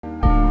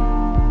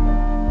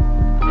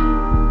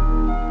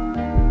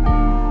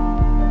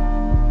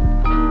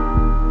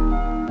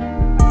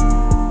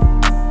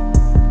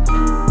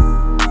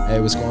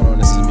what's going on?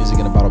 This is Music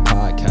in a Bottle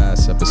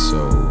podcast,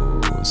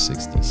 episode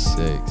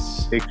 66.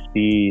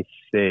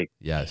 66.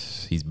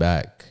 Yes, he's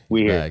back.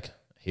 We here. Back.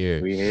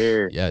 Here. We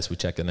here. Yes, we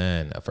checking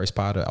in. First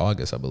pod of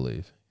August, I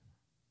believe.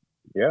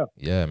 Yeah.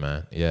 Yeah,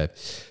 man. Yeah.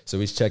 So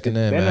he's checking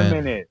It's in, been man.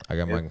 a minute. I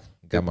got It's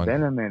my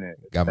been a minute.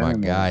 It's got been my a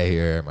minute. guy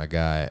here, my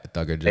guy,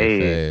 Thugger J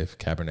Hey. Fave,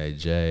 Cabernet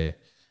J.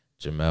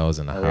 Jamel's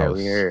in the Oh, yeah, house.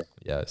 we here.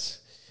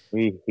 Yes.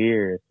 We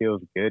here. It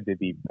feels good to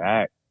be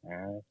back,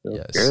 man. It feels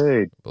Yes.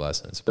 good.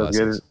 Blessings. Feels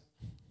Blessings. good.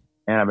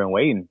 And I've been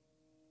waiting.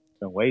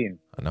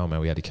 I know, man.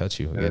 We had to catch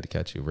you. We had to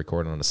catch you.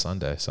 Recording on a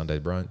Sunday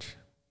brunch.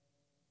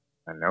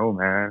 I know,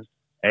 man.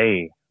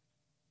 Hey.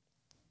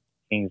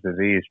 King's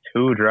Disease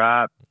 2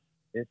 drop.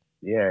 It's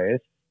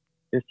lit.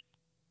 It's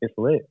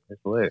lit.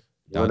 It's lit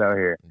out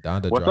here.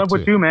 Donda What's dropped up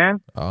with too. you, man?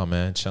 Oh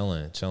man,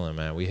 chilling,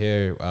 man. We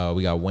here.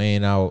 We got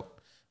Wayne out.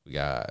 We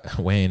got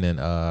Wayne and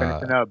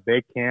Finishing up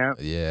Big Camp.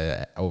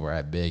 yeah, over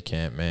at Big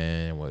Camp,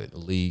 man, with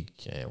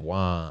Leak and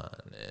Juan,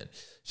 and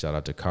shout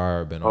out to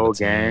Carb and all Whole the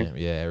team. gang.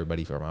 Yeah,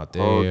 everybody from out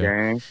Whole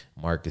there. gang.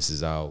 Marcus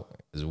is out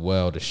as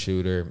well, the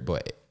shooter.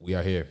 But we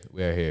are here.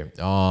 We are here.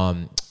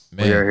 Man,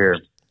 We are here.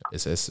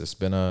 It's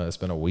been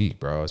a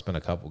week, bro. It's been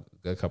a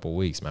good couple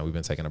weeks, man. We've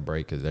been taking a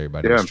break because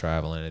everybody was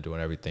traveling and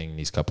doing everything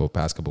these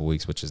past couple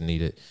weeks, which is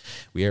needed.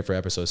 We here for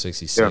episode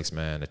 66,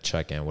 man. To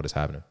check in what is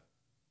happening.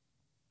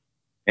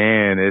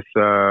 And it's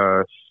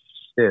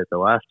shit. The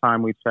last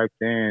time we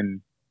checked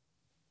in,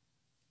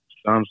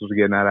 Sums was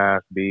getting that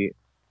ass beat.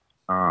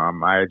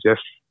 I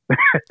just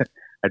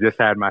I just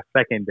had my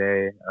second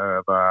day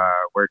of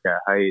work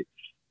at Heights.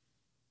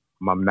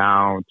 I'm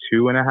now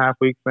 2.5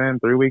 weeks in,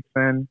 3 weeks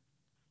in.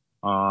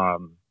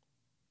 Man,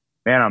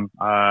 I'm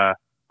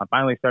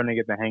finally starting to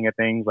get the hang of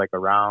things, like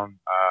around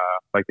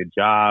like the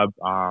job.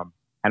 I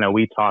know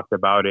we talked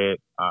about it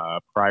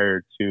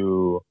prior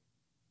to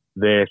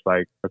this,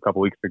 like a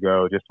couple weeks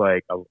ago. Just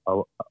like a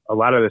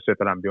lot of the shit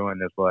that I'm doing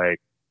is like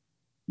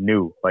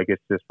new. Like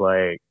it's just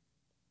like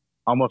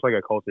almost like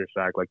a culture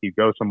shock. Like you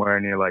go somewhere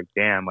and you're like,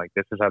 damn, like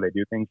this is how they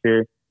do things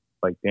here.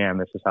 Like, damn,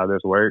 this is how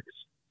this works.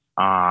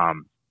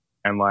 And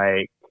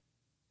like,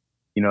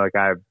 you know, like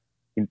I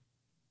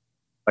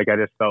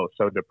just felt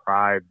so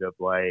deprived of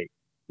like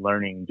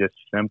learning just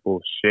simple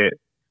shit,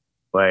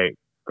 like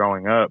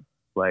growing up,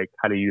 like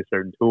how to use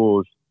certain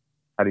tools,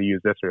 how to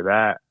use this or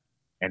that.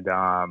 And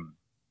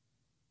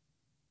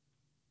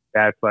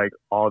that's like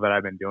all that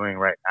I've been doing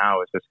right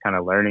now is just kind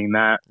of learning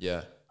that.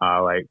 Yeah.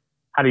 Like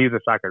how to use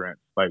a socket wrench,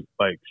 like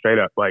straight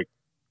up. Like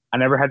I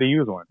never had to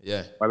use one.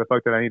 Yeah. Why the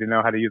fuck did I need to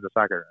know how to use a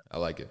socket wrench? I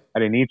like it. I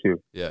didn't need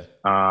to. Yeah.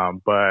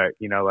 But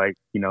you know, like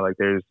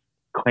there's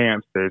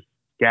clamps, there's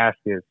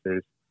gaskets,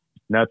 there's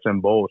nuts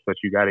and bolts that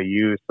you got to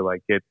use to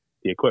like get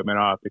the equipment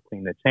off, to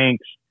clean the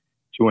tanks,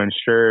 to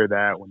ensure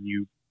that when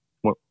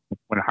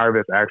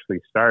harvest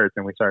actually starts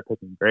and we start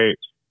picking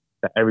grapes,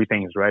 that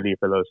everything's ready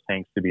for those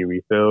tanks to be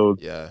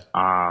refilled. Yeah.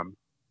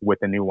 With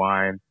the new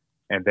wine.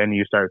 And then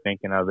you start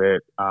thinking of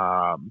it,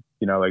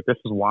 you know, like this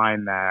is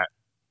wine that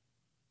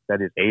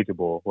is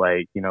ageable.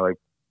 Like, you know,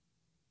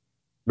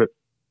 but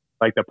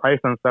like the price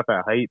on stuff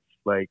at Heights,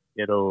 like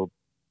it'll,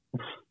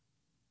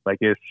 like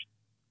it's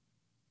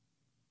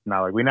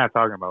not like, we're not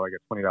talking about like a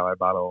 $20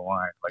 bottle of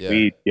wine. Like like,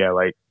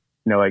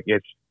 you know, like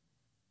it's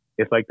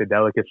like the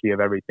delicacy of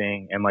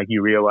everything. And like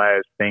you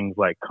realize things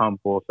like come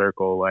full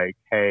circle, like,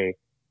 hey,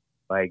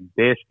 like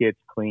this gets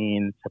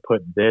cleaned to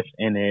put this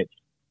in it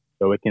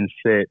so it can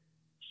sit,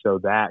 so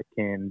that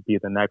can be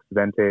the next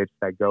vintage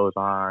that goes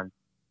on,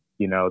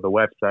 you know, the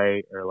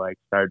website, or like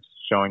starts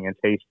showing and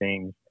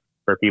tasting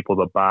for people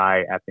to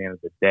buy at the end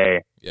of the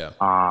day. Yeah.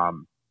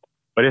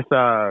 But it's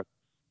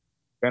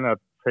been a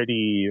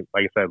pretty,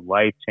 like I said,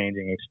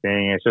 life-changing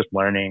experience, just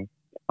learning.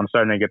 I'm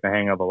starting to get the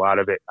hang of a lot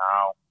of it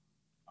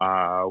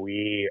now.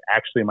 We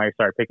actually might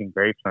start picking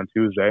grapes on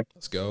Tuesday.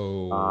 Let's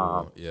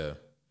go. Yeah.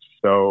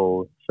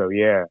 So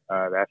yeah,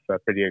 that's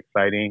pretty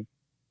exciting.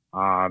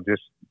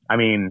 Just, I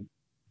mean,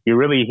 you're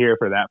really here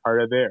for that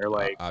part of it, or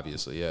like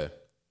obviously, yeah.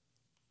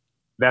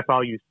 That's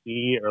all you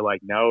see, or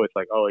like no, it's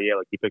like, oh yeah,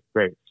 like you pick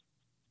grapes,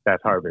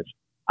 that's harvest.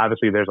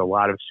 Obviously, there's a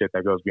lot of shit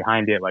that goes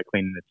behind it, like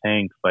cleaning the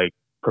tanks, like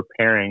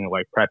preparing,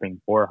 like prepping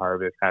for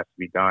harvest has to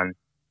be done.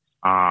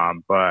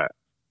 But I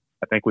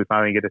think we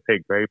finally get to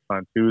pick grapes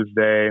on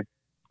Tuesday.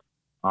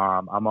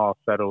 I'm all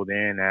settled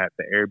in at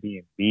the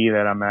Airbnb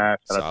that I'm at.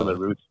 Shout out to the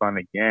Roots Fund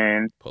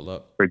again. Pull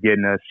up for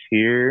getting us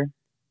here.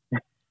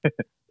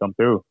 Come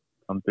through.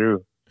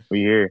 We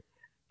here.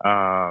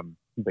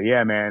 But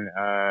yeah, man,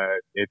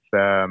 it's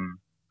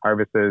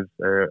Heights has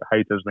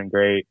been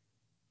great.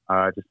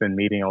 Just been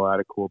meeting a lot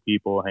of cool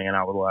people, hanging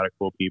out with a lot of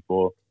cool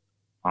people.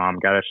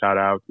 Got to shout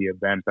out the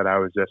event that I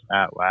was just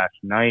at last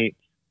night.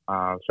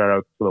 Shout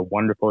out to the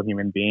wonderful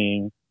human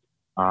being,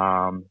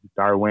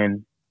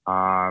 Darwin.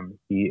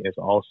 He is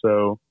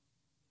also,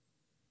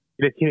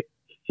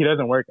 he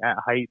doesn't work at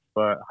Heights,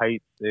 but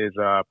Heights is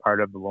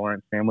part of the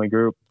Lawrence Family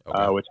Group,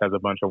 which has a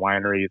bunch of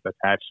wineries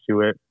attached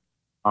to it.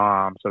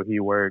 So he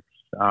works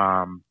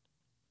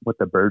with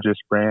the Burgess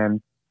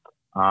brand,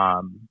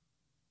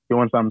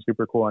 doing something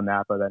super cool in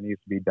Napa that needs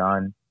to be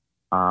done.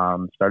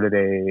 Started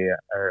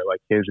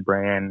like his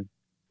brand,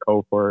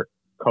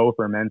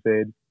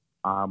 co-fermented,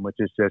 which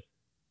is just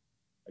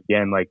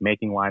again like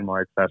making wine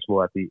more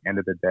accessible at the end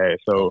of the day.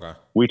 So Okay.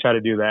 we try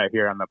to do that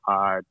here on the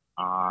pod.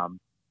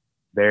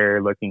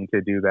 They're looking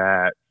to do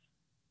that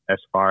as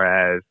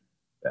far as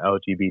the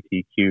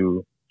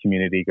LGBTQ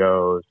community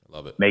goes,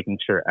 Love it. making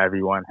sure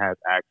everyone has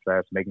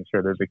access, making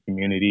sure there's a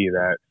community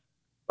that's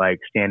like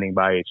standing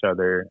by each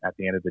other at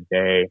the end of the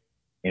day,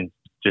 and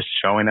just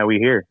showing that we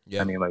here.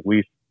 Yeah. I mean, like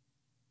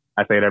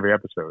I say it every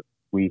episode,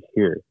 we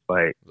here.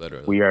 Like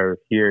Literally. we are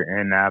here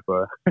in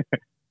Napa,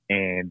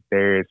 and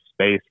there's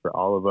space for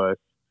all of us.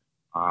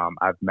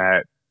 I've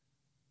met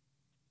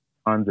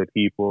tons of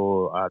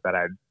people that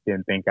I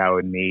didn't think I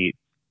would meet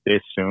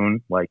this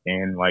soon, like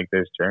in like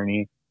this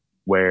journey,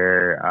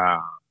 where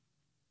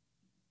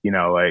you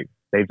know, like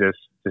they just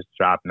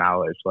drop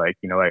knowledge, like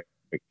you know, like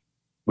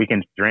we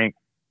can drink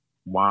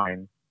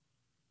wine,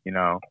 you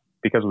know,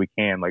 because we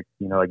can, like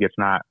you know, like it's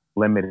not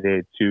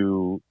limited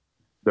to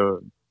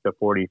the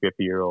 40,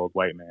 50-year-old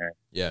white man.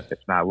 Yeah.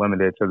 It's not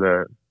limited to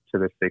the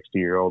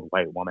 60-year-old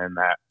white woman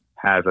that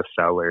has a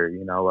cellar,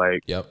 you know,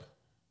 like Yep.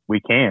 we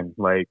can,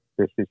 like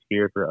this is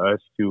here for us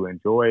to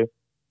enjoy.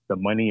 The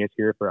money is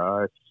here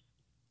for us.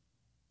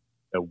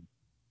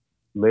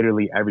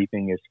 Literally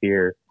everything is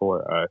here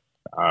for us.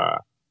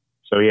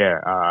 So yeah,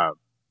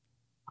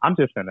 I'm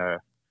just in a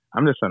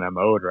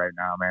mode right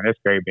now, man. It's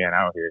great being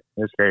out here.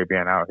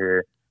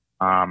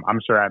 I'm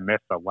sure I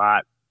missed a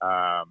lot,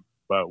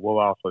 but we'll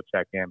also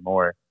check in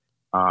more.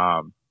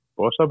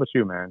 What's up with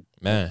you, man?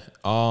 Man,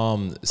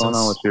 What's going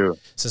on with you?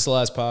 Since the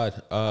last pod,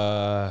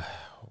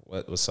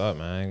 what's up,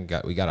 man?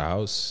 We got a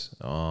house.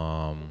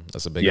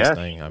 That's the biggest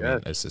thing. I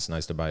mean, it's just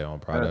nice to buy your own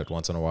product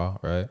once in a while,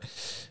 right?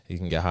 You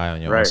can get high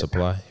on your own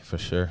supply for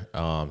sure.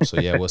 So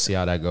yeah, we'll see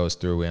how that goes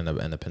through in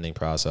the pending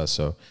process.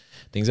 So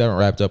things haven't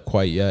wrapped up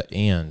quite yet,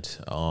 and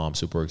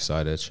super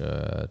excited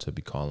to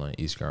be calling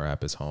East Grand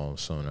Rapids home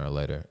sooner or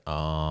later.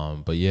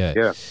 But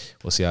yeah,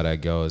 we'll see how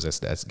that goes.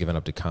 That's giving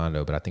up the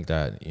condo, but I think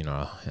that, you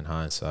know, in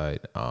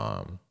hindsight,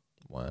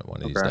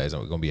 one of these days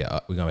we'll be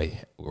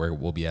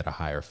at a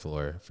higher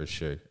floor for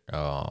sure.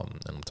 And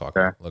I'm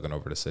talking looking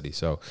over the city.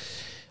 So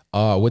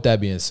with that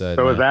being said,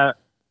 so is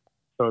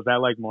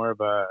that like more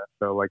of a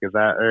is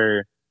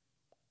that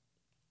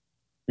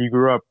you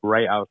grew up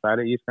right outside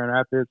of East Grand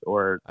Rapids,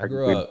 or I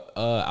grew up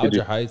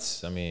Alger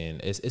Heights. I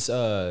mean, it's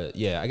I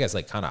guess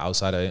like kind of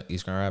outside of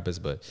East Grand Rapids,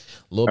 but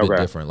a little bit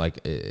different. Like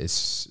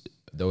it's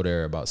though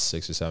they're about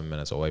 6 or 7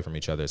 minutes away from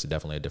each other, it's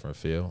definitely a different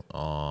feel.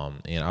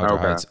 And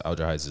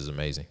Alger Heights is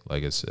amazing.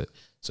 Like so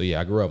yeah,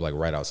 I grew up like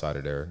right outside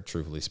of there,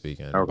 truthfully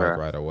speaking, like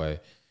right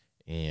away.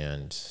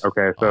 And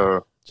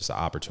so just an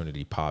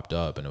opportunity popped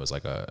up, and it was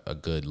like a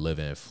good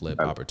live-in flip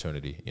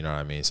opportunity. You know what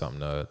I mean? Something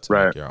to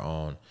make your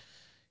own.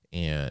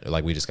 And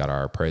like we just got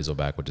our appraisal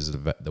back, which is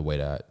the way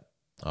that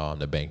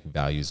the bank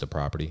values the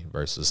property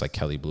versus like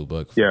Kelley Blue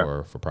Book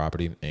for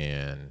property,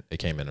 and it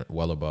came in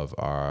well above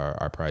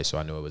our price. So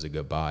I knew it was a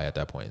good buy at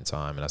that point in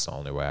time, and that's the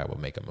only way I would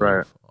make a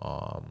move,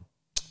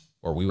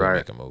 or we would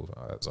make a move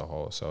as a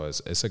whole. So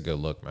it's a good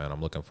look, man.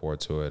 I'm looking forward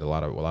to it. A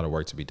lot of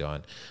work to be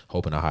done.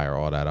 Hoping to hire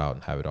all that out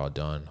and have it all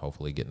done.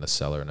 Hopefully getting a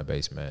cellar in the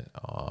basement.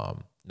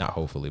 Not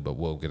hopefully, but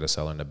we'll get a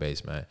cellar in the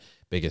basement.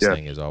 Biggest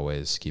thing is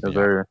always keeping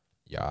your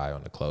eye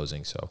on the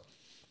closing. So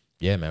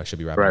yeah, man, we should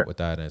be wrapping up with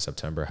that in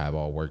September, have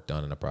all work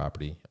done in the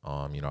property.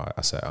 You know,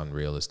 I set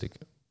unrealistic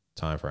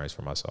time frames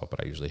for myself,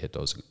 but I usually hit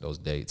those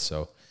dates.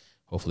 So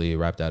hopefully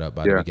wrap that up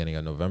by the beginning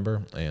of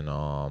November,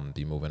 and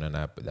be moving in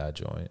that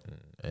joint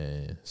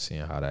and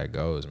seeing how that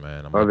goes,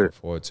 man. I'm looking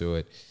forward to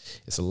it.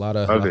 It's a lot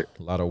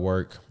of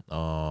work.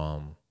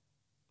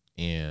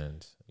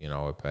 And you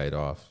know, it paid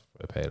off.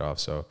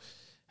 So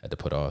had to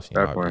put off,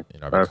 I've been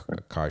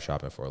car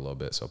shopping for a little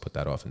bit, so put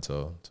that off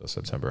until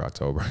September,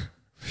 October.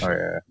 Oh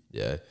yeah.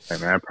 Yeah. Hey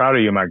man, I'm proud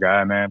of you, my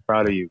guy, man.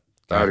 Proud of you.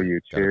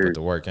 Cheers. Put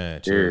the work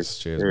in.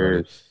 Cheers,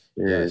 brother.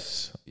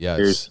 Yes.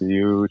 Cheers to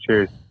you.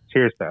 Cheers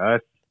to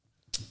us.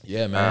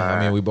 Yeah, man. I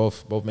mean, we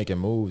both making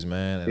moves,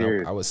 man.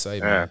 And I would say,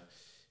 man,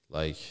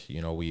 like,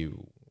 you know,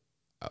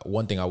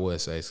 one thing I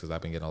would say is, because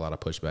I've been getting a lot of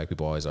pushback.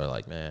 People always are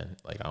like, man,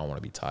 like I don't want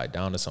to be tied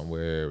down to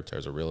somewhere in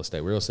terms of real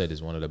estate. Real estate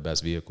is one of the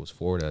best vehicles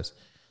for us,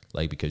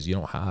 like, because you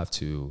don't have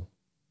to.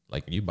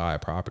 Like, you buy a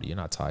property, you're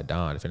not tied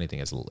down. If anything,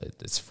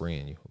 it's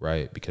freeing you,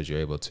 right? Because you're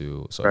able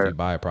to. So if you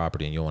buy a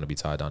property and you don't want to be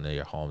tied down to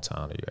your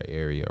hometown or your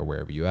area or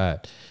wherever you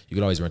at, you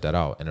can always rent that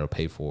out, and it'll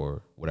pay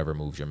for whatever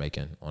moves you're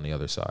making on the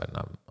other side. And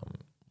I'm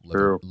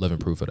living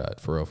proof of that,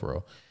 for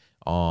real.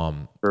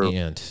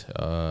 And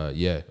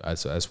yeah,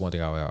 that's one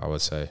thing I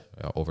would say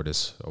over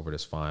this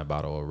fine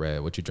bottle of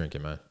red. What you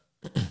drinking, man?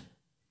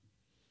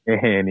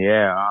 And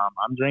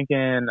I'm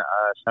drinking.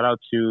 Shout out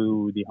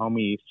to the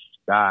homie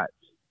Scott.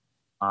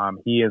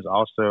 He is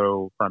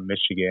also from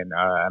Michigan.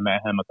 I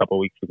met him a couple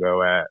weeks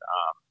ago at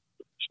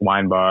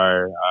wine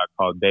bar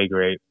called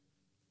Daygrape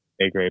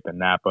in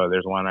Napa.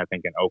 There's one I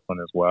think in Oakland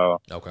as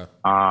well. Okay.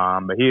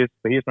 But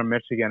he's from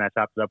Michigan. I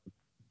chopped it up with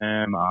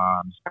him.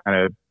 Just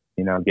kind of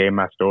gave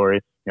my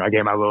story. I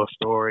gave my little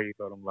story.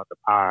 Told him about the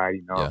pie.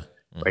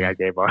 Like I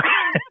gave up.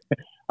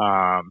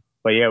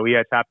 But yeah, we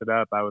had chopped it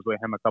up. I was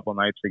with him a couple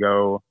nights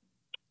ago.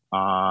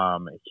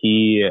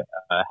 He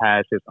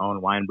has his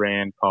own wine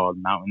brand called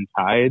Mountain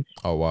Tides.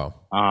 Oh wow.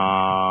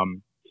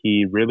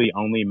 He really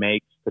only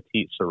makes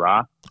Petite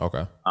Sirah.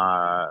 Okay.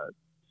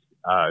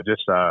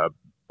 Just a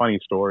funny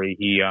story.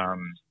 He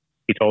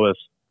told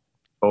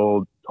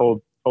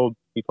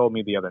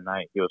me the other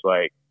night. He was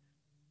like,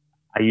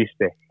 I used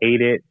to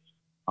hate it.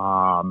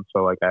 So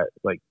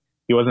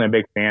he wasn't a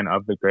big fan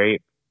of the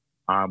grape,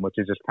 which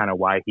is just kind of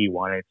why he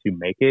wanted to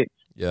make it.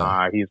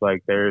 Yeah. He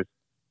said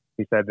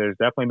there's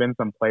definitely been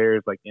some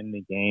players like in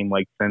the game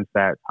like since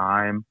that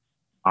time,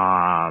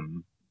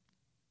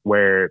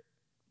 where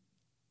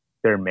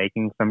they're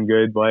making some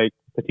good like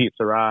Petite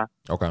Sirah.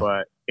 Okay.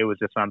 But it was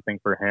just something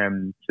for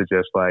him to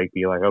just like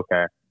be like,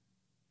 okay,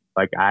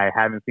 like I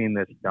haven't seen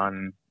this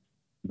done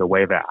the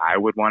way that I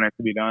would want it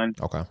to be done.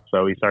 Okay.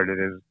 So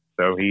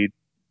he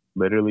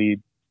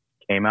literally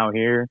came out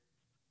here,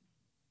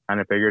 kind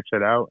of figured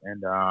shit out,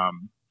 and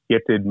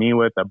gifted me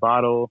with a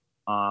bottle.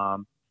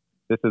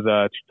 This is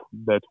the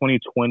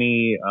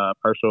 2020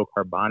 partial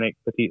carbonic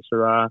Petite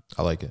Sirah.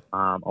 I like it.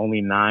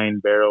 Only 9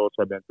 barrels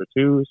have been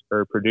produced.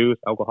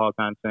 Alcohol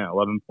content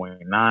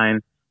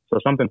 11.9. So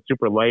something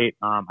super light.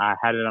 I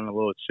had it on a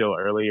little chill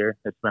earlier.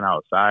 It's been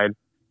outside,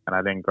 and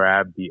I didn't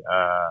grab the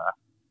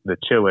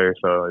chiller,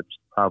 so it's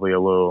probably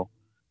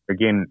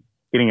getting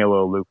a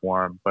little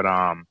lukewarm. But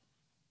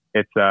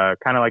it's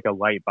kind of like a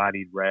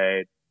light-bodied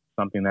red,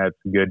 something that's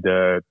good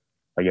to,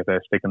 I guess,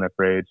 stick in the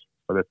fridge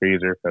or the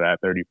freezer for that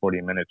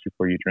 30-40 minutes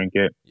before you drink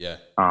it. Yeah.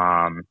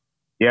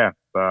 Yeah.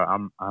 But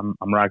I'm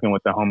rocking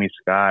with the homie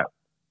Scott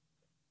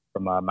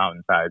from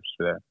Mountain Tides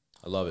today.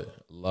 I love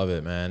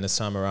it, man. This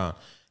time around,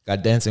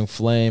 got Dancing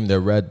Flame, their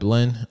red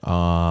blend,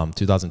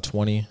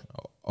 2020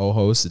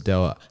 Ojos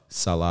del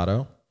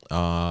Salado.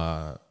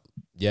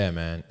 Yeah,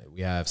 man.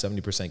 We have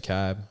 70%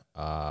 cab.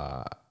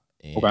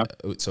 Okay.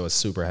 So it's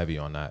super heavy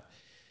on that.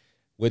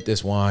 With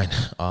this wine,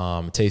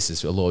 taste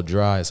is a little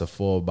dry. It's a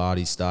full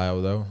body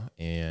style though,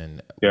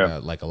 and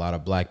like a lot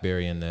of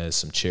blackberry in this,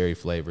 some cherry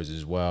flavors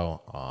as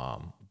well.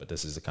 But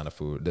this is the kind of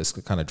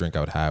drink I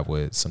would have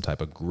with some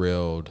type of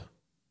grilled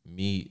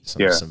meat,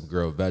 some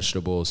grilled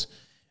vegetables.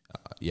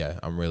 Yeah,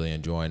 I'm really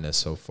enjoying this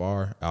so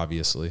far.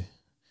 Obviously,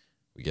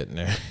 we getting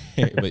there,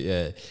 but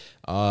yeah.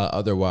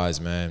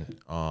 Otherwise, man,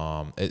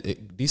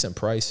 decent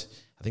price.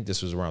 I think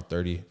this was around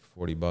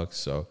 $30-$40.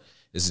 So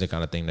this is the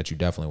kind of thing that you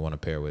definitely want to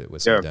pair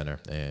with some dinner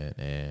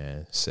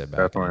and sit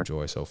back and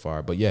enjoy so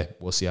far. But yeah,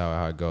 we'll see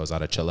how it goes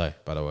out of Chile,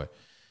 by the way.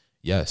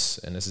 Yes,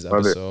 and this is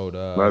episode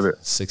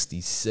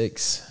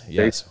 66.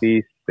 Yes.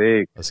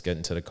 66. Let's get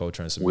into the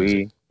culture and some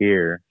music. We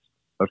here.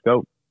 Let's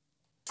go.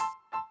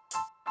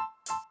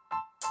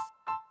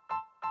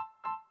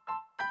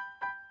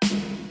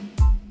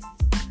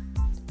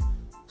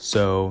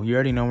 So you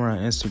already know we're on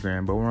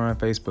Instagram, but we're on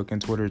Facebook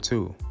and Twitter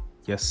too.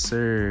 Yes,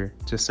 sir.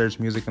 Just search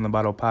Music in the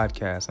Bottle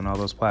Podcast on all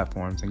those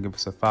platforms and give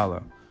us a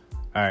follow.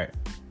 All right,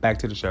 back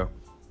to the show.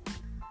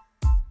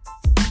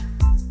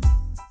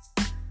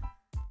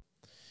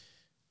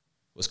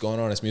 What's going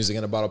on? It's Music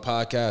in the Bottle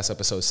Podcast,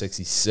 episode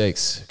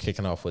 66.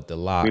 Kicking off with the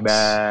Lox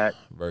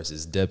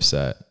versus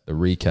Dipset, the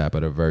recap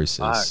of the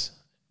verses.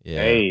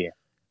 Yeah. Hey.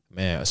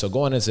 Man, so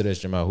going into this,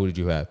 Jamal, who did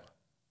you have?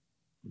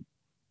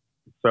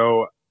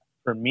 So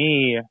for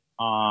me,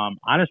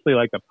 honestly,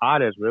 like the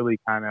pod is really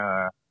kind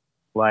of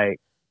like,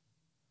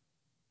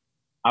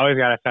 I always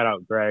got to shout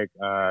out Greg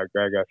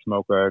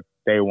Smoka,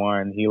 day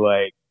one. He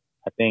I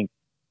think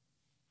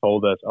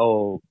told us,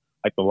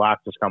 like the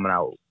Lox is coming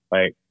out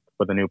like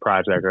with a new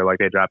project or like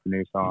they dropped a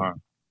new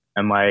song.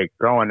 And like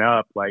growing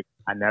up, like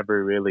I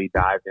never really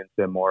dived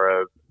into more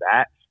of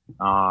that.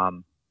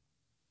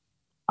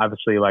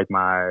 Obviously like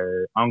my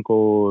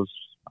uncles,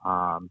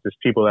 just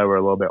people that were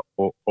a little bit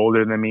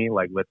older than me,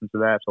 like listened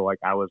to that. So like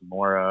I was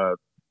more of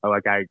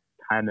like, I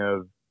kind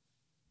of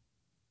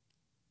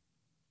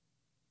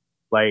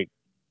like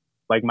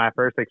my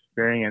first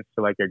experience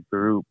to like a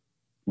group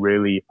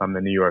really from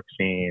the New York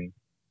scene,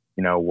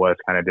 was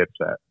kind of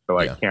Dipset. So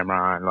like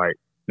Cameron, like,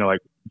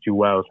 like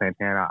Juelz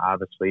Santana,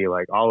 obviously,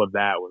 like all of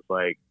that was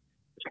like,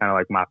 it's kind of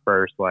like my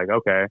first, like,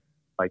 okay,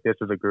 like this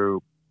is a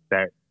group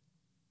that,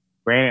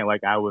 granted,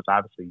 like I was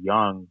obviously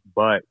young,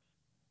 but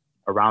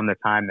around the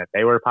time that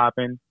they were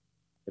popping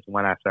is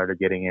when I started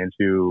getting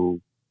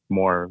into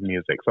more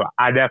music. So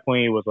I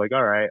definitely was like,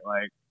 all right,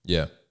 like,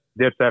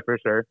 Dipset for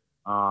sure.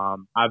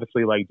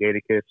 Obviously like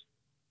Jadakiss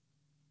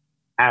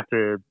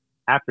after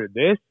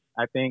this,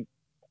 I think,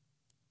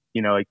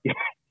 like,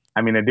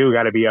 I mean, the dude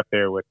got to be up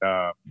there with,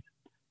 like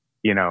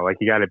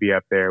you got to be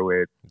up there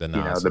with, the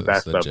Nas, the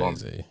best of them.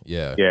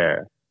 Yeah.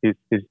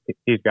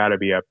 He's got to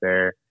be up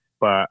there,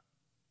 but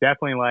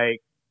definitely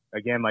like,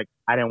 again, like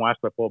I didn't watch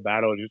the full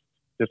battle,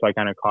 just like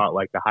kind of caught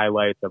like the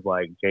highlights of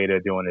like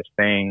Jada doing his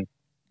thing,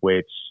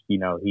 which,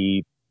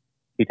 he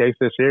takes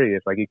this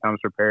serious. Like he comes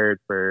prepared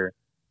for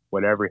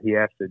whatever he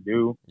has to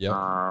do. Yep.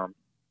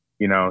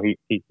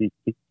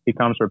 He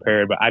comes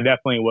prepared, but I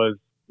definitely was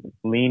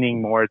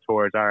leaning more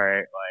towards, all right,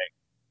 like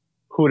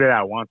who did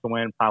I want to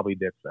win? Probably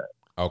Dipset.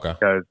 Okay.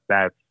 Because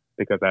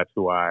that's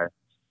who I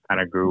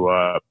kind of grew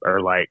up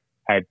or like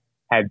had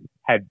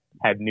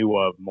knew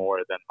of more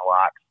than the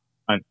Lox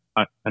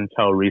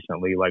until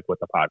recently, like with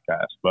the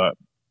podcast. But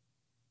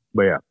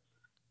yeah,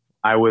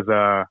 I was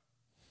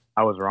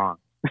wrong.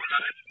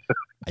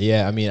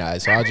 Yeah, I mean,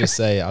 so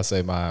I'll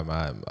say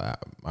my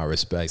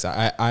respects.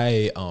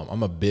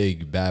 I'm a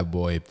big Bad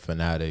Boy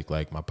fanatic.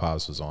 Like my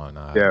pops was on.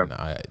 And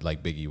I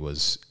like Biggie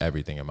was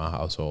everything in my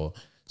household.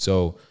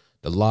 So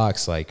the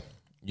Lox, like,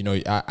 you know,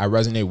 I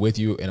resonate with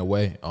you in a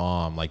way.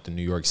 Like the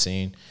New York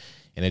scene,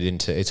 and it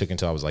took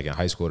until I was like in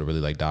high school to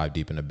really like dive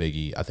deep into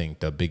Biggie. I think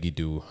the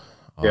Biggie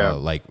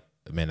like,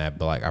 man, that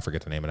Black, I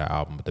forget the name of that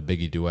album, but the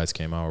Biggie duets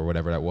came out or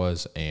whatever that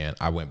was, and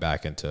I went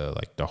back into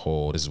like the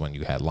whole. This is when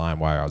you had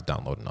LimeWire. I was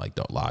downloading like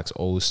the Lox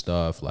old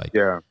stuff, like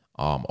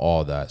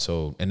all that.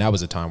 So, and that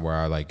was a time where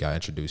I like got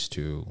introduced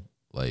to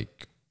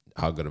like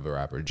how good of a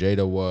rapper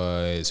Jada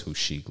was, who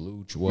Sheek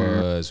Louch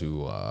was,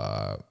 who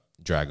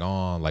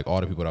Dragon, like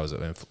all the people that was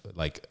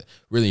like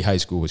really high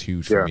school was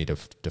huge for me to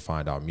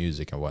find out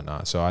music and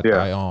whatnot. So I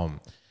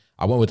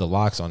went with the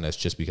Lox on this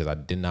just because I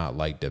did not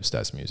like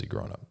Dipset's music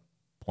growing up,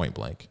 point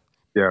blank.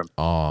 Yeah.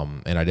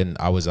 And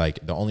I was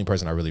like, the only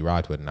person I really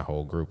rocked with in that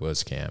whole group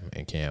was Cam.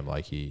 And Cam,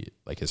 like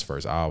his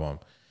first album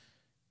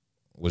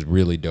was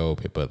really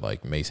dope, but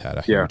like Mace had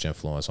a huge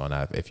influence on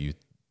that if you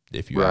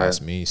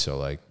ask me. So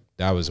like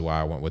that was why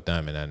I went with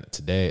them. And then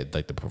today,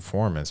 like the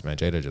performance, man,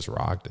 Jada just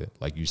rocked it.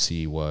 Like you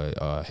see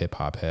what hip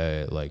hop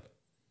had, like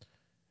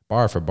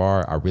bar for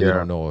bar. I really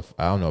don't know if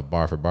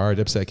bar for bar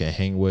Dipset can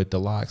hang with the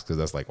Lox because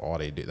that's like all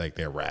they do. Like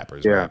they're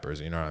rappers, you know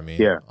what I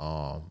mean? Yeah.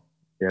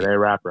 Yeah, they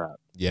rap.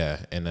 Yeah,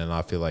 and then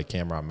I feel like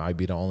Cam'ron might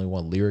be the only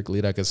one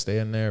lyrically that could stay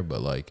in there,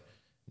 but like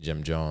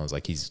Jim Jones,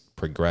 like he's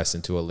progressed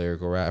into a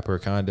lyrical rapper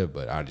kind of,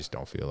 but I just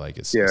don't feel like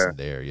it's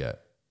there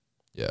yet.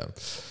 Yeah.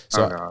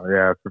 So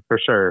for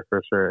sure.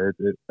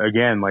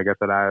 Again, like I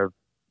said,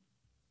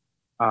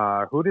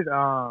 who did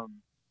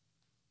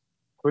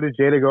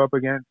Jada go up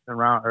against in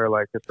round or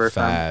like his first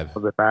Fab. time?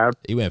 Was it Fab?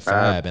 He went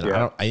Fab, and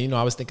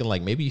I was thinking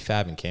like maybe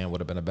Fab and Cam would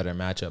have been a better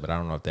matchup, but I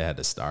don't know if they had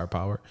the star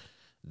power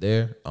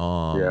there.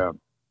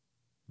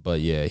 But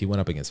yeah, he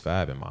went up against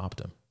Fab and mopped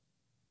him.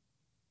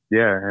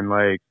 Yeah, and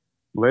like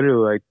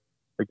literally,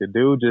 like the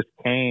dude just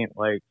came,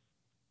 like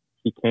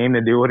he came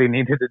to do what he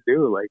needed to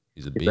do. Like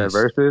he's a beast. He said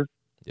verses.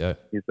 Yeah.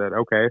 He said,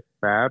 "Okay,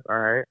 Fab, all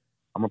right,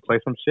 I'm gonna play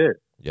some shit."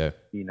 Yeah.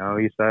 You know,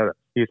 he said,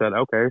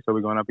 "Okay, so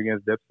we're going up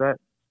against Dipset."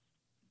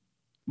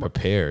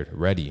 Prepared,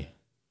 ready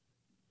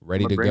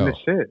to bring go. The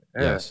shit.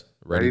 Yeah. Yes,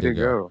 ready to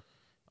go.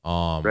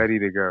 Ready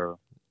to go.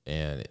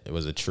 And it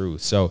was a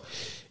truth. So,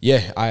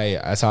 yeah,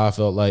 that's how I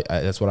felt like.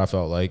 That's what I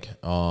felt like.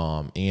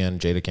 And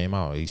Jada came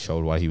out. He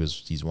showed why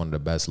he's one of the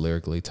best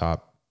lyrically,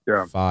 top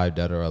 5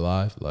 dead or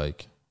alive.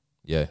 Like,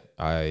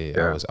 I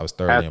was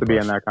thoroughly Has to impressed. be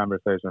in that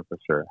conversation for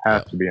sure.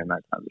 Has to be in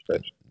that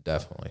conversation.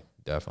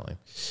 Definitely.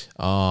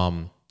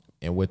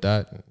 And with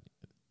that,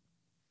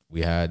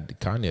 we had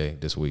Kanye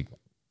this week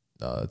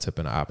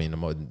tipping. I mean,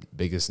 the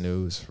biggest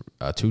news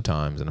 2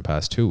 times in the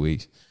past 2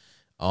 weeks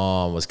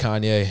was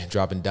Kanye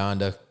dropping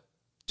Donda.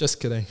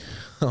 Just kidding.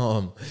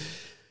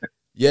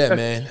 Yeah,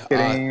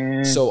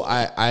 man. So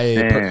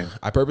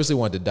I purposely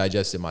wanted to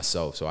digest it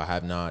myself. So I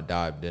have not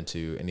dived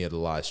into any of the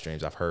live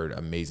streams. I've heard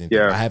amazing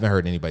things. I haven't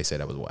heard anybody say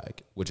that was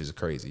whack, which is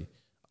crazy.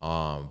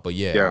 But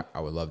I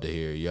would love to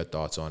hear your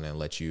thoughts on it and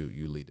let you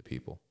lead the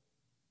people.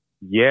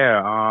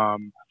 Yeah.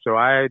 So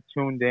I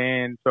tuned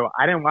in. So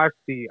I didn't watch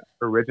the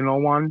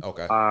original one.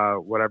 Okay.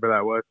 Whatever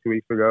that was 2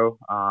 weeks ago.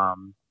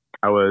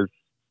 I was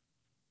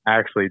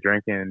actually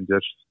drinking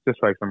just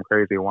like some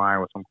crazy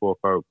wine with some cool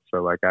folks.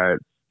 So like I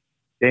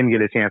didn't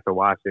get a chance to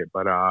watch it,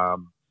 but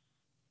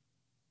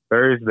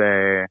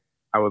Thursday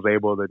I was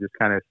able to just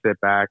kind of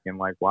sit back and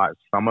like watch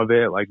some of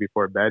it like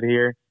before bed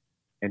here.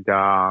 And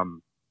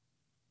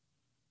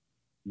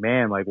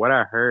man, like what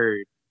I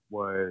heard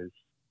was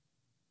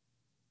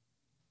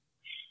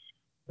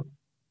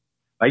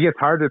like it's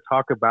hard to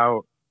talk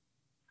about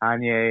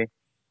Kanye.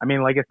 I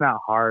mean, like it's not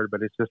hard,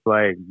 but it's just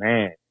like,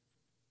 man,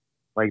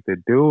 like the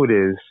dude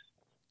is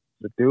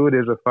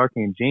a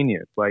fucking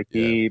genius. Like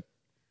he,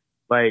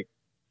 like,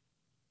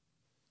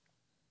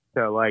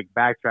 to like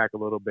backtrack a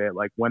little bit,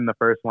 like when the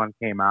first one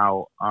came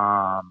out,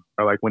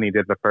 or like when he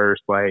did the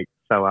first like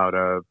sellout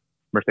of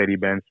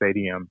Mercedes-Benz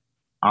Stadium,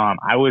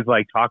 I was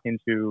like talking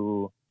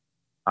to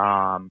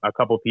a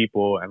couple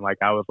people, and like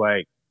I was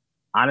like,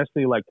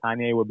 honestly, like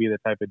Kanye would be the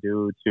type of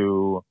dude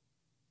to,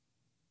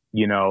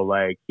 you know,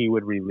 like he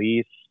would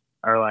release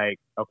or like,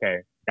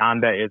 okay,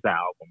 Donda is the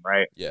album,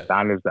 right? Yeah.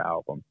 Donda is the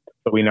album.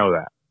 So we know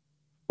that.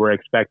 We're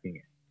expecting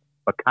it.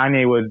 But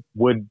Kanye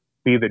would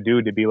be the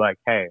dude to be like,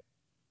 hey,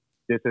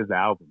 this is the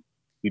album.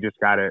 You just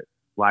got it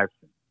live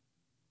stream.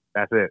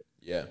 That's it.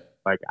 Yeah.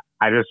 Like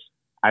I just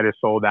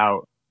sold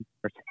out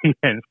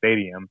Mercedes-Benz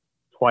Stadium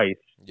twice.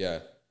 Yeah.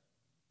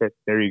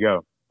 There you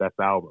go. That's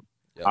the album.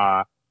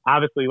 Yeah.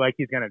 Obviously, like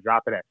he's gonna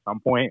drop it at some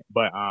point,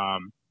 but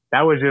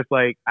that was just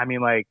like, I mean,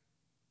 like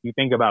you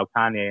think about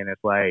Kanye, and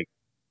it's like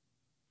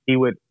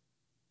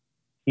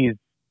he's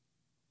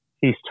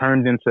he's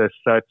turned into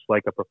such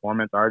like a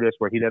performance artist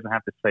where he doesn't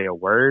have to say a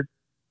word.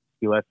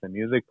 He lets the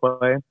music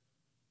play,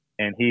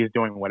 and he's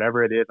doing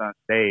whatever it is on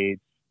stage.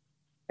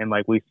 And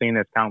like we've seen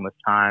this countless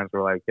times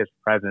where like his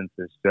presence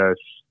is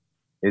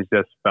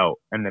just felt,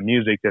 and the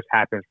music just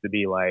happens to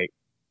be like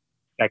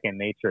second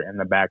nature in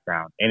the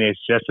background, and it's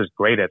just as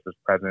great as his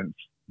presence.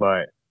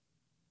 But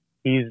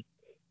he's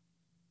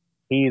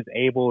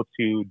able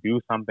to do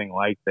something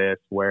like this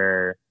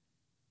where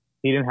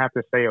he didn't have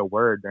to say a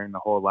word during the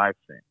whole live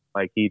stream.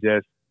 Like he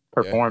just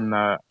performed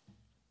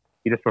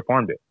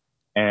performed it.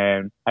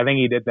 And I think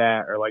he did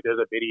that, or like there's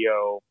a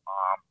video,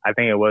 I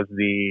think it was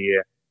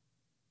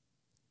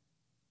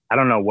I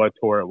don't know what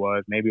tour it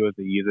was. Maybe it was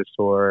the Yeezus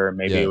tour.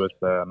 Maybe it was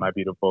the My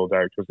Beautiful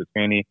Dark Twisted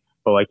Fantasy.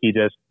 But like he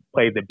just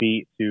played the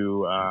beat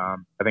to, I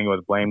think it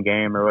was Blame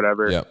Game or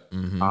whatever. Yep.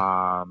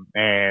 Mm-hmm.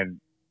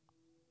 And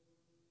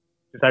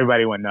just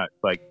everybody went nuts.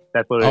 Like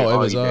that's literally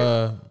all he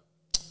did.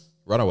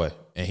 Runaway.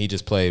 And he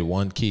just played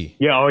one key.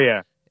 Yeah. Oh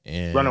yeah.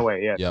 And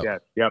Runaway. Yes.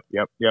 Yep. Yes.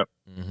 Yep.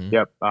 Mm-hmm.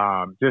 Yep.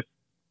 Just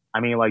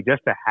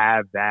to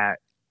have that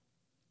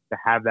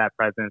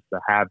presence, to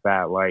have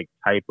that like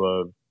type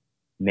of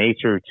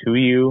nature to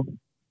you,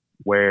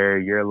 where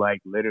you're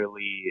like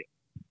literally,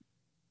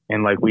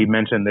 and like we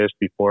mentioned this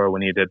before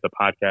when he did the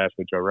podcast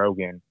with Joe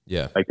Rogan.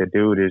 Yeah. Like the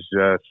dude is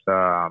just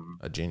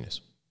a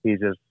genius. He's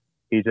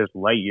just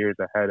light years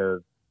ahead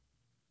of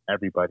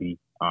everybody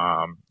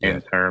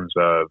in terms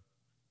of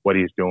what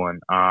he's doing.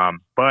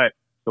 But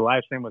the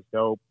live stream was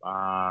dope.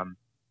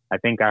 I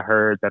think I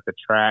heard that the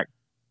track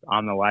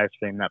on the live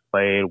stream that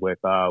played with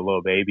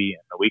Lil Baby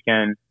and The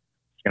Weeknd,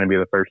 it's going to be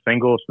the first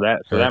single. So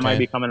that might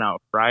be coming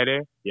out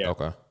Friday. Yeah.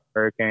 Okay.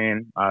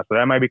 Hurricane. So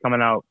that might be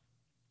coming out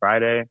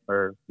Friday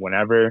or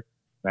whenever.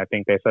 And I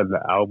think they said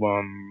the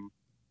album,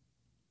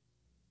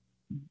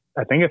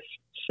 I think it's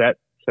set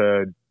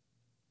to,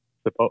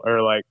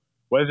 or like,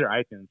 what does your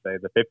iTunes say?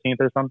 The 15th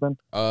or something?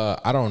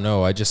 I don't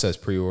know. It just says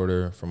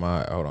pre-order for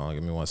my, hold on,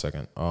 give me 1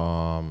 second.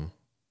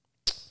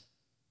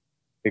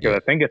 Because I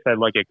think it said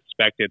like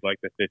expected like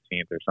the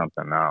 15th or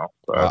something now.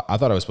 But I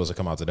thought it was supposed to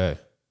come out today,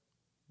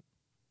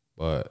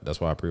 but that's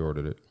why I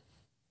pre-ordered it.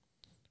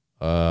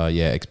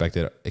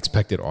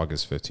 Expected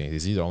August 15th.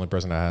 Is he the only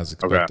person that has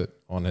expected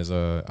on his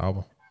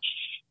album?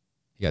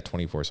 He got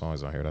 24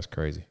 songs on here. That's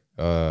crazy.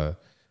 But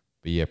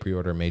yeah,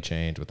 pre-order may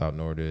change without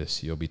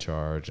notice. You'll be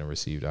charged and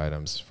received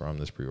items from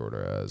this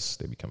pre-order as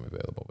they become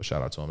available. But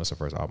shout out to him. It's the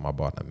first album I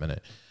bought in a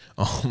minute.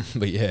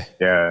 But yeah.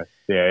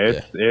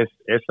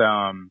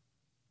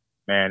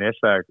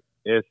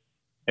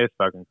 It's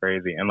fucking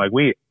crazy. And like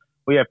we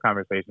have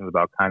conversations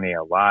about Kanye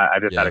a lot. I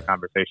just had a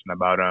conversation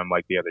about him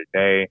like the other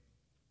day.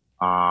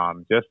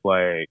 Just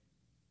like,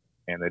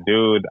 and the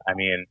dude, I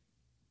mean,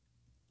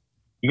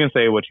 you can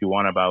say what you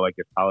want about like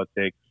his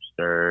politics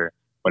or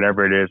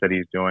whatever it is that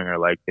he's doing, or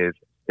like his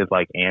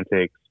like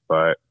antics,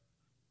 but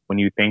when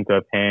you think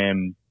of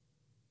him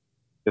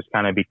just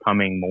kind of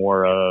becoming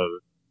more of,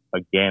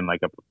 again, like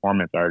a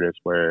performance artist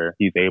where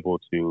he's able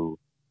to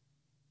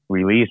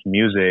release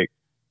music,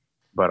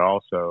 but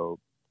also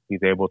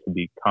he's able to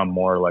become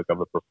more like of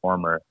a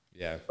performer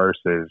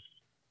versus,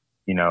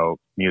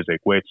 music,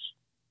 which,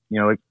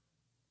 like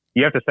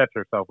you have to set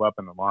yourself up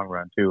in the long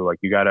run too. Like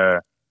you gotta,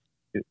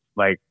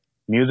 like,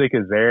 music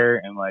is there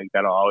and like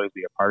that'll always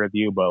be a part of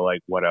you, but like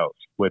what else?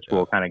 Which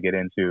we'll kind of get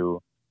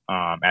into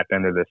at the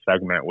end of this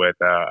segment with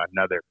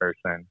another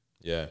person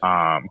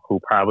who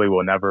probably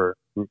will never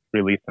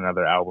release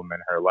another album in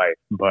her life,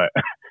 but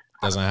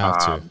doesn't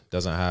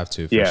have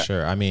to for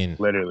sure. I mean,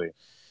 literally.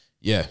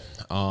 Yeah.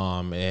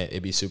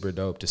 It'd be super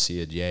dope to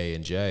see a Ye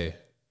and Jay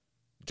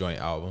joint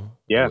album,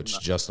 which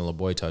Justin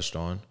LaBoy touched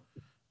on.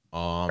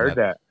 Heard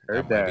that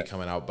might be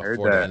coming out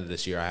before the end of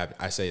this year.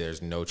 I say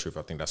there's no truth.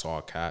 I think that's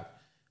all cap.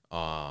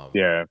 But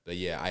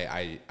yeah,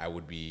 I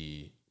would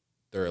be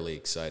thoroughly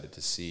excited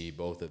to see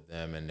both of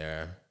them in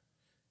there.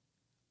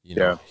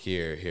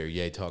 Hear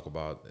Ye talk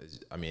about,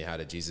 I mean, how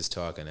did Jesus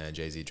talk, and then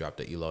Jay-Z dropped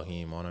the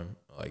Elohim on him.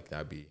 Like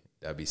that'd be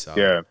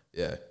solid.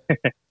 Yeah.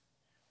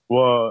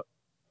 Well,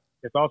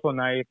 it's also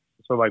nice.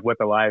 So like with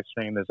the live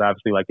stream, there's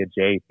obviously like a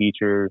Jay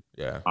feature.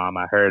 Yeah.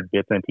 I heard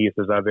bits and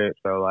pieces of it.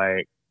 So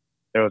like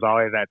there was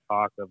always that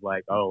talk of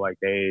like, oh, like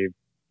they've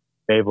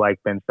like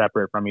been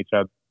separate from each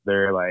other.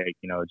 Like,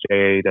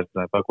 Jay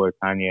doesn't fuck with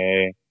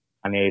Kanye.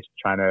 Kanye's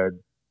trying to,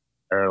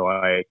 or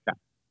like,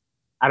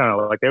 I don't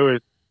know, like there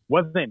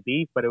wasn't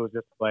beef, but it was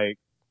just like,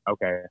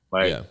 okay,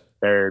 like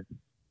they're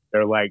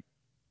like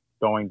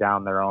going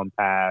down their own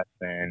path,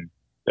 and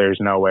there's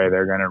no way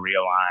they're gonna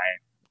realign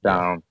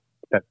down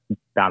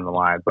the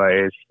line. But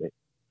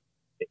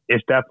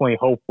it's definitely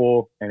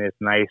hopeful, and it's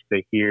nice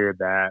to hear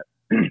that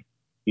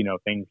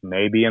things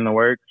may be in the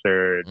works,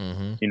 or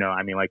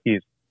I mean, like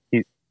he's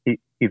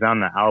on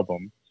the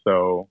album.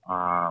 So,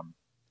 I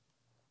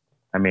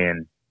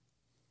mean,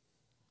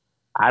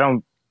 I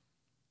don't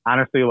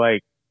honestly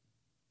like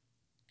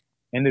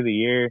end of the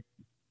year.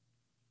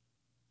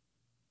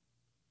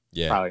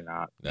 Yeah, probably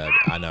not.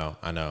 I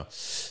know.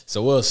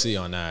 So we'll see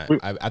on that.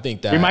 I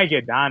think that we might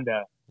get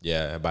Donda.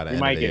 Yeah, by the we end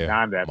might of the get year.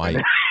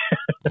 Donda.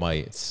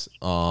 Might.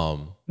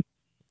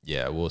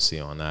 Yeah, we'll see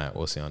on that.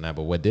 We'll see on that.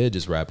 But what did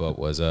just wrap up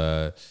was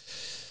the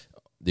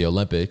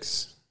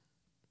Olympics.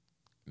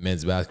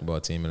 Men's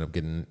basketball team ended up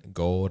getting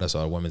gold. I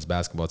saw a women's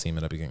basketball team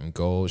ended up getting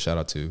gold. Shout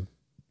out to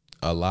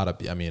a lot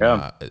of. I mean,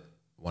 I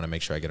want to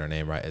make sure I get her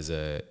name right. Is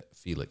it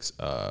Felix?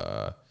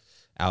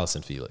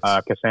 Allison Felix.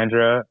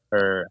 Cassandra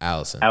or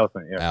Allison.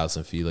 Allison, yeah.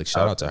 Allison Felix.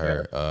 Shout out to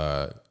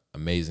her.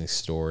 Amazing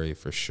story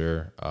for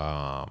sure.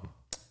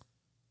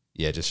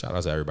 Yeah, just shout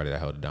out to everybody that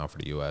held it down for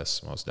the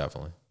U.S. Most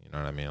definitely. You know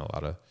what I mean? A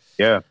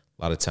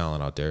lot of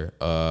talent out there.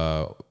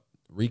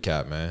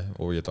 Recap, man.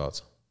 What were your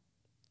thoughts?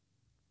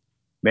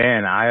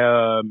 Man,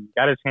 I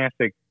got a chance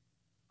to.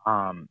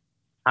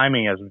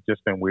 Timing has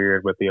just been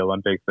weird with the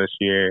Olympics this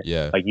year.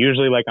 Yeah. Like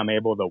usually, like I'm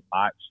able to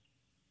watch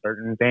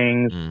certain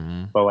things,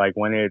 but like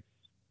when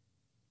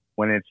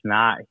it's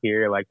not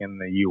here, like in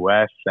the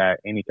U.S.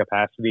 at any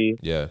capacity,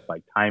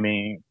 like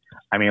timing.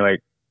 I mean, like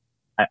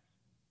I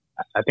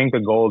think the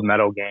gold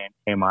medal game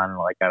came on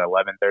like at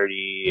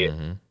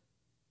 11:30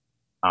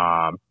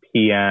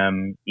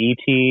 p.m.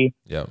 ET,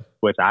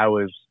 which I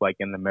was like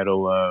in the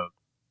middle of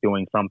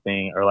doing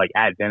something or like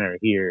at dinner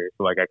here,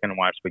 so like I couldn't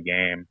watch the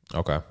game.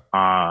 Okay.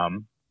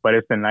 But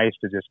it's been nice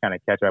to just kind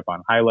of catch up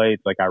on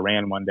highlights. Like I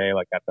ran one day,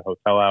 like at the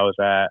hotel I was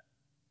at,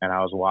 and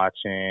I was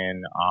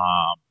watching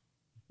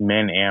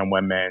men and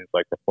women's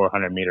like the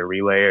 400-meter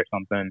relay or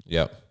something.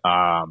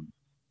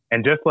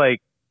 And just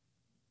like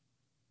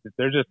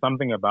there's just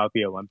something about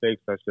the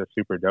Olympics that's just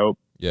super dope.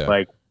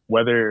 Like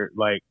whether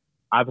like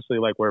obviously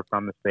like we're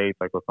from the States,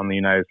 like we're from the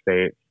United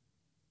States.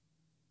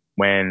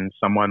 When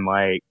someone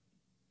like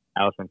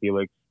Allison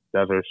Felix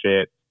does her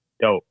shit,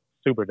 dope,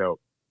 super dope.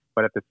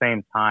 But at the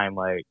same time,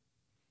 like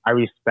I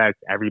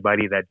respect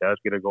everybody that does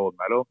get a gold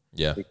medal,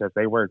 because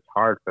they worked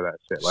hard for that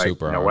shit. Like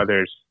super you know,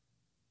 hard.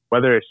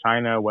 whether it's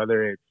China,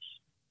 whether it's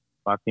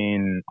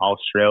fucking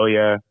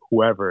Australia,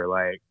 whoever,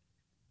 like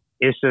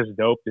it's just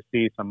dope to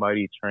see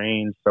somebody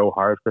train so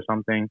hard for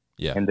something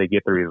and they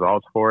get the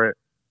results for it.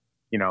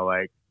 You know,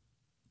 like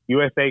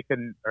USA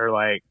couldn't, or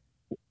like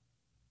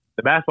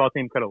the basketball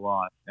team could have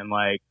lost, and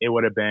like it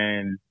would have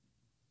been,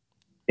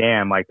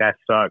 damn, like that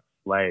sucks.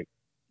 Like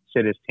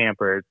shit is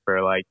tampered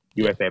for like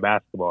USA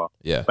basketball.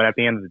 But at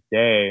the end of the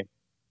day,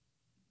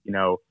 you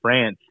know,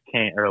 France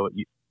or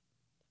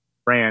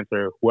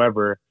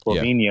whoever,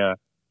 Slovenia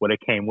would have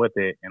came with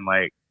it, and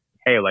like,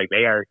 hey, like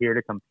they are here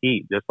to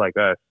compete just like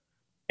us,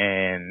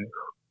 and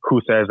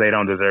who says they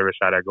don't deserve a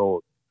shot at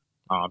gold?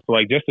 So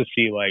like just to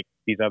see like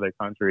these other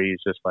countries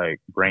just like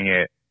bring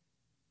it.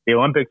 The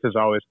Olympics is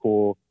always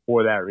cool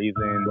for that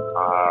reason.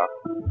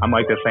 I'm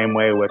like the same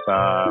way with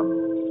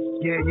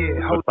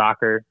with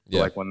soccer.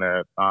 Like when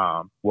the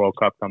World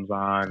Cup comes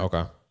on,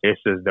 it's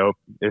just dope.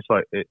 It's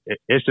like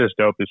it's just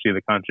dope to see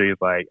the countries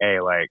like, hey,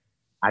 like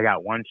I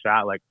got one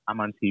shot. Like I'm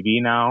on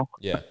TV now.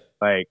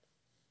 Like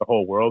the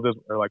whole world is,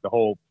 or like the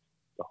whole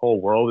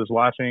world is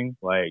watching.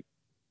 Like,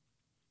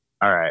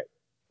 all right,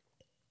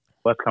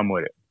 let's come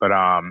with it. But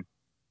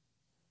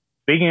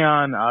speaking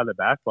on the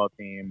basketball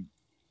team,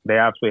 they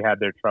obviously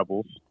had their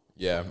troubles.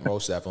 Yeah,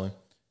 most definitely.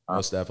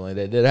 Most definitely.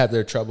 They did have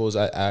their troubles.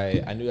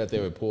 I knew that they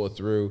would pull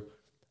through.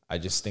 I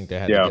just think they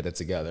had to get it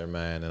together,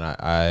 man. And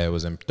I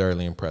was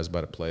thoroughly impressed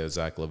by the play of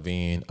Zach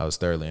LaVine. I was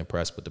thoroughly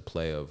impressed with the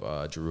play of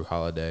Jrue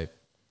Holiday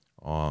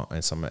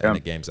and some in the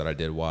games that I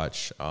did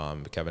watch.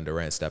 Kevin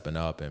Durant stepping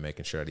up and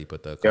making sure that he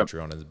put the country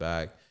on his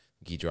back.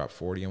 He dropped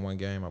 40 in one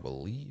game, I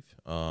believe.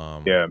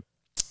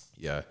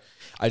 Yeah,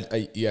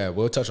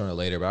 we'll touch on it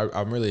later, but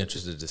I'm really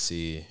interested to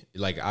see,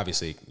 like,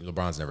 obviously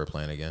LeBron's never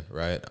playing again,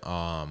 right?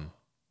 I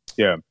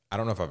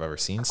don't know if I've ever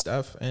seen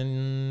Steph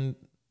in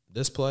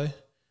this play.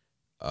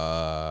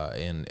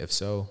 And if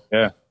so,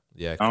 I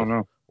don't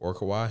know. Or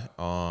Kawhi.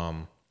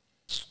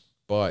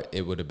 But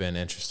it would have been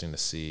interesting to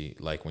see,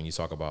 like, when you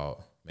talk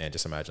about, man,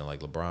 just imagine like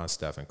LeBron,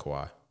 Steph, and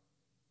Kawhi,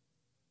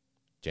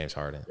 James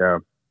Harden,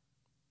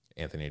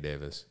 Anthony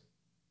Davis.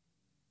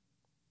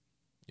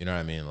 You know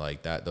what I mean?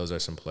 Like that. Those are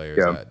some players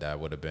that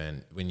would have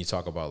been, when you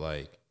talk about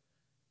like,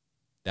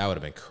 that would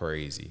have been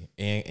crazy.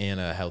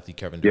 And a healthy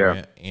Kevin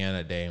Durant and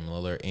a Dame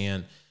Lillard,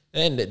 and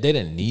they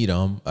didn't need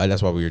them.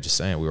 That's why we were just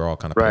saying, we were all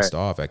kind of pissed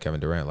off at Kevin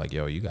Durant. Like,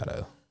 yo, you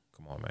gotta,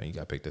 come on, man, you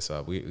gotta pick this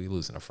up. We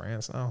losing to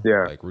France now.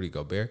 Like Rudy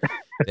Gobert.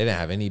 They didn't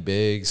have any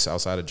bigs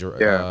outside of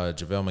JaVale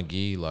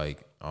McGee.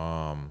 Like,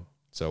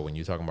 so when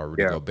you're talking about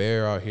Rudy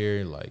Gobert out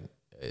here, like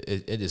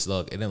it just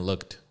didn't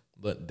look.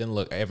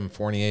 Evan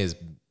Fournier is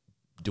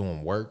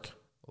doing work,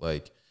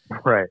 like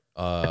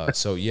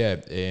so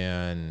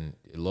and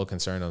a little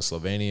concerned on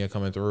Slovenia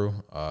coming through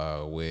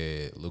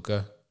with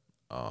Luka.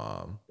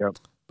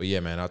 But yeah,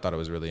 man, I thought it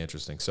was really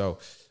interesting. So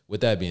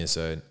with that being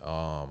said,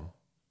 I'm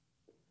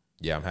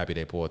happy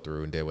they pulled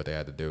through and did what they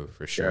had to do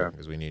for sure,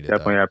 because we needed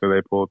definitely that. happy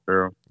they pulled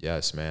through.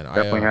 Yes, man.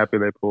 Definitely happy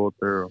they pulled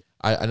through.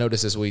 I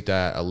noticed this week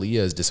that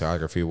Aaliyah's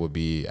discography will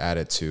be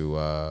added to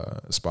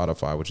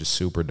Spotify, which is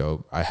super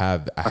dope. I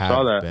have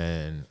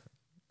been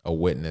a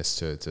witness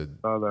to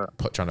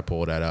trying to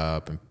pull that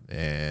up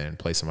and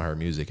play some of her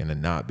music, and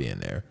then not being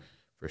there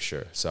for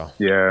sure. So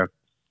it's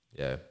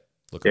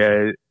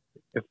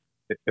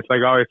it's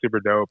like always super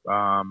dope.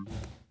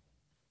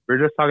 We were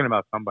just talking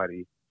about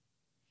somebody.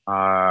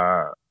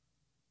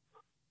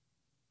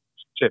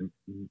 Shit,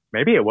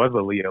 maybe it was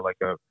Aaliyah, like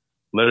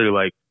literally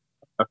like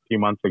a few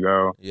months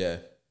ago. Yeah.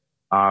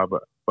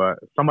 But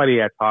somebody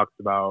had talked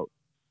about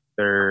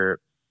their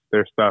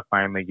stuff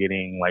finally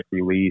getting like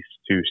released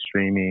to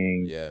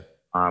streaming. Yeah.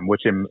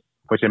 Which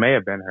it may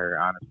have been her,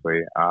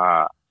 honestly.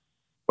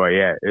 But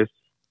yeah, it's.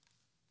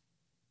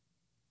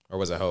 Or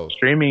was it Hove?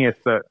 Streaming is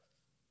the.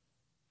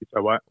 You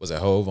said what? Was it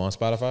Hove on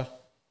Spotify?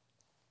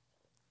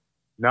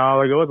 No,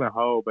 like it wasn't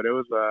Hove, but it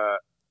was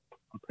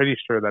I'm pretty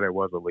sure that it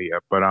was Aaliyah.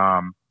 But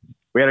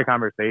we had a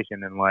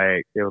conversation and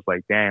like it was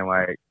like, dang,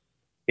 like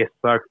it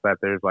sucks that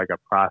there's like a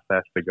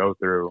process to go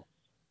through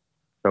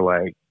to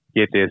like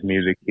get this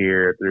music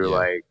here through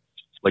like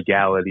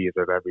legalities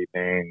of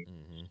everything.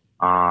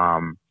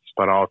 Mm-hmm.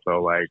 But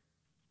also like,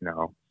 you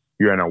know,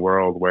 you're in a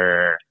world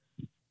where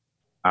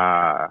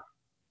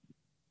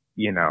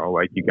you know,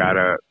 like you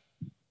gotta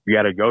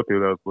go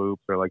through those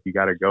loops, or like you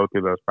gotta go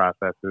through those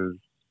processes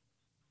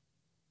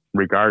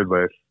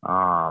regardless.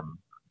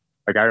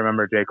 Like I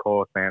remember J.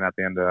 Cole saying at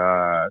the end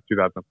of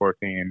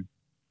 2014,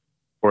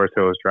 Forest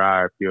Hills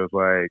Drive, he was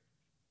like,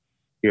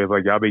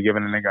 y'all be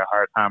giving a nigga a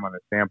hard time on the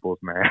samples,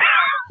 man.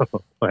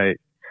 Like,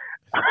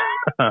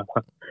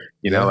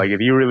 you know, like if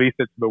you release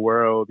it to the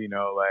world, you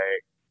know,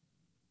 like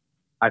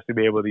I should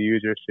be able to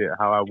use your shit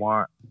how I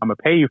want. I'm gonna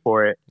pay you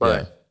for it,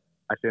 but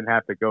I shouldn't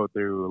have to go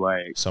through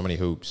like so many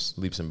hoops,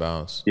 leaps and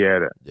bounds.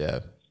 To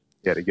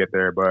get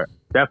there. But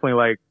definitely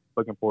like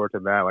looking forward to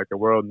that. Like the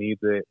world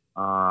needs it.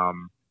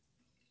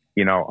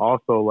 You know,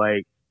 also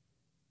like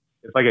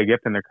it's like a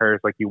gift and a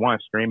curse. Like you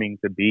want streaming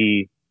to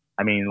be,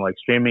 I mean, like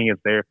streaming is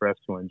there for us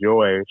to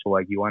enjoy. So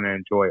like you want to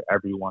enjoy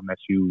everyone that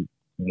you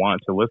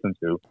want to listen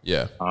to.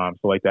 Yeah. So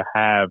like to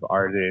have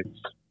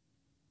artists,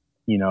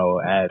 you know,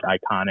 as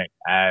iconic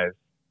as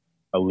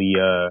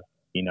Aaliyah,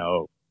 you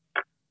know,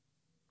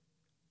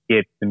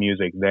 get the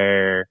music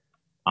there.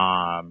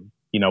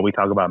 You know, we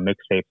talk about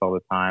mixtapes all the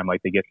time.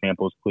 Like they get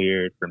samples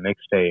cleared for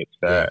mixtapes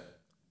that,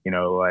 you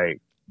know, like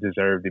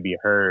deserve to be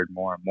heard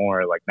more and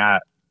more. Like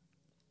not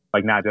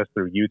just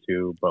through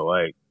YouTube, but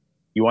like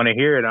you want to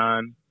hear it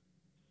on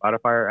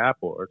Spotify or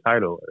Apple or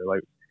Tidal or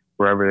like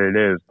wherever it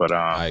is. But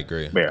I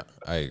agree. Yeah,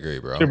 I agree,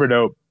 bro. Super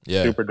dope.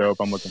 Yeah, super dope.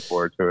 I'm looking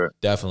forward to it.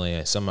 Definitely.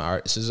 This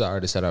is an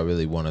artist that I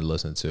really want to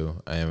listen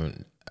to.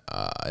 And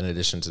in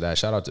addition to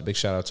that, big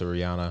shout out to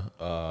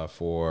Rihanna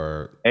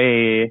for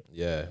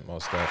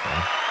most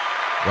definitely.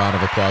 Round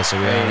of applause to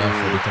Rihanna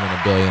for becoming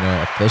a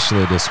billionaire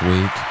officially this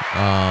week.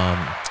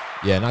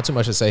 Not too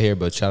much to say here,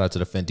 but shout out to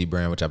the Fenty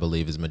brand, which I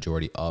believe is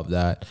majority of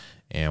that.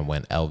 And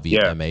when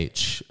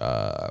LVMH,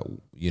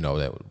 you know,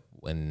 that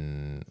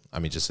when, I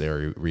mean, just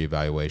their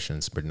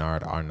reevaluations,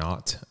 Bernard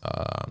Arnault,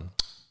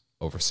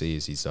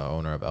 overseas, he's the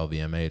owner of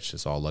LVMH.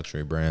 It's all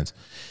luxury brands.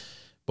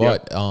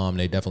 But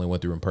they definitely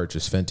went through and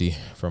purchased Fenty,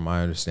 from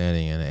my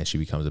understanding, and she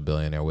becomes a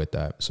billionaire with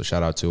that. So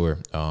shout out to her.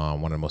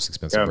 One of the most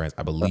expensive brands.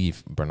 I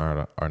believe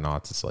Bernard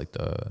Arnault is like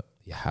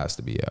he has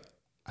to be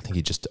I think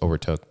he just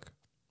overtook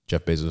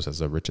Jeff Bezos as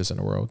the richest in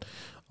the world.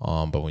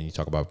 But when you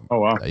talk about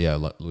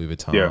Louis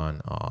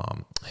Vuitton,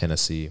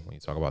 Hennessy, when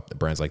you talk about the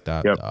brands like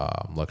that,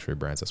 luxury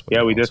brands, that's what.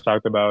 Yeah, we just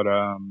talked about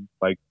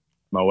like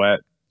Moet.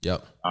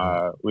 Yep.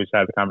 We just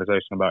had the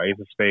conversation about Ace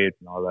of Spades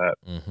and all that.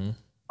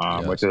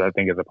 Mm-hmm. Which is, I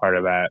think, is a part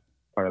of that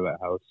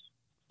house.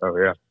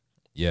 Oh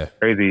yeah,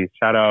 crazy.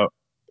 Shout out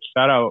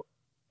to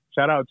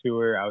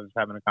her. I was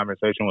having a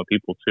conversation with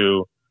people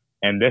too,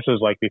 and this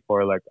was like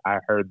before like I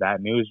heard that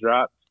news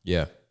drop.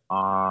 Yeah.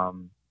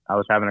 I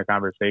was having a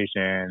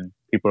conversation.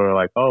 People were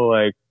like, "Oh,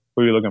 like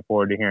who are you looking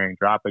forward to hearing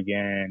drop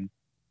again?"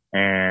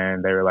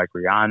 And they were like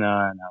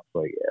Rihanna, and I was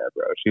like, "Yeah,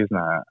 bro, she's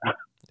not.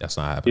 That's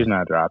not happening. She's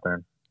not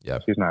dropping. Yeah,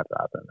 she's not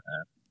dropping,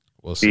 man.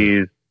 We'll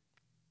see.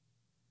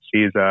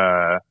 She's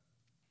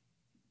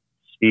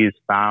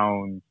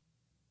found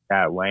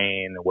that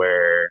lane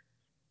where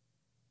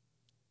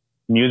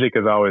music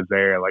is always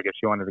there. Like if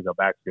she wanted to go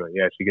back to it,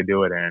 she could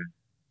do it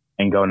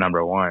and go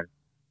number one.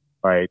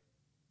 Like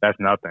that's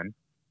nothing,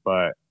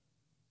 but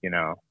you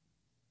know.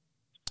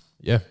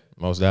 Yeah,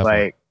 most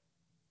definitely. Like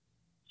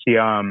she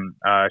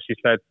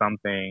said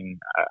something.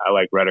 I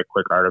like read a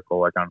quick article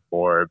like on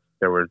Forbes.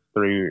 There were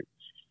she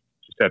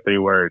said 3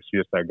 words. She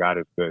just said God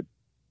is good.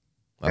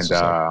 That's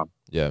and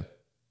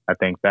I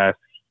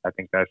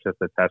think that's just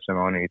a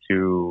testimony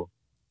to,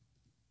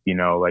 you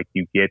know, like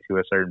you get to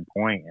a certain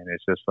point and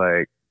it's just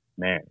like,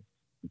 man,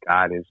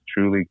 God is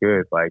truly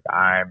good. Like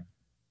I'm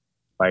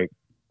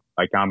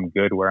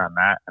good where I'm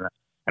at,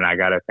 and I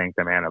gotta thank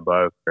the man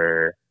above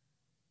for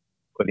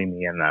putting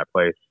me in that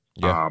place.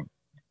 Yeah.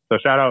 So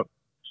shout out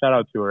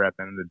to her at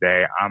the end of the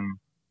day.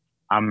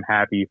 I'm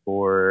happy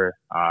for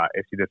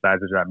if she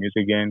decides to drop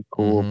music again,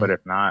 cool. Mm-hmm. But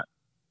if not,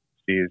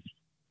 she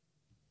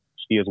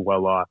is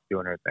well off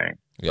doing her thing.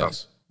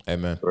 Yes. So,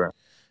 amen. Sure.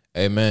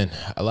 Amen.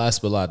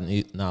 Last but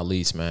not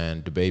least,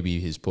 man,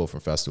 DaBaby is pulled from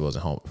festivals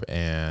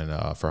and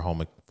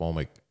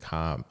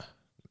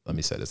let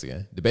me say this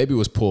again. DaBaby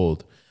was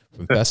pulled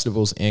from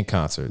festivals and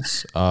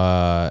concerts.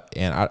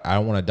 And I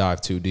don't want to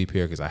dive too deep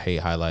here because I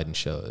hate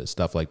highlighting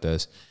stuff like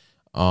this.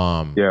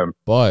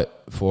 But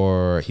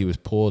he was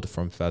pulled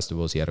from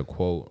festivals. He had a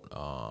quote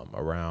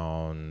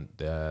around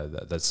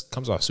that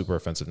comes off super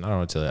offensive, not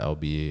only to the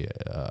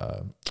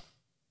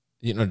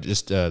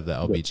just the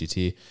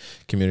LBGT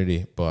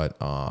community, but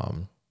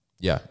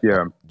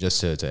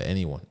just to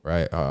anyone,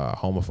 right?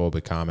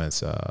 Homophobic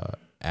comments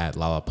at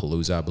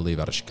Lollapalooza, I believe,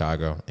 out of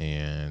Chicago,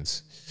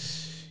 and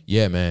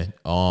yeah, man.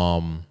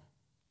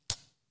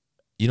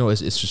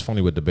 It's just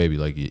funny with the baby,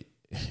 like you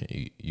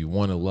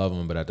want to love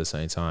him, but at the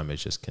same time,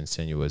 it's just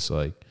continuous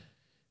like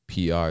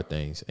PR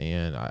things,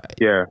 and I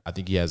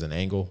think he has an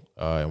angle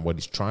in what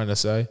he's trying to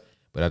say,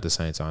 but at the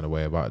same time,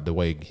 the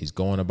way he's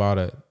going about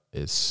it,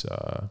 it's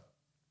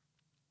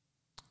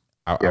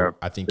I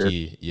think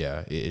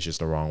it's just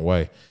the wrong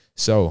way.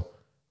 So,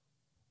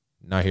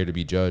 not here to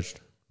be judged,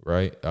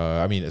 right?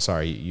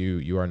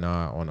 You are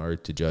not on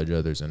earth to judge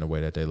others in the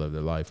way that they live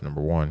their life,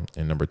 number one.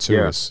 And number two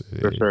for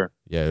sure.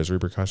 There's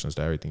repercussions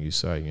to everything you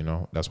say,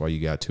 That's why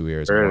you got two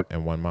ears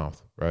and one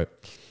mouth, right?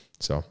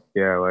 So.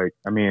 Yeah, like,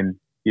 I mean,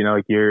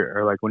 like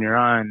when you're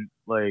on,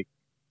 like,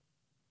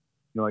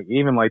 like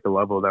even like the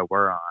level that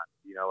we're on,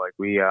 like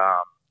we,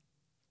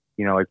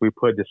 like we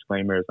put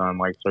disclaimers on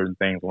like certain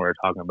things when we're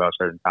talking about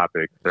certain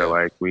topics. Or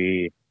like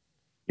we,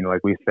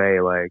 like we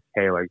say like,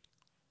 hey, like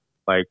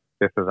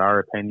this is our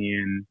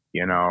opinion,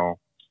 yada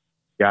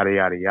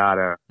yada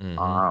yada.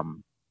 Mm-hmm.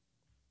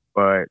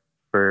 But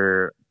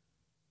for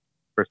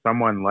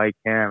someone like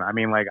him, I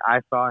mean, like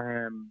I saw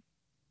him.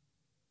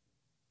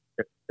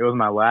 It was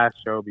my last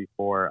show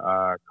before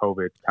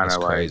COVID kind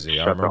of like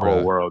shut the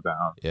whole world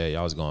down. Yeah,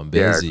 y'all was going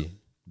busy. Yeah.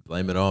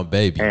 Blame it on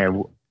baby.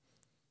 And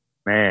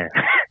man,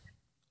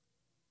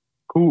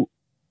 who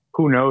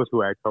knows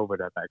who had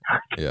COVID at that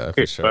time? Yeah,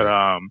 for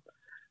sure.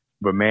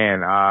 But man,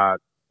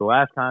 the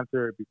last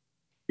concert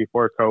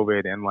before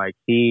COVID, and like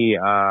he,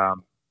 I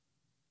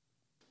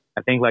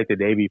think like the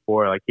day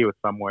before, like he was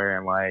somewhere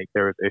and like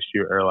there was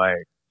issue, or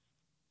like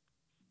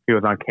he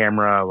was on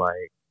camera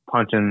like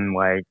punching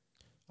like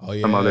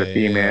some other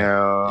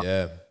female.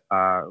 Yeah.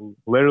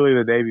 Literally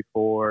the day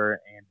before,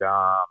 and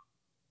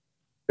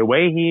the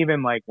way he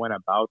even like went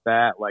about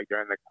that, like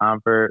during the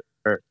concert,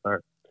 was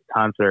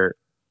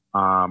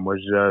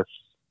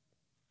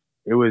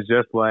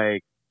just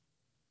like,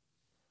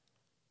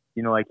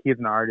 like he's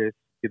an artist,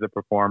 he's a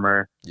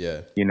performer,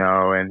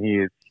 and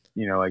he's,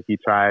 like he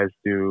tries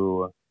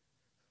to,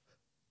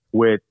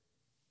 with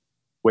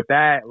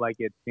that, like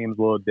it seems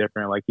a little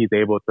different. Like he's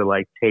able to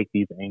like take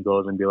these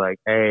angles and be like,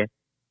 hey,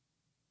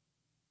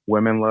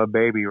 women love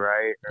baby,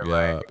 right? Or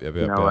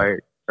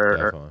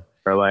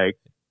or like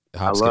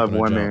I love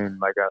women,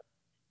 like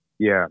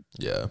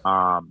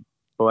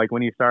but like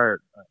when you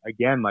start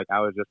again, like I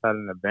was just at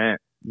an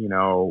event,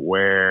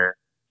 where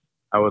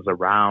I was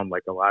around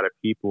like a lot of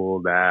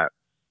people that,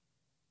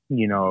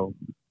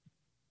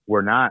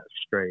 were not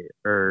straight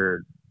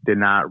or did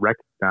not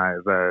recognize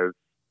as,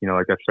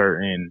 like a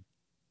certain,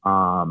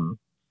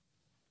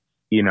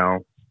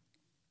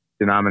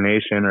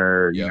 denomination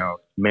or,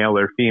 male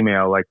or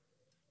female, like,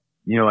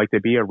 like to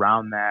be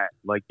around that,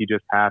 like you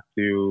just have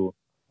to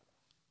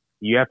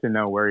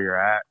know where you're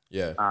at,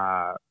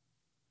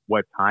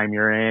 what time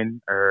you're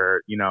in,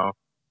 or,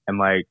 and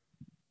like,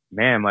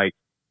 man, like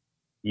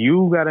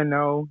you got to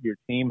know, your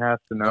team has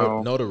to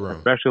know the room,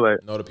 especially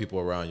like, know the people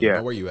around you,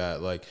 know where you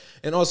at. Like,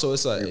 and also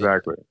it's like,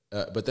 exactly.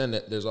 But then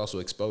there's also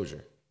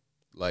exposure.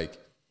 Like,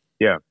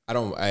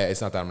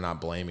 it's not that I'm not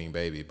blaming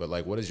baby, but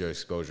like, what has your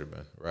exposure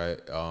been? Right.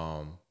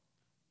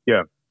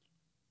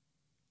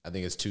 I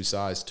think it's two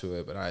sides to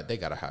it, but they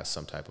got to have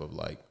some type of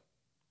like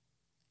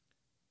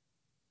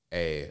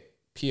a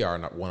PR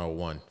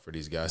 101 for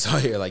these guys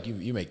out here. Like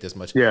you make this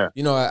much. Yeah.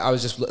 I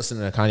was just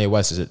listening to Kanye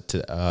West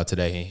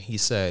today. And he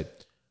said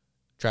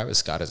Travis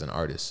Scott is an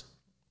artist.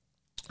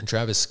 And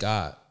Travis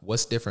Scott,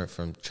 what's different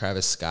from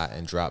Travis Scott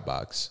and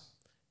Dropbox?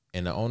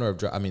 And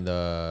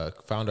the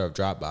founder of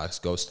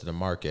Dropbox goes to the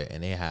market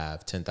and they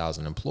have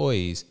 10,000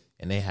 employees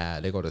and they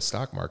go to the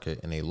stock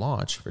market and they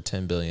launch for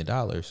 $10 billion.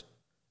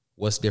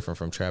 What's different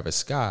from Travis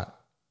Scott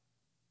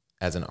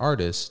as an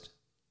artist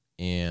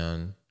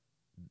and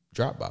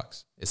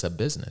Dropbox? It's a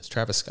business.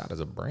 Travis Scott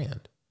is a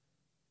brand.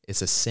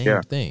 It's the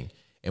same thing.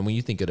 And when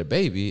you think of the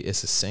baby,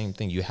 it's the same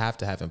thing. You have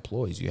to have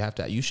employees. You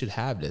should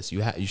have this.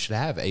 You should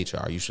have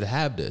HR. You should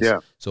have this. Yeah.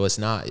 So it's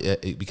not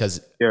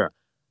because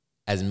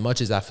as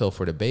much as I feel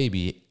for the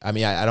baby, I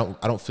mean, I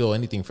don't feel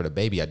anything for the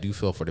baby. I do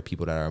feel for the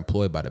people that are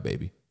employed by the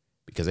baby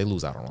because they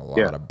lose out on a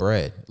lot of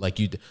bread. Like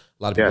a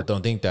lot of people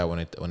don't think that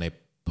when they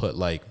put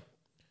like,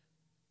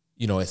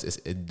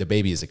 the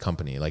baby is a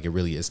company. Like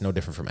it's no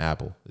different from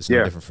Apple. It's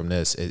no different from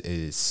this. It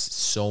is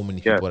so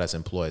many people that's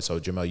employed. So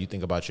Jamel, you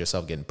think about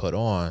yourself getting put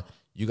on.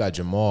 You got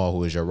Jamal,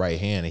 who is your right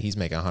hand, and he's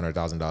making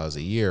 $100,000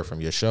 a year from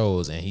your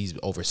shows, and he's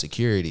over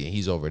security, and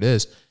he's over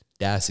this.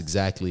 That's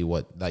exactly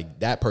what,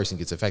 like, that person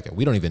gets affected.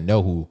 We don't even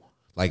know who,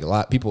 like, a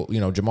lot of people,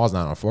 Jamal's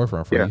not on the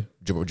forefront for you.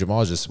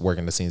 Jamal's just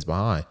working the scenes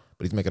behind,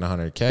 but he's making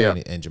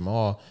 $100K, and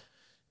Jamal,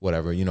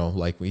 whatever, you know,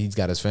 like he's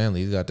got his family,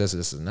 he's got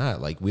this and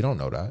that. Like we don't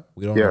know that.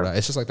 We don't know that.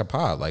 It's just like the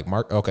pod. Like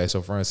Mark, okay,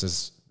 so for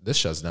instance, this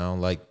shuts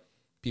down, like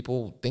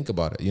people think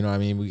about it. You know what I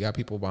mean? We got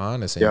people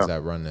behind the scenes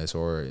that run this,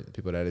 or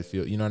people that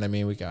feel, you know what I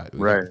mean? We got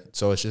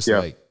so it's just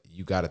like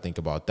you gotta think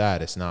about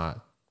that. It's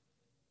not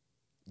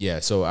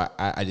so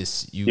I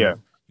just you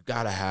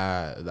gotta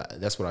have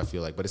that's what I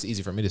feel like. But it's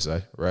easy for me to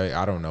say, right?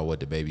 I don't know what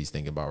the baby's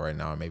thinking about right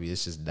now. Maybe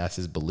it's just that's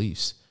his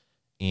beliefs.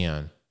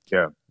 And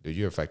dude,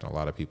 you're affecting a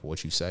lot of people.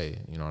 What you say,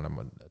 you know,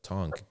 and a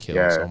tongue could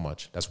kill so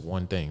much. That's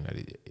one thing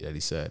that he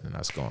said, and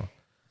that's gone.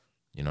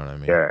 You know what I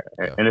mean? Yeah.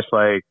 And it's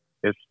like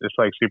it's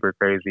like super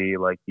crazy.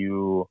 Like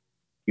you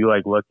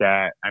like look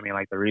at. I mean,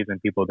 like the reason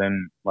people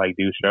didn't like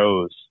do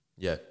shows.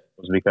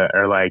 Was because,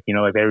 or like, you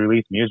know, like they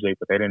released music,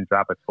 but they didn't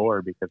drop a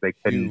tour because they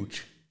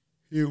couldn't.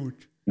 Huge.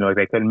 You know, like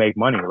they couldn't make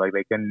money. Like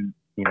they couldn't.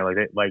 You know,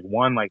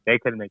 like they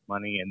couldn't make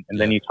money, and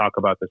then you talk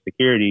about the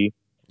security.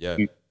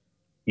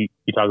 You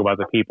talk about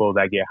the people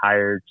that get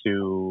hired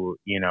to,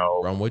 you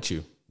know, run with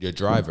you, your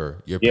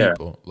driver, your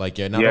people, like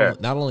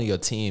not only your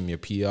team, your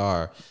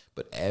PR,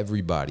 but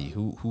everybody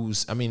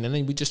who's. I mean, and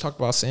then we just talked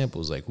about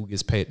samples, like who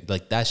gets paid.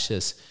 Like that's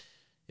just,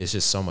 it's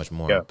just so much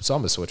more. So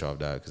I'm gonna switch off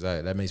that because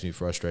that makes me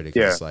frustrated.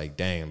 Cause it's like,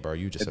 dang, bro,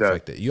 you just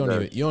affected. You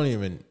don't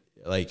even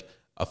like.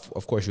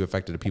 Of course, you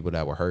affected the people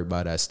that were hurt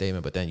by that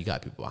statement, but then you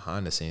got people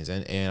behind the scenes,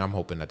 and I'm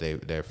hoping that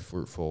they're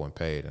fruitful and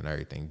paid and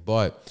everything.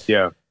 But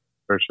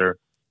for sure.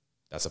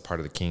 That's a part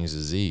of the King's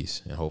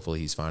disease, and hopefully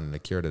he's finding a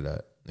cure to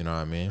that. You know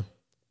what I mean?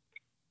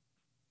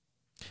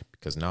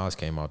 Because Nas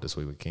came out this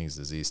week with King's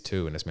disease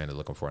too, and this man is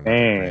looking for another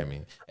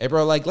Grammy. Hey,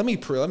 bro, like let me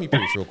preach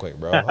real quick,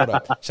 bro. Hold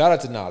up. Shout out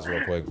to Nas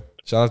real quick.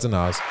 Shout out to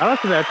Nas. Shout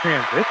out to that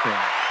transition.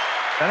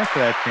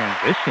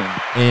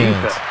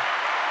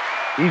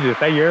 Jesus,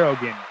 that Euro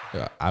game.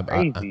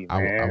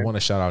 I want to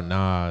shout out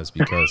Nas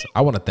because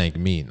I want to thank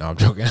me. No, I'm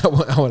joking. I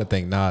want to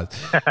thank Nas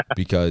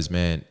because,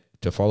 man,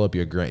 to follow up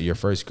your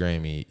first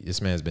Grammy,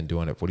 this man's been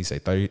doing it. What do you say,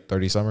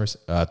 30 summers?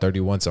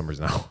 31 summers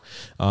now.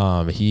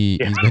 He's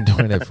been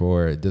doing it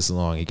for this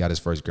long. He got his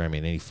first Grammy,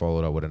 and then he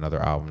followed up with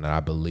another album that I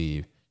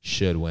believe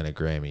should win a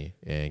Grammy.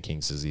 And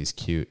King's Disease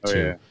cute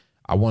too.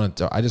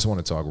 Yeah. I just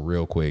want to talk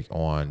real quick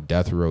on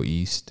Death Row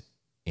East,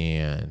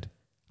 and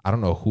I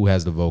don't know who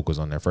has the vocals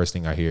on there. First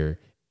thing I hear,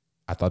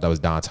 I thought that was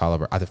Don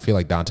Toliver. I feel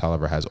like Don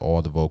Toliver has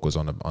all the vocals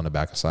on the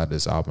back side of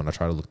this album. I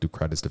try to look through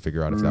credits to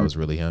figure out if that was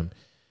really him.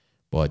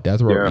 But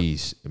Death Row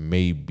East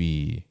may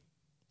be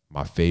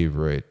my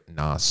favorite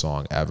Nas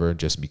song ever,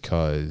 just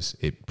because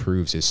it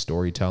proves his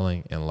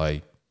storytelling and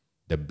like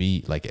the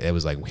beat. Like it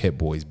was like Hit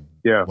Boy's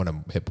one of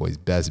Hit Boy's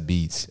best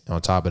beats. And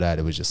on top of that,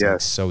 it was just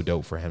like so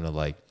dope for him to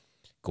like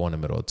go in the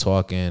middle of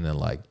talking and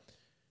like.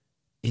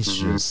 It's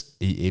just,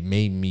 it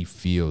made me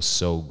feel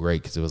so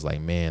great because it was like,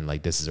 man,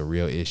 like this is a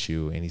real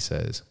issue. And he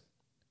says,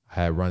 I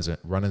had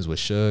run-ins with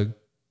Suge.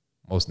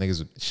 Most niggas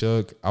with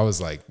Suge. I was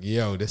like,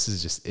 yo, this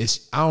is just,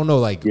 I don't know,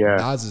 like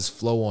Nas's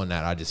flow on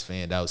that, I just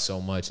fanned out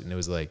so much. And it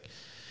was like,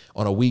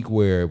 on a week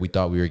where we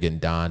thought we were getting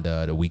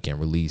Donda, the weekend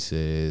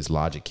releases,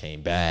 Logic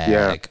came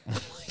back,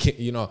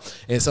 you know,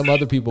 and some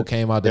other people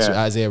came out. This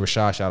Isaiah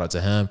Rashad, shout out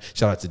to him.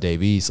 Shout out to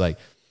Dave East. Like,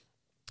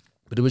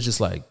 but it was just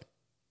like,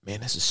 man,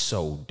 this is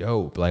so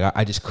dope. Like,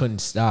 I just couldn't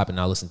stop. And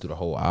I listened to the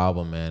whole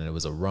album, man. And it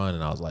was a run.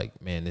 And I was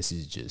like, man, this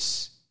is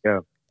just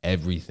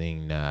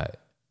everything that,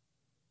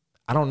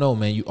 I don't know,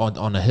 man. You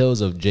on the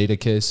hills of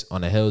Jadakiss, on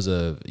the hills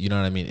of, you know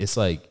what I mean? It's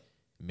like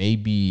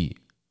maybe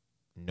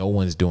no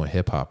one's doing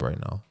hip hop right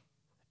now.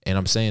 And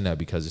I'm saying that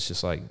because it's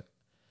just like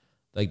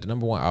the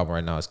number one album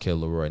right now is Kid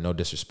Laroi. No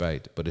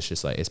disrespect, but it's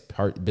just like it's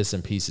bits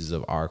and pieces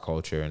of our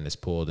culture, and it's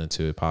pulled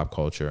into pop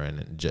culture.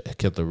 And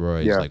Kid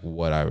Laroi is like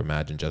what I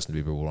imagine Justin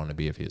Bieber would want to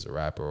be if he was a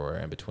rapper, or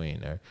in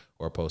between,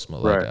 or Post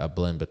Malone, like a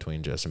blend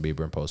between Justin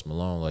Bieber and Post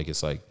Malone. Like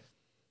it's like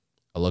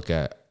I look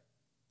at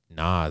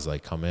Nas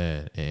like come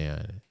in,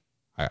 and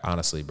I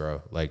honestly,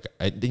 bro, like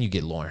then you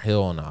get Lauryn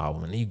Hill on the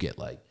album, and then you get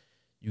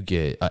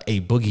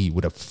a Boogie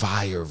with a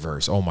fire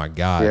verse. Oh my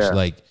gosh,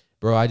 like.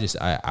 Bro, I was.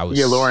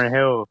 Lauryn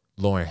Hill.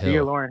 You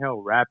get Lauryn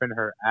Hill rapping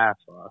her ass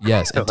off.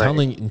 Yes, and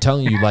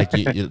telling you like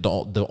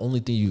the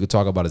only thing you could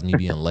talk about is me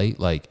being late.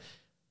 Like,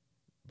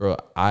 bro,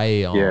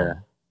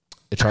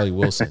 Charlie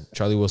Wilson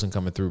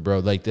coming through, bro.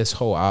 Like this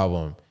whole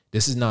album.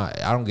 This is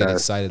not. I don't get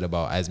excited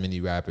about as many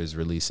rappers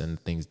releasing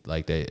things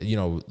like that. You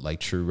know,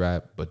 like true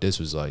rap. But this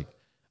was like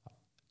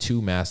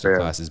 2 master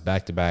classes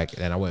back to back,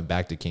 and I went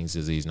back to King's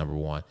Disease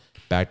 #1,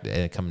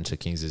 and coming to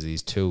King's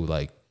Disease 2.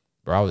 Like,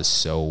 bro,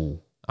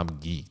 I'm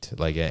geeked,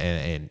 like,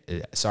 and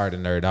sorry to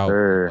nerd out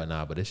and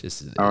whatnot, but it's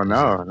just no,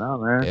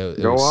 man, it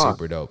was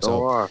super dope.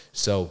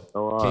 So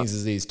King's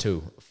Disease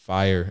 2,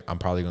 fire. I'm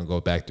probably gonna go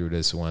back through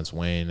this once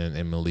Wayne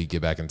and Malik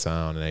get back in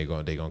town, and they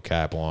gonna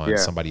cap on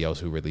somebody else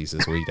who released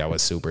this week that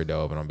was super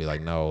dope, and I'll be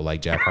like, no,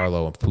 like Jack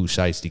Harlow and Pooh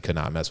Shiesty could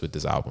not mess with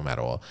this album at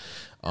all.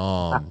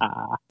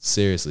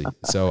 Seriously.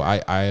 So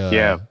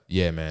I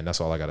man, that's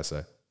all I gotta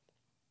say.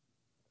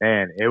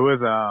 And it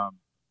was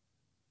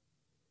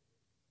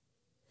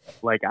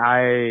like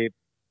I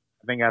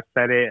think I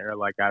said it, or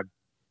like I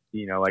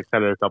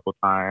said it a couple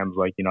times,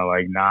 like, you know,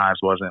 like Nas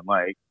wasn't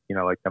like, you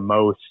know, like the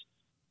most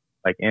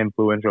like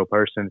influential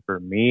person for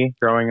me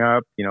growing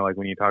up. You know, like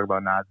when you talk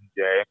about Nas and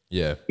Jay,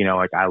 Yeah. you know,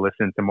 like I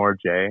listened to more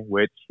Jay,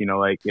 which, you know,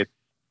 like it's,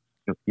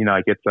 you know,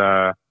 like it's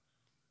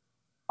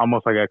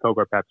almost like a Coke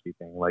or Pepsi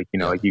thing. Like, you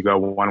know, like you go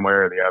one way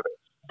or the other.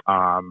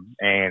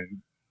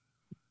 And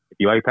if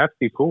you like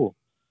Pepsi, cool.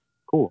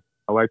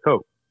 I like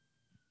Coke.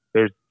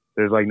 There's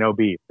like no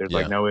beef. There's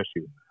like no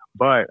issue.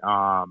 But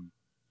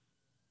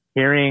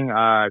hearing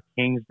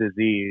King's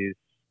Disease,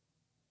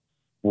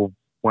 well,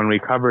 when we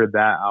covered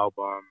that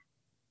album,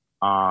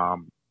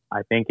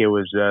 I think it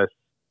was just,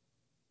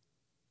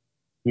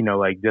 you know,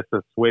 like just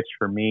a switch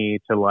for me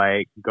to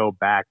like go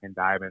back and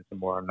dive into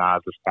more of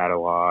Nas's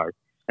catalog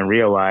and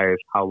realize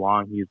how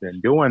long he's been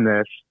doing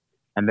this.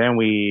 And then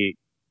we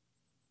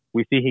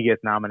see he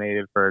gets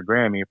nominated for a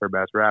Grammy for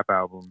Best Rap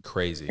Album.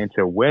 Crazy. And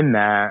to win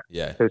that,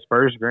 his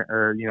first,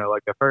 or, you know,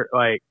 like the first,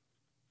 like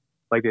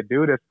the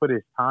dude that's put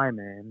his time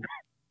in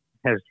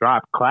has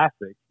dropped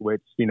classics,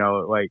 which, you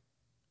know, like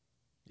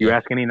you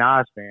ask any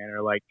Nas fan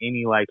or like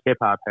any like hip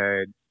hop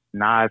head,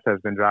 Nas has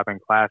been dropping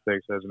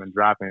classics, has been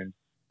dropping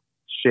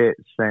shit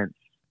since,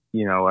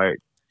 you know, like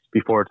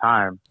before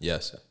time.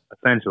 Yes.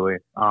 Essentially.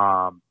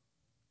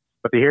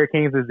 But to hear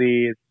King's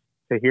Disease,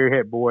 to hear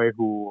Hit Boy,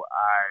 who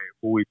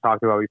we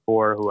talked about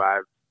before, who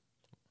I've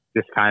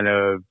just kind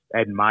of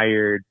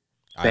admired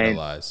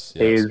since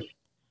his,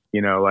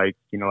 you know, like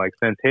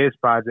since his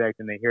project,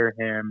 and to hear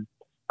him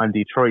on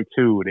Detroit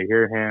 2, to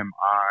hear him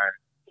on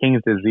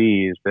King's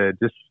Disease, to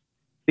just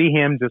see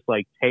him just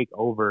like take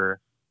over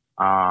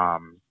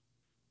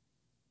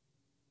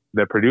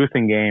the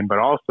producing game, but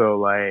also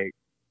like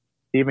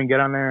even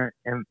get on there.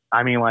 And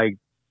I mean, like,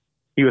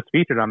 he was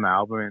featured on the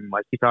album, and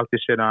like he talked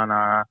this shit on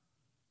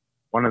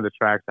one of the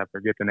tracks. I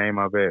forget the name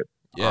of it.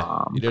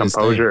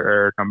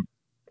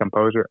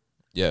 Composure.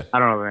 Yeah, I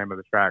don't know the name of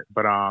the track,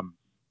 but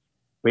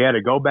we had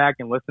to go back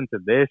and listen to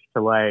this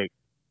to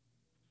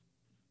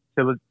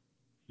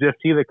just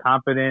see the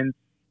confidence,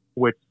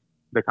 which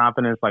the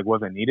confidence like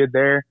wasn't needed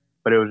there,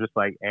 but it was just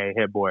like, hey,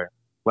 Hit Boy,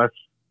 let's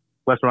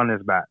run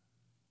this back.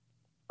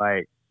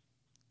 Like,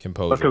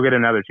 Composure. Let's go get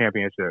another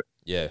championship.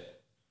 Yeah.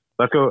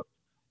 Let's go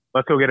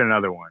get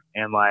another one.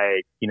 And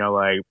like, you know,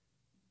 like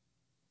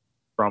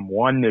from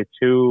 1 to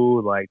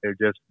 2, like they're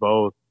just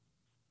both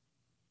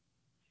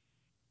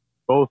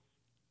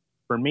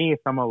for me,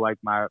 some of like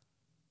my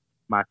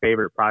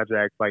favorite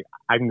projects. Like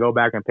I can go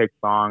back and pick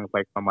songs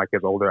like from like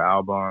his older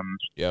albums.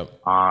 Yep.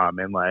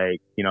 And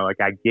like, you know, like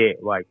I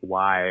get like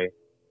why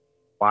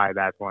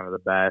that's one of the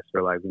best,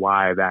 or like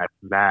why that's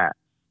that.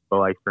 But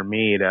like for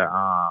me to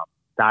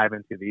dive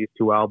into these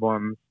 2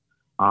 albums,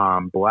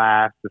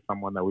 Blast is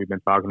someone that we've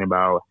been talking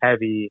about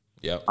heavy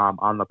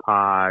on the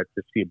pod,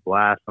 to see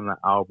Blast on the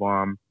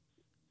album.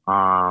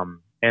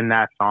 In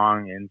that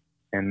song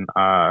in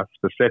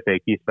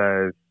specific, he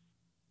says,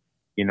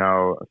 you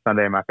know,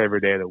 Sunday, my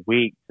favorite day of the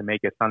week, to make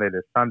it Sunday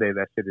to Sunday,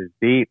 that shit is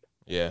deep.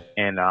 Yeah.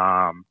 And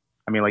I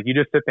mean, like, you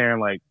just sit there and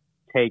like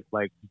take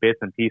like bits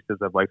and pieces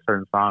of like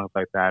certain songs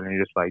like that, and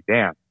you're just like,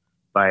 damn,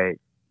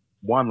 like,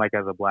 one, like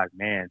as a black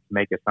man, to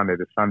make it Sunday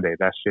to Sunday,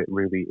 that shit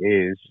really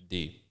is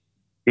deep.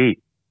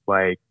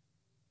 Like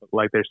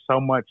there's so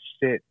much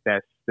shit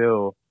that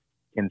still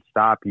can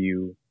stop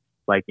you,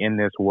 like in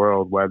this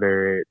world,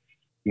 whether it's,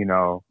 you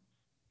know,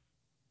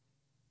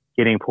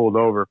 getting pulled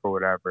over for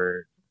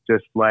whatever,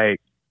 just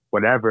like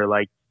whatever,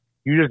 like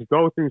you just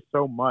go through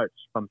so much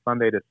from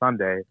Sunday to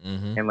Sunday,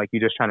 and like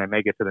you're just trying to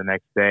make it to the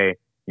next day.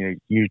 You know,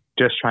 you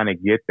just trying to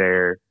get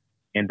there,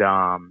 and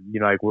you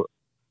know, like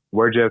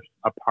we're just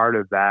a part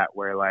of that,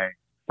 where like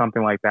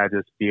something like that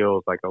just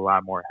feels like a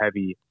lot more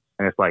heavy,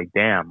 and it's like,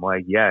 damn,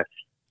 like, yes,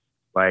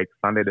 like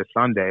Sunday to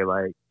Sunday,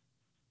 like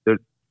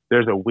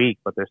there's a week,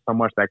 but there's so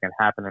much that can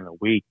happen in a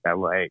week that,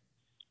 like,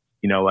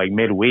 you know, like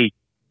midweek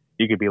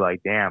you could be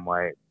like, damn,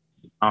 like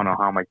I don't know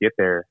how I'm gonna get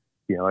there,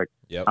 you know, like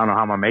I don't know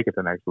how I'm gonna make it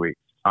the next week.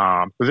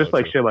 So just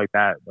like shit like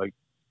that, like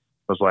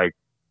was like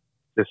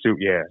the suit,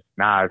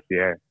 Nas,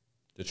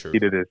 the truth. He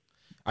did this.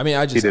 I mean,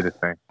 he did his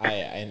thing.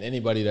 And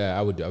anybody that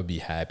I would be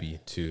happy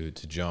to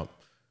jump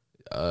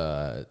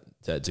to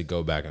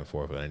go back and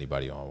forth with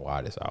anybody on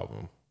why this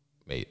album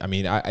made. I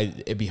mean,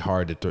 it'd be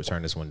hard to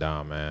turn this one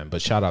down, man.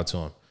 But shout out to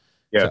him.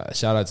 Yeah.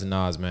 Shout out to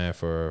Nas, man,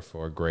 for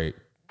a great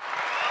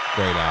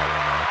album,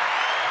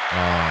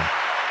 man.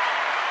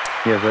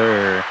 Yes,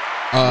 sir.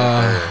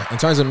 In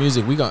terms of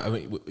music,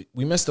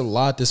 we missed a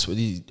lot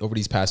over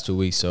these past 2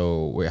 weeks,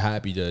 so we're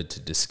happy to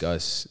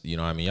discuss. You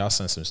know what I mean? Y'all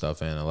send some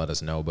stuff in and let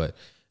us know. But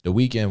The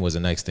Weeknd was the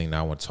next thing that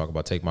I want to talk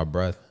about. Take My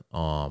Breath.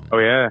 Oh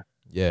yeah.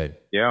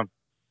 Yeah.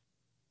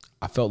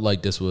 I felt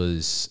like this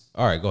was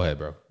all right. Go ahead,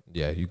 bro.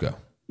 Yeah, you go.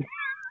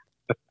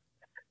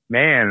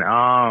 Man,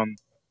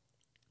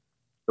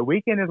 The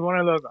Weeknd is one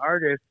of those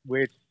artists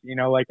which, you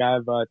know, like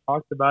I've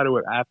talked about it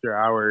with After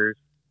Hours,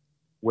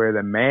 where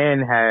the man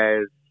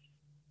has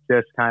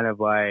just kind of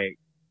like,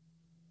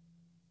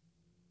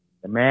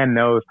 the man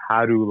knows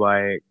how to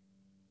like,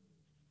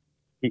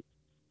 he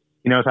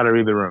knows how to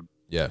read the room.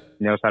 Yeah.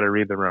 He knows how to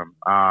read the room.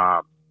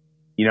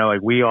 You know,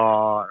 like we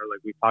all, or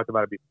like we talked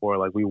about it before,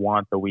 like we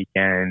want The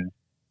Weeknd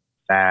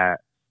that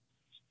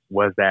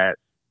was that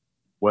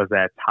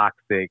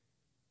toxic,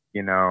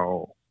 you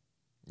know,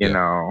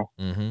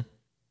 Mm-hmm.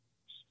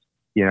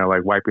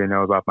 Like wipe your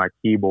nose off my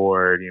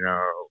keyboard,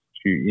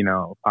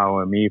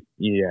 following me.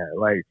 Yeah,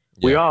 like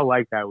we all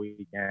like that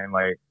weekend.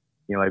 Like,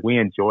 like we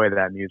enjoy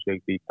that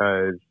music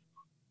because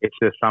it's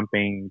just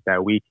something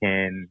that we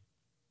can,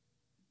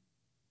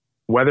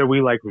 whether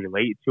we like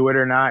relate to it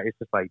or not, it's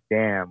just like,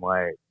 damn,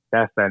 like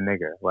that's that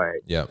nigga.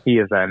 Like he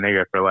is that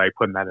nigga for like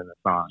putting that in the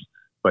song.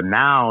 But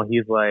now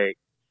he's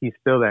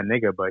still that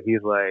nigga, but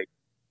he's like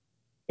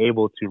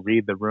able to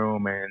read the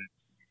room and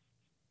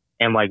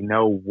like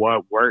know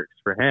what works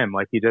for him.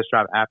 Like he just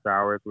dropped After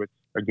Hours, which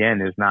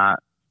again is not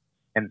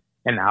an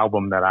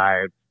album that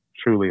I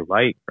truly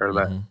like or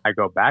that I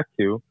go back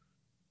to,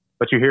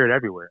 but you hear it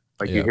everywhere.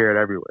 Like you hear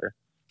it everywhere.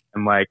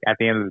 And like at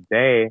the end of the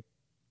day,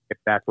 if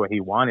that's what he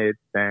wanted,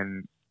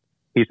 then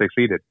he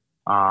succeeded.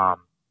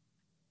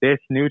 This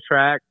new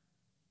track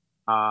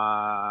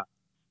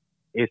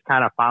is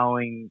kind of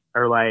following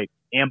or like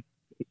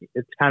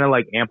it's kind of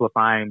like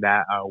amplifying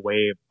that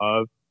wave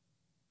of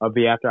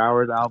the After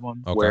Hours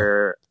album,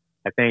 where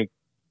I think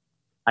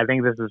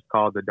this is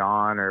called The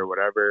Dawn or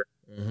whatever.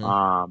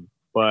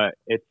 But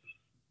it's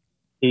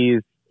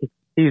he's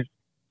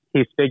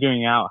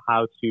figuring out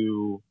how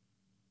to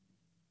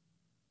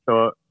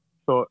so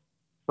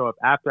if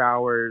After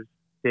Hours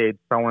did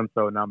so and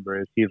so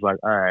numbers, he's like,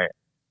 all right,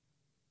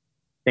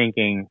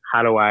 thinking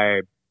how do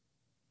I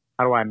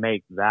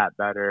make that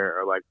better,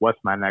 or like what's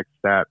my next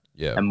step?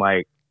 And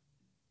like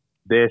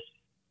this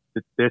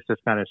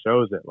just kind of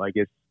shows it. Like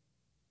it's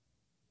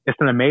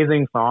an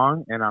amazing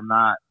song, and I'm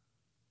not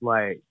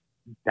like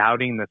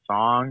doubting the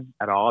song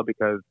at all,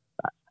 because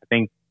I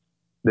think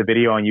the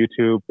video on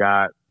YouTube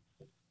got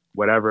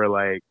whatever,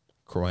 like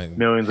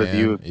millions of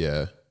views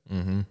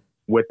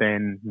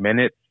within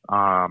minutes.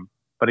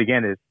 But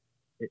again,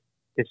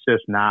 it's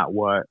just not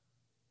what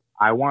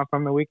I want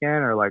from The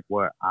Weeknd, or like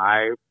what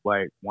I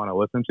like want to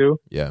listen to.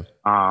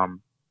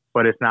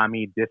 But it's not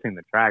me dissing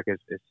the track.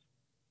 It's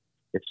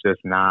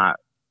just not.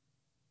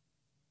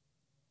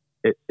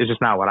 It's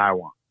just not what I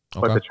want.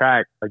 But the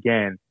track,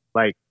 again,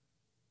 like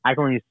I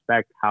can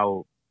respect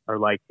how, or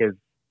like his,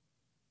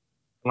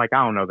 like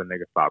I don't know the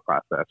nigga's thought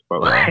process,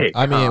 but like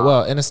I mean,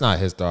 well, and it's not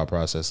his thought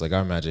process. Like I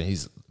imagine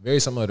he's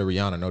very similar to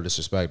Rihanna, no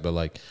disrespect, but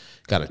like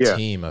got a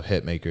team of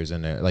hit makers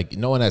in there. Like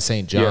knowing that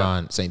St.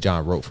 John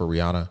wrote for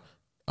Rihanna,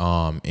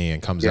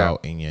 and comes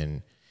out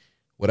and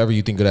whatever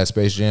you think of that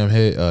Space Jam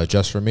hit,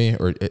 Just For Me,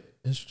 or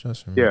it's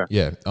Just For Me.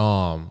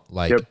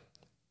 Like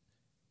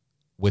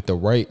with the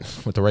right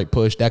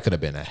push, that could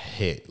have been a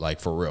hit, like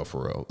for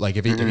real. Like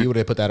if he would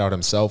have put that out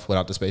himself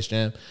without the Space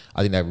Jam,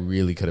 I think that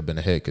really could have been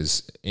a hit,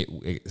 because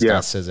it's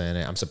got SZA in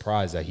it. I'm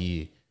surprised that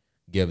he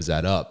gives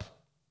that up,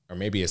 or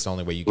maybe it's the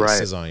only way you get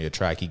SZA on your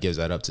track. He gives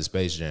that up to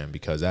Space Jam,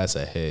 because that's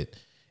a hit.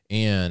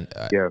 And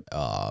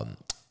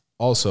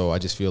also, I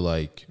just feel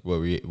like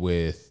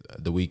with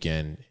The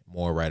Weeknd,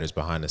 more writers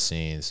behind the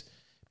scenes,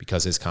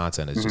 because his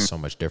content is just so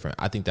much different.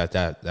 I think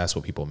that's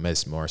what people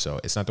miss more so.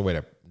 It's not the way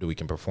that we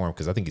can perform,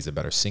 because I think he's a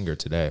better singer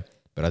today,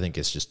 but I think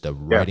it's just the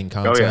writing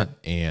content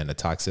and the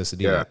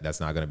toxicity that's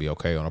not going to be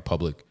okay on a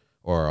public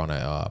or on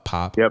a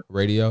pop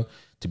radio.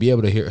 To be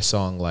able to hear a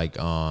song like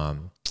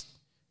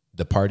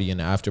The Party and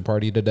the After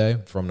Party today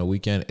from The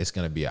Weeknd, it's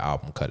going to be an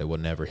album cut. It will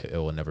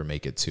never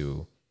make it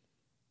to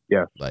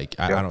like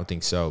I don't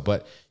think so.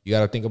 But you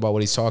got to think about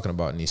what he's talking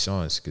about in these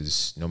songs,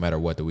 because no matter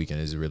what, The Weeknd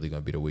is really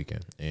going to be The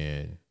Weeknd.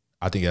 And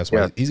I think that's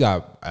why he's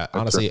got,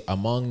 honestly,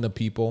 among the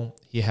people,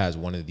 he has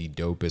one of the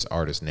dopest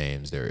artist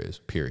names there is,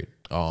 period.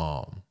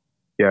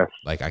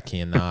 Like I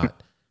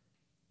cannot,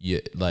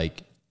 you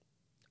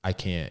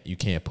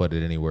can't put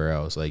it anywhere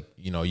else. Like,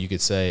 you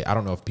could say, I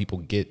don't know if people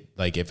get,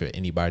 like, if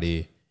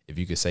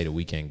you could say The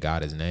Weeknd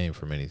got his name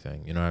from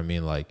anything, you know what I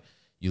mean? Like,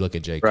 you look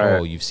at J.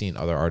 Cole, you've seen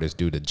other artists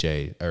do the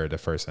J, or the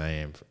first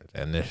name,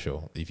 the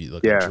initial. If you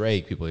look at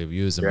Drake, people have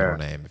used the middle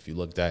name. If you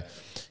looked at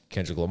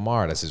Kendrick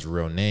Lamar, that's his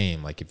real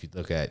name. Like if you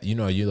look at, you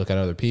look at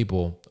other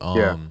people,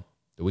 The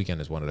Weeknd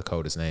is one of the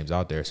coldest names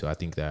out there. So I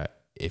think that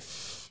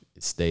if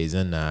it stays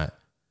in that,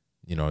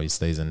 he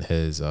stays in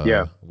his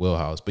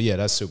wheelhouse. But yeah,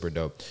 that's super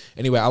dope.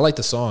 Anyway, I like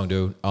the song,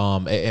 dude.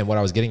 And what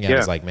I was getting at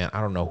is like, man,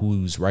 I don't know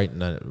who's writing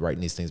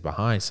these things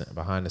behind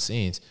the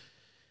scenes.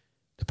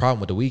 The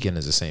problem with The Weeknd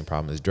is the same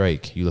problem as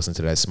Drake. You listen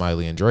to that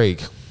Smiley and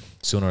Drake,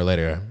 sooner or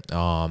later,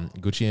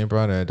 Gucci and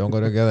Prada don't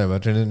go together,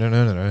 but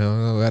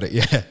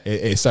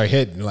it start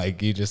hitting, like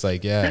you just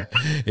like yeah.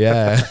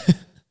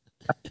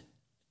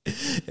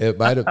 It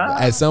might have,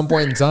 at some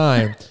point in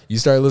time you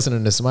start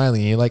listening to Smiley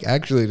and you're like,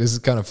 actually this is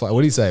kind of fly.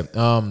 What do you say?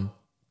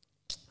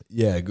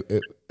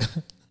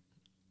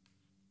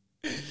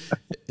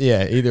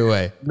 Either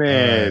way,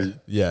 man.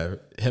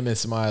 Him and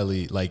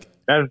Smiley, like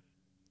that's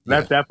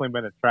definitely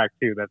been a track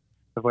too. That's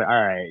like, all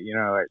right,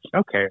 like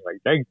okay,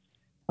 like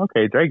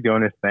okay, Drake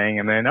doing his thing,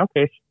 and then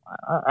okay,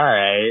 all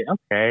right,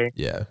 okay,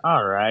 Yeah.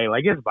 all right,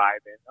 like it's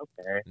vibing,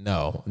 okay.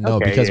 No,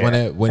 Okay, because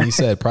yeah. when he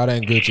said Prada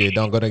and Gucci it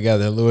don't go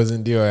together, and Louis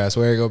and Dior, I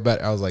swear it go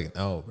better. I was like,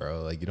 no,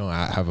 bro, like you don't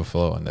have a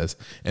flow on this.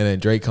 And then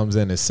Drake comes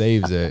in and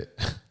saves it.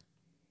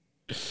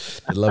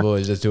 The level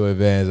is just too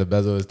advanced. The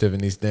bezel is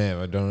Tiffany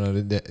stamp. I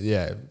don't know.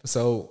 Yeah.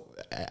 So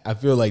I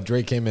feel like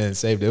Drake came in and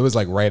saved it. It was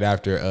like right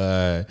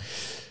after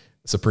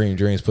Supreme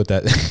Dreams put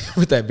that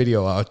put that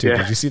video out too. Yeah.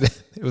 Did you see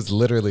that? It was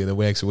literally the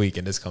next week,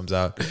 and this comes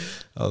out.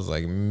 I was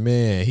like,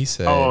 man, he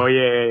said, Oh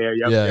yeah.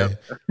 Yep.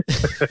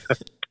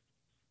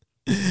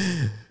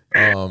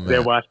 Oh man, They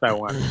watched that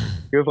one.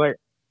 He was like,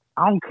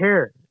 I don't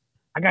care.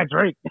 I got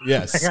Drake.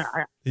 Yes. I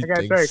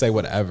got He Drake. say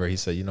whatever. He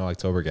said,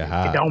 October get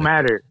hot. It don't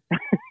matter.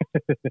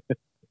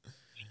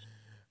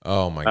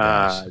 Oh my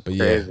gosh. But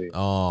crazy.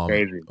 yeah.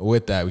 Crazy.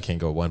 With that, we can't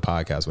go one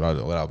podcast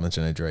without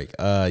mentioning Drake.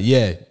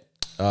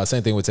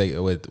 Same thing with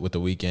the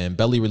Weeknd.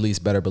 Belly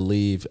released Better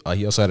Believe.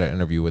 He also had an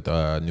interview with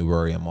New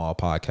Rory and Mal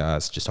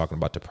podcast, just talking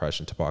about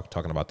depression,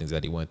 talking about things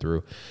that he went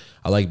through.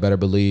 I like Better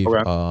Believe.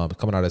 Okay.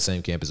 Coming out of the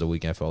same camp as the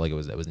Weeknd, felt like it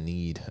was a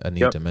need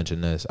to mention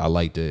this. I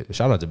liked it.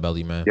 Shout out to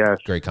Belly, man. Yes.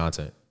 Great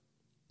content.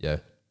 Yeah.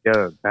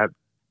 Yeah, that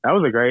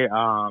was a great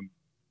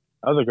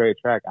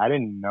track. I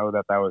didn't know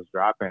that was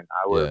dropping.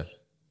 I was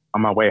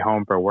on my way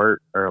home for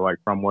work or like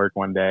from work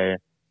one day,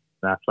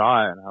 and I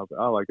saw it and I was like,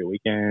 oh, like the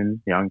Weeknd,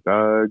 Young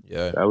Thug,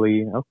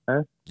 Belly,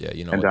 okay. Yeah,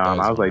 you know. And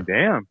I was like,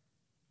 damn.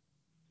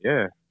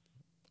 Yeah.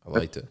 I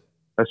liked it.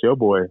 That's your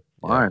boy.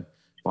 Fine.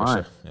 Yeah,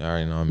 Fine. sure. You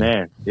already know me.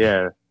 Man,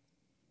 yeah.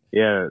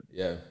 Yeah.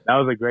 That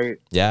was a great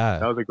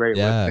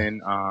listen.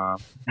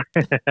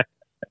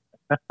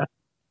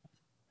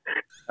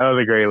 That was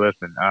a great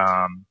listen.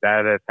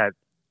 That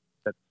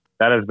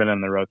has been in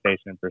the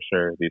rotation for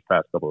sure these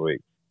past couple of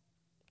weeks.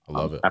 I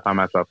love it. I find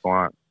myself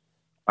going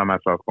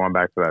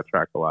back to that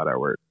track a lot at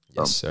work.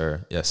 So.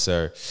 Yes,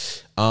 sir.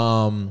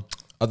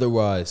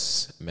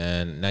 Otherwise,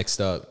 man, next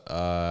up,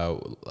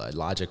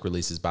 Logic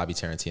releases Bobby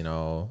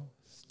Tarantino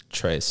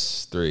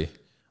Trace 3.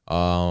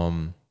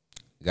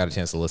 Got a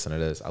chance to listen to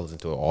this. I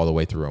listened to it all the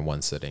way through in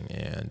one sitting,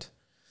 and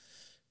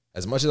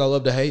as much as I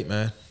love to hate,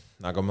 man,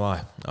 not gonna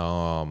lie,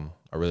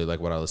 I really like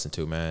what I listen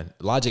to, man.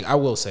 Logic, I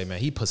will say, man,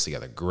 he puts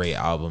together great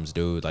albums,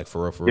 dude. Like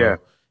for real.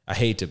 I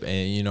hate to,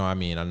 and you know, I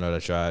mean, I know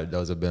that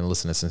those have been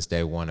listening since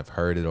day one have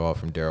heard it all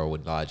from Daryl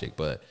with Logic,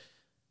 but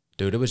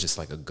dude, it was just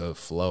like a good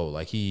flow.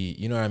 Like he,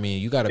 you know what I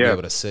mean? You got to be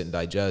able to sit and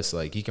digest.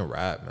 Like he can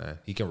rap, man.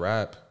 He can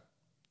rap.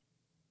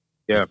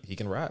 Yeah, he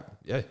can rap.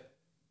 Yeah,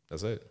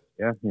 that's it.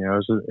 Yeah, you know,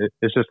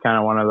 it's just kind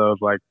of one of those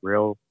like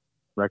real,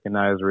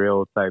 recognized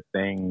real type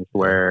things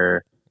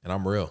where. And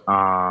I'm real.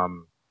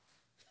 I'm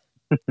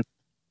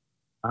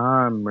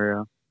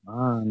real.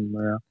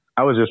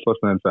 I was just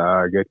listening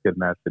to Good Kid,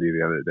 Mad City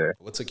the other day.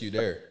 What took you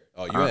there?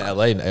 Oh, you're in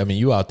LA. I mean,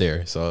 you out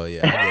there, so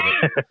yeah, I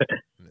get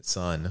it.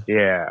 Son.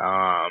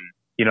 Yeah.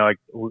 You know, like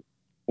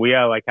we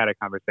like had a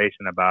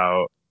conversation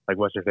about like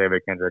what's your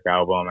favorite Kendrick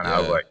album, and I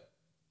was like,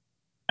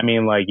 I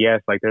mean, like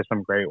yes, like there's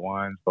some great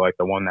ones, but like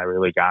the one that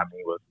really got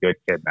me was Good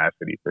Kid, Mad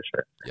City for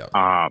sure. Yep.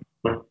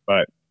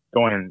 But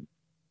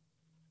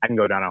I can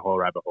go down a whole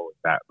rabbit hole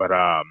with that. But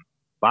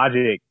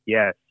Logic,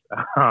 yes.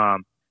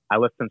 I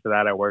listened to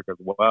that at work as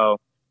well.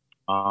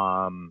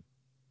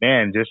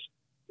 Man, just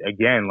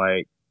again,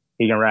 like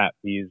he can rap.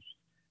 He's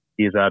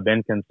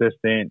been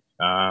consistent.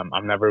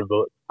 I'm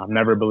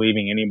never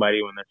believing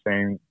anybody when they're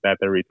saying that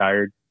they're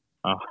retired.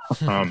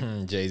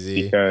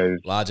 Jay-Z, because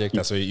Logic.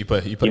 That's what you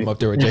put him up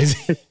there with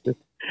Jay-Z.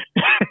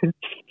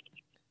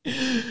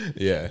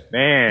 Yeah,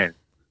 man.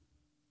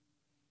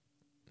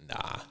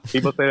 Nah.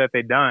 People say that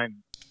they done,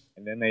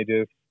 and then they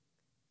just,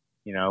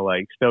 you know,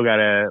 like still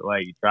gotta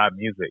like drop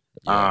music.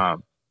 Yeah.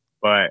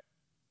 But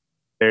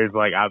there's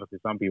like obviously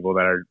some people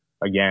that are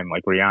again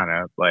like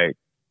Rihanna. Like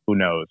who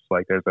knows?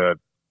 Like there's a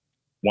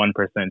 1%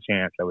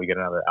 chance that we get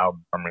another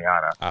album from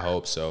Rihanna. I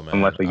hope so, man.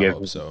 Unless we get, I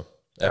hope so.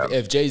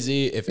 If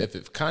Jay-Z,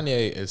 if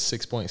Kanye is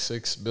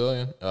 6.6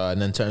 billion, and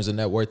then in terms of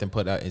net worth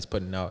and he's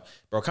putting out,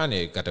 bro,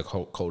 Kanye got the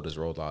coldest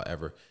rollout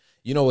ever.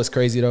 You know what's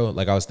crazy though?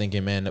 Like I was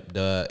thinking, man,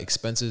 the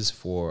expenses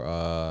for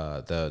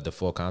the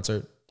full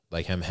concert,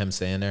 like him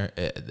staying there,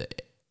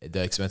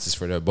 the expenses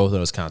for both of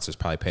those concerts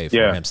probably paid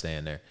for him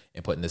staying there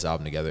and putting this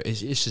album together.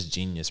 It's just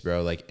genius,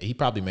 bro. Like he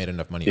probably made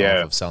enough money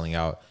off of selling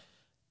out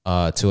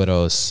two of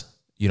those.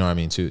 You know what I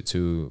mean?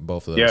 To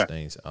both of those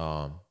things.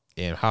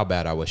 And how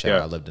bad I wish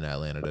I lived in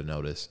Atlanta to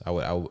know this. I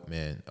would,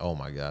 man. Oh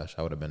my gosh,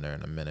 I would have been there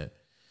in a minute.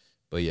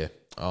 But yeah,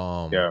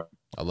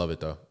 I love it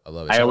though. I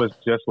love it. I was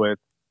just with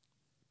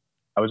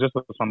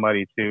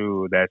somebody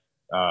too that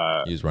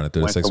he was running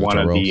through the went six to with one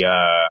of ropes.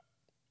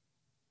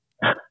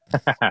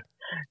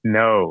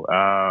 No,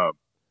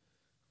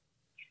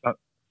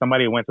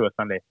 somebody went to a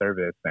Sunday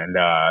service and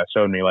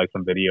showed me like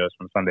some videos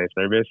from Sunday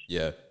service.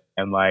 Yeah,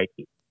 and like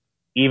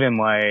even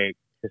like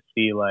to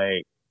see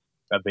like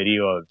a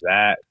video of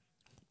that,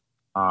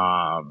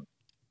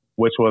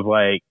 which was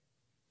like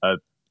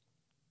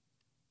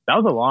that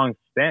was a long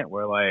stint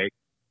where like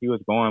he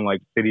was going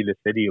like city to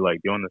city like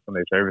doing the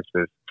Sunday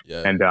services.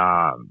 Yeah, and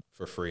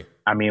for free.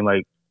 I mean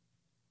like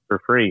for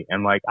free.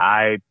 And like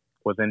I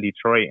was in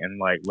Detroit and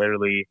like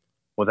literally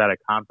was at a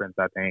conference,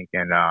 I think,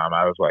 and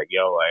I was like,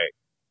 yo, like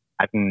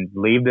I can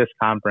leave this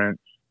conference,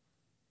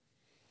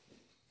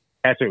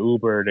 catch an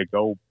Uber to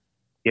go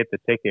get the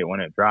ticket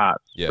when it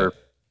drops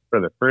for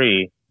the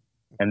free,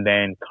 and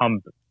then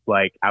come.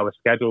 Like I was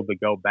scheduled to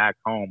go back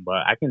home,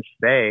 but I can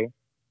stay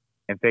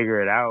and figure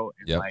it out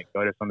and like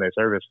go to Sunday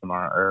service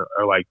tomorrow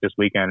or like this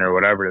weekend or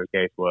whatever the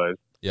case was.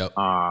 Yep.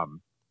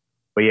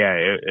 But yeah,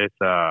 it's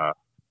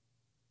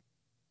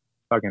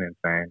fucking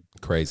insane.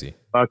 Crazy.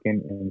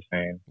 Fucking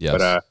insane. Yes.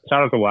 But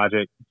shout out to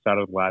Logic. Shout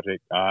out to Logic.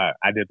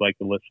 I did like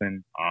to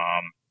listen.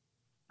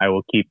 I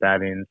will keep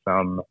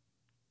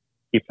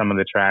some of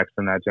the tracks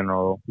in that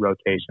general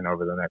rotation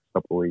over the next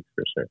couple of weeks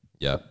for sure.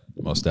 Yeah,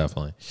 most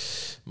definitely.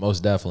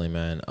 Most definitely,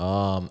 man.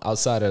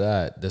 Outside of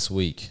that, this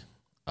week,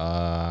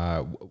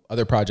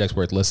 other projects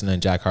worth listening,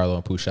 Jack Harlow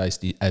and Pooh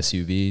Shiesty,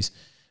 SUVs.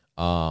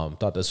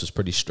 Thought this was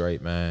pretty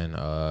straight, man.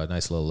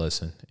 Nice little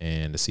listen.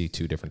 And to see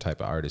two different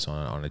type of artists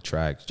on the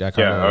track. Jack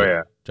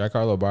Harlow, Jack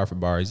Harlow, bar for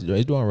bar. He's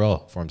doing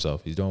well for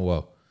himself. He's doing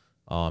well.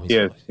 He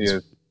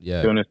is.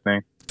 Yeah. Doing his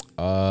thing.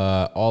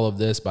 All of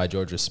This by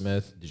Georgia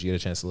Smith. Did you get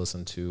a chance to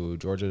listen to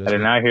Georgia this I did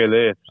week? not hear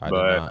this,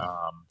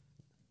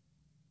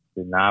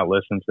 did not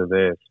listen to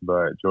this,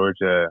 but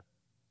Georgia,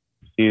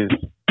 she's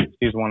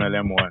one of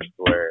them ones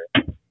where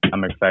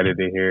I'm excited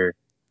to hear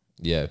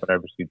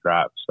whatever she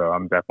drops. So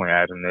I'm definitely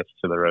adding this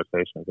to the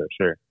rotation for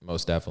sure.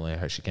 Most definitely.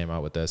 She came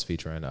out with this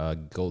featuring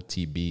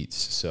Goldie Beats.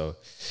 So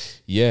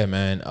yeah,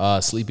 man.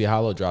 Sleepy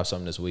Hollow dropped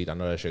something this week. I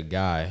know that's your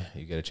guy.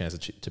 You get a chance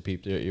to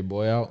peep your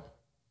boy out?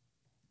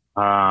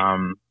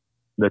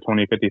 The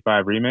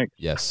 2055 remix?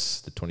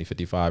 Yes, the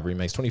 2055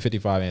 remix.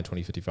 2055 and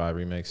 2055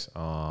 remix.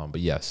 But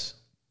yes.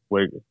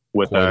 With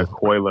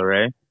Coi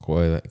Leray.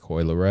 Coi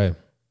Leray.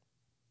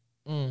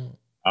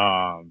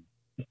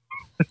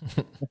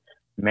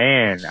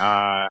 Man,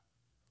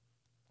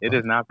 it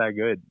is not that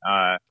good.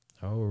 All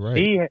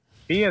right.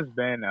 She has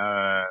been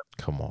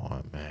come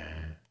on,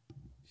 man.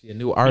 She a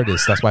new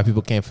artist. That's why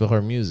people can't feel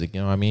her music.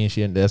 You know what I mean?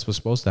 That's what's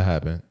supposed to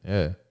happen.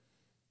 Yeah.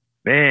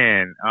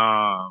 Man,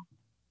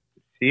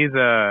 she's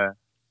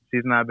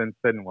not been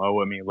sitting well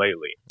with me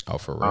lately. Oh,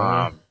 for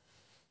real?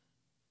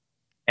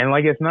 And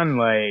like it's nothing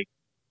like,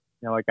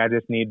 you know, like I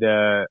just need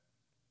to,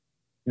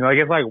 you know, like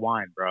it's like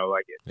wine, bro.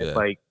 Like it's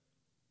like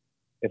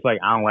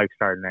I don't like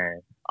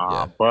Chardonnay,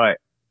 but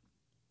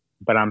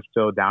I'm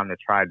still down to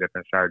try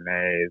different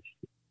Chardonnays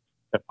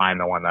to find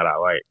the one that I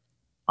like.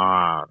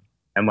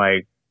 And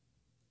like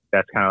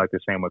that's kind of like the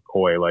same with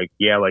Coi. Like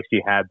like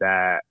she had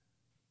that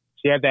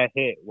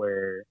hit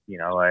where, you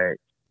know, like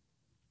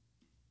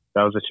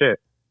that was the shit.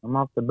 I'm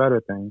off the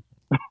better things.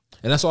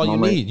 And that's all you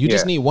need. You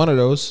just need one of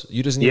those.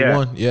 You just need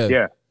one.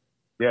 Yeah,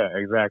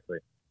 exactly.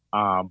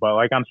 But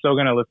like I'm still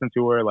gonna listen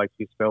to her. Like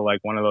she's still like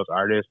one of those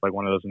artists, like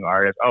one of those new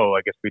artists. Oh,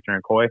 like it's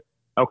featuring Coi.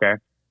 Okay,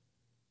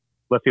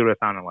 let's see what it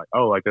sounded like.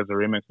 Oh, like there's a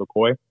remix with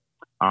Coi.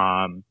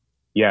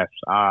 Yes.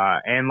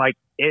 And like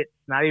it's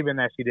not even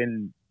that she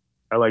didn't,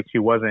 or like she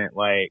wasn't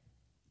like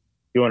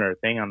doing her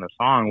thing on the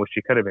song, which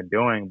she could have been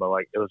doing, but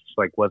like it was just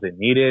like, was it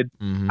needed?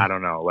 I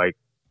don't know. Like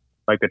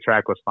the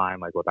track was fine,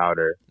 like without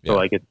her. So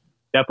like it's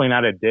definitely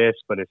not a diss,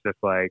 but it's just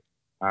like,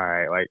 all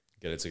right, like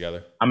get it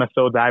together. I'm gonna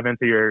still dive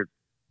into your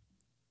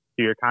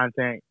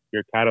content,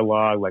 your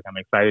catalog. Like I'm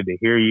excited to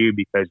hear you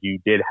because you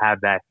did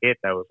have that hit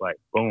that was like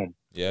boom.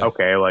 Yeah.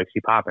 Okay, like she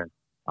popping.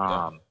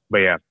 But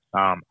yeah,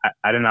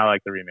 I did not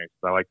like the remix,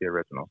 but I like the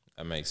original.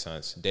 That makes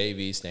sense. Dave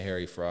East and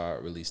Harry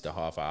Fraud released a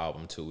Hoffa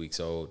album 2 weeks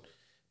ago.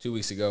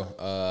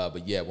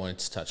 But yeah, wanted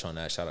to touch on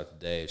that. Shout out to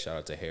Dave. Shout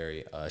out to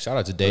Harry. Shout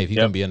out to Dave. He's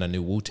gonna be in a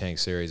new Wu-Tang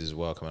series as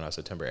well, coming out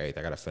September 8th.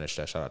 I gotta finish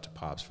that. Shout out to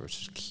Pops for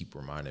just keep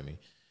reminding me.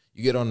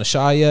 You get on the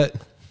Shy yet?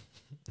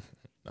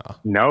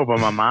 No, but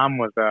my mom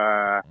was.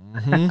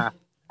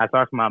 I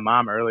talked to my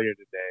mom earlier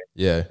today.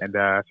 Yeah, and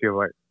she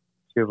was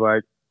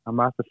like, I'm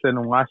about to sit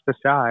and watch the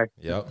Shy.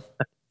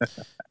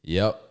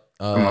 Yep.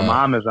 My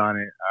mom is on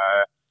it.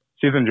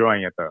 She's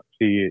enjoying it though.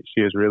 She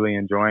is really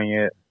enjoying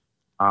it.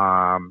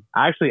 I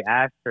actually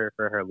asked her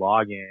for her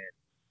login,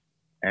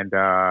 and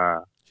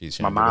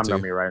my mom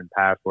don't be writing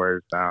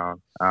passwords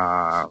down.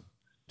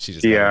 She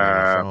just got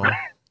it on her phone.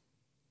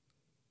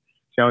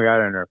 She don't got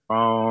it on her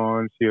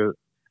phone.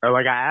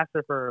 I asked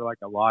her for like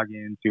a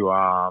login to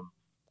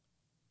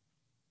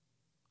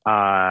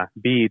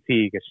BET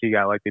because she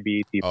got like the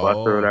BET Plus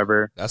or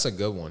whatever. That's a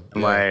good one.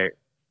 And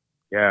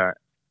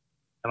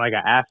and like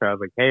I asked her, I was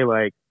like, hey,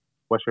 like,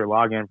 what's your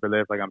login for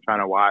this? Like, I'm trying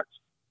to watch,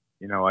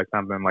 you know, like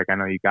something. Like, I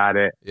know you got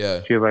it.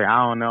 Yeah. She was like,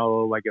 I don't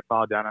know. Like, it's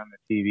all done on the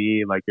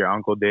TV. Like, your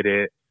uncle did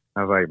it.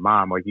 I was like,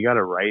 Mom, like, you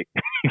gotta write.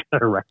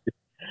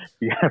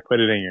 You gotta put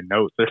it in your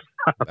notes or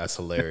something. That's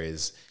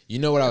hilarious. You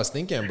know what I was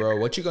thinking, bro?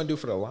 What you gonna do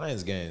for the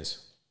Lions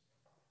games?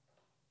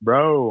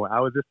 Bro, I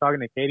was just talking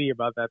to Katie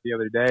about that the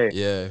other day.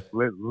 Yeah.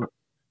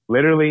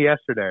 Literally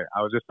yesterday,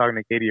 I was just talking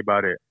to Katie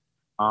about it.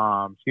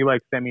 She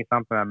like sent me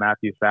something on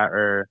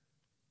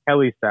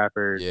Kelly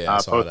Stafford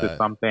posted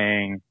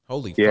something.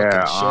 Holy fucking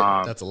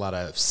shit. That's a lot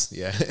of F's.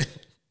 Yeah.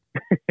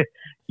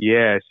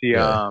 Yeah, she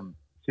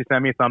she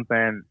sent me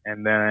something,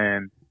 and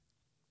then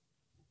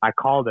I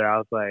called her. I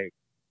was like,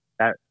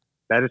 that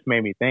just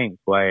made me think.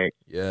 Like,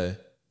 Yeah.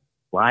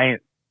 Lions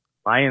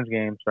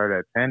game started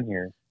at 10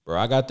 here. Bro,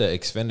 I got the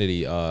Xfinity.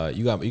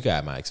 You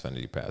got my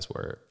Xfinity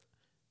password.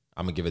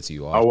 I'm gonna give it to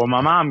you all. Oh well,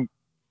 my mom.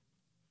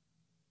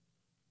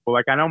 Well,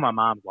 like I know my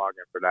mom's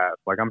logging for that.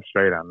 Like I'm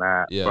straight on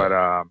that. Yeah. But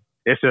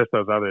it's just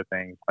those other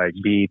things like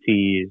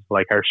BETs,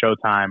 like her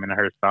Showtime and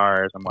her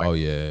Stars. I'm like, oh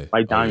yeah,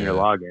 like down your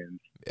logins.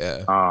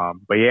 Yeah.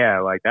 But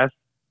yeah, like that's.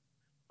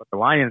 But the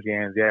Lions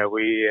games, yeah,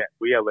 we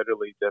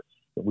literally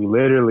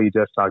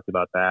just talked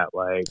about that.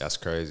 Like that's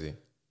crazy.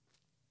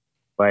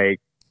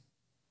 Like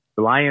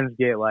the Lions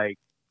get like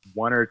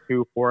 1 or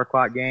 2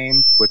 4:00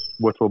 games,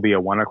 which will be a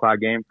 1 o'clock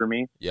game for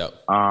me. Yep.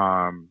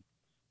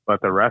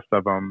 But the rest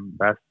of them,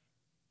 that's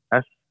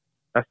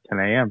 10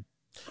 a.m.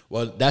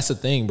 Well, that's the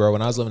thing, bro.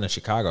 When I was living in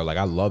Chicago, like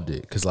I loved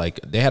it because like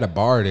they had a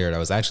bar there that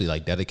was actually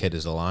like dedicated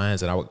to the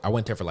Lions, and I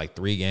went there for like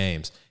 3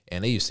 games,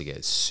 and they used to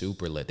get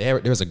super lit. There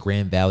was a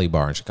Grand Valley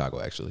bar in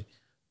Chicago actually.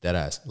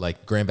 Deadass.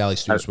 Like Grand Valley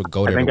students would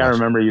go there. I think I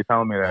remember you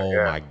telling me that.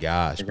 Oh my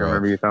gosh, bro. I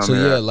remember you telling me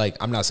that. Yeah, like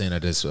I'm not saying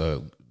that this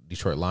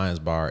Detroit Lions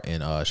bar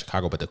in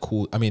Chicago, but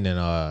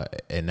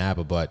in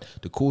Napa. But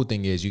the cool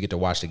thing is you get to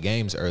watch the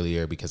games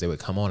earlier because they would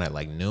come on at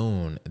like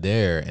noon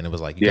there, and it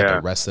was like you got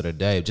the rest of the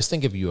day. Just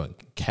think if you in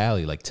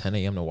Cali like 10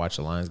 a.m. to watch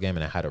the Lions game,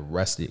 and I had to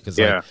rest it because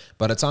like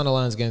by the time the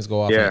Lions games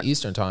go off in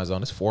Eastern time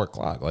zone, it's 4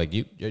 o'clock. Like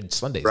your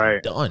Sunday's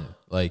done.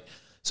 Like.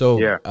 So,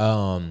 yeah,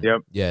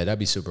 that'd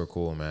be super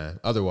cool, man.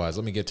 Otherwise,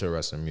 let me get to the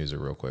rest of the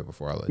music real quick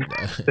before I let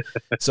that.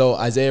 So,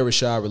 Isaiah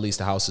Rashad released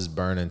The House Is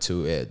Burning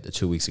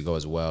 2 weeks ago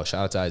as well.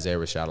 Shout out to Isaiah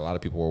Rashad. A lot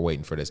of people were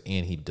waiting for this,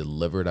 and he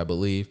delivered, I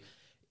believe.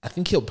 I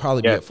think he'll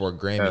probably be up for a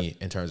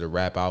Grammy in terms of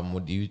rap album.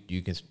 Would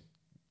you can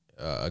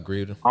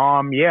agree with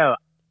him? Yeah.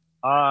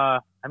 I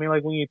mean,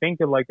 like when you think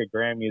of like the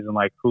Grammys and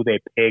like who they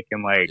pick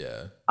and like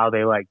how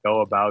they like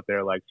go about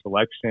their like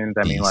selections.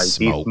 I mean, like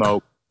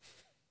D-Smoke,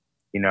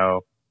 you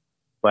know,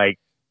 like.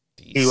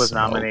 He was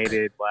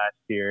nominated last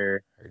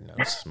year. Heard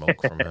no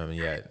smoke from him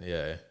yet.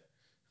 Yeah.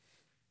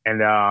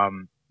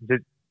 And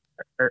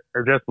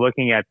just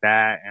looking at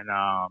that, and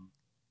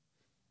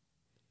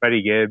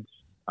Freddie Gibbs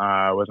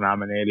was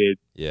nominated.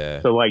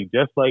 Yeah. So like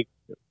just the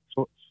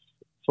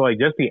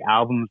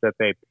albums that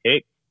they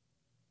picked,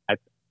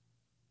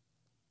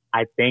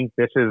 I think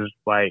this is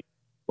like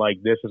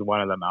this is one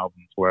of them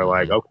albums where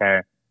like okay,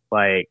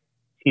 like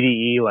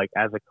TDE like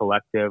as a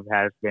collective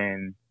has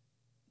been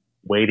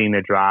waiting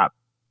to drop.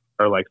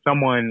 Or like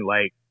someone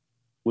like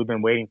we've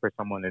been waiting for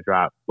someone to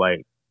drop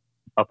like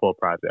a full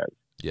project.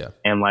 Yeah.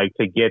 And like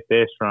to get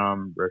this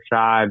from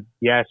Rashad,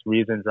 yes,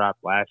 Reason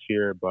dropped last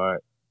year, but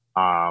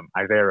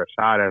Isaiah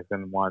Rashad has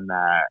been one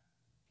that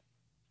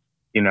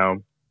you know,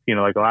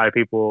 like a lot of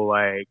people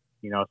like,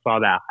 saw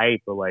that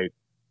hype of like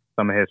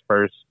some of his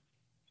first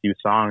few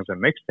songs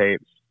and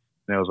mixtapes,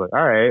 and it was like,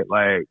 all right,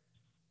 like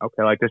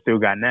okay, like this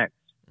dude got next.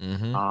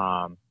 Mm-hmm.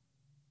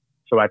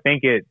 So I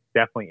think it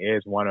definitely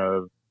is one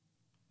of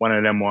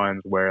them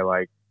ones where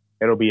like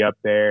it'll be up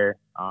there.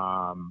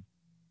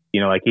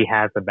 Like he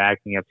has the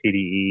backing of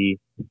TDE,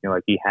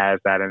 like he has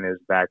that in his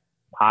back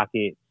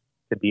pocket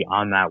to be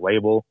on that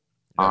label.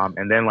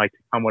 And then like to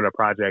come with a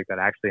project that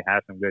actually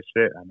has some good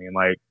shit. I mean,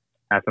 like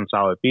has some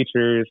solid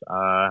features.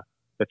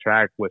 The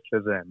track with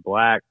SZA and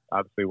Black,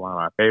 obviously one of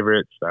my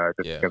favorites,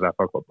 because I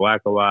fuck with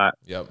Black a lot.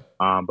 Yep.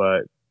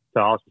 But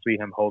to also see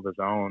him hold his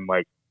own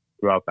like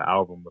throughout the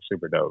album was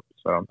super dope.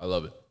 So I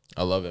love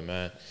it,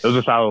 man. It was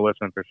a solid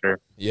listen for sure.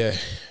 Yeah,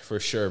 for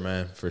sure,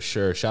 man. For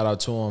sure. Shout out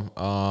to him.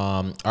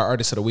 Our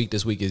artist of the week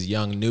this week is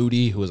Young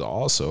Nudy, who is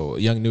also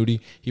Young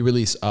Nudy. He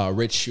released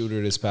Rich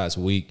Shooter this past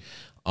week.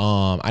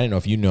 I didn't know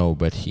if you know,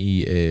 but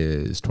he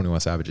is 21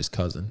 Savage's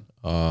cousin.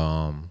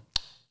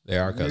 They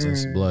are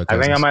cousins, blood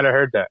cousins. I think I might have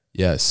heard that.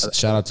 Yes.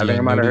 Shout out to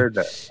Young Nudy. I think I might have heard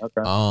that.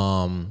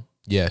 Okay.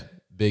 Yeah.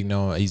 Big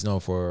known. He's known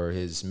for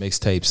his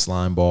mixtape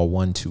Slime Ball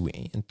 1, 2,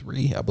 and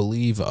 3, I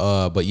believe.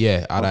 But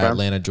yeah, out of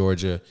Atlanta,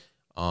 Georgia.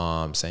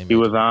 Same. He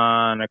was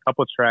on a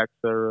couple tracks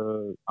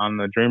on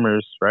the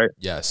Dreamers, right?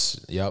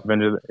 Yes. Yep.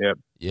 Yep.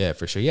 Yeah,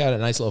 for sure. He had a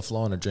nice little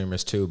flow on the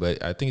Dreamers too,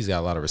 but I think he's got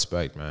a lot of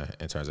respect, man,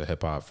 in terms of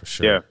hip hop for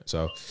sure. Yeah.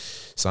 So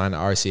signed to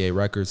RCA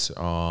Records,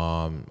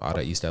 out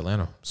of East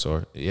Atlanta.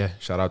 So yeah,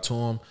 shout out to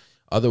him.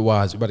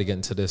 Otherwise, we better get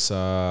into this,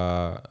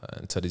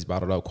 into these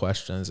bottled up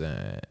questions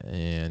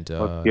and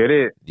let's get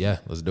it. Yeah,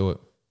 let's do it.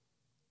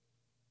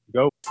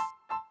 Go.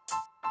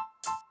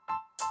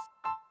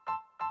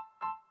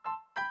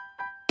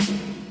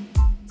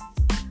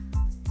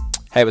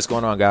 Hey, what's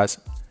going on, guys?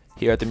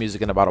 Here at the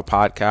Music in a Bottle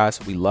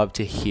podcast, we love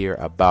to hear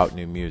about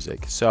new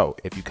music. So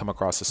if you come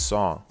across a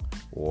song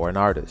or an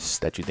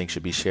artist that you think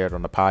should be shared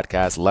on the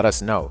podcast, let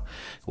us know.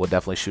 We'll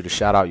definitely shoot a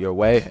shout out your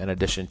way. In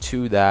addition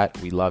to that,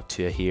 we love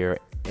to hear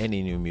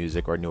any new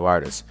music or new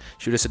artists.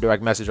 Shoot us a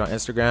direct message on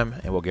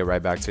Instagram and we'll get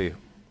right back to you.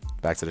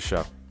 Back to the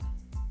show.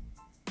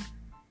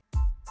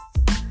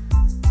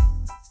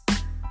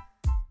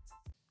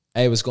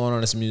 Hey, what's going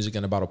on? It's Music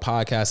in a Bottle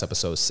podcast,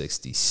 episode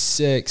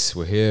 66.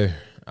 We're here.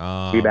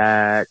 Be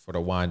back for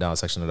the wind down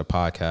section of the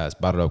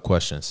podcast. Bottled up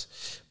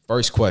questions.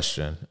 First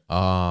question.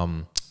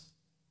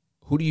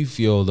 Who do you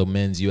feel the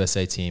men's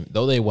USA team,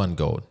 though they won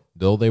gold,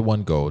 who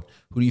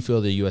do you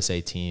feel the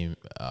USA team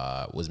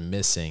was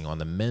missing on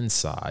the men's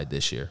side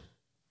this year?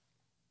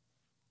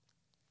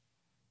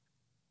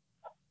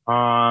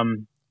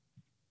 One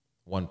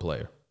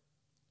player.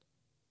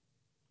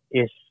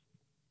 It's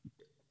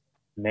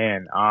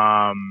man.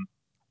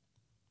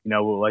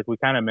 Like we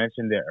kind of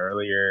mentioned it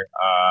earlier.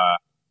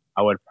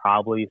 I would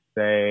probably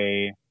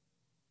say,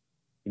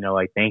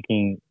 like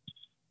thinking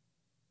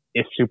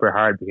it's super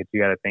hard because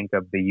you got to think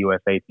of the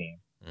USA team.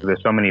 Mm-hmm.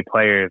 There's so many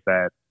players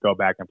that go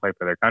back and play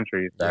for their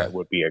countries that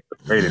would be a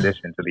great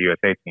addition to the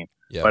USA team.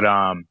 Yeah. But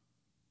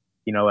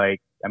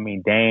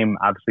Dame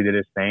obviously did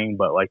his thing,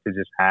 but like to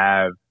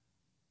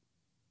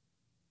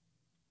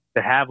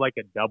have like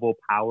a double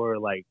power,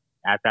 like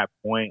at that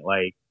point,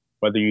 like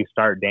whether you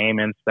start Dame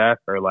and Steph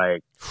or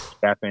like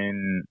Steph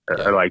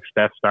or like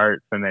Steph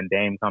starts and then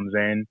Dame comes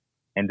in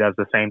and does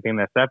the same thing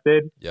that Steph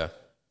did. Yeah.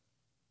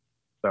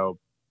 So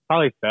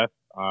probably Steph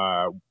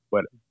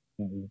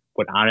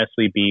would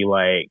honestly be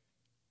like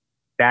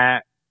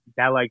that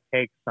like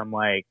takes some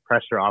like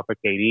pressure off of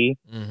KD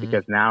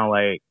because now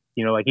like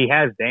he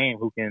has Dame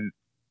who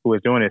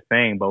is doing his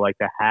thing, but like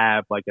to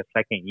have like a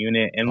second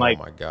unit and like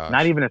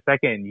not even a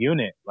second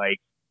unit,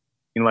 like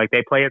like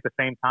they play at the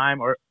same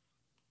time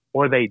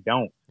or they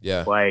don't.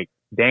 Yeah. Like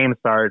Dame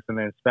starts and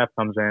then Steph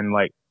comes in,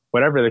 like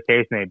whatever the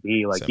case may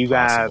be, like you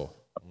have a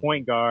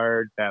point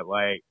guard that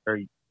like, or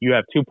you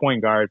have 2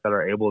 point guards that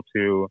are able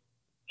to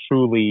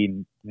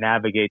truly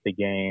navigate the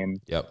game.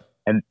 Yep.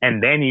 And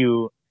then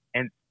you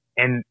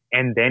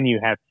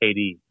have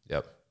KD.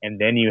 Yep. And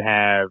then you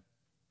have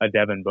a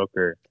Devin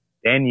Booker.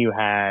 Then you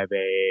have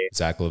a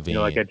Zach LaVine.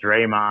 like a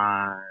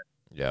Draymond.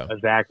 Yeah. A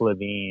Zach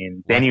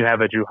LaVine. Then you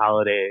have a Drew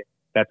Holiday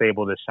that's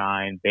able to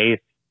shine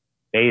based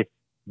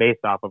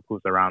off of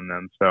who's around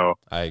them. So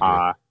I agree.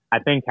 I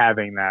think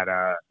having that,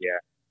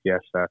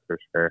 Steph for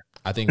sure.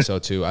 I think so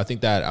too. I think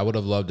that I would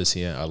have loved to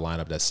see a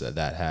lineup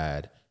that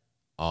had,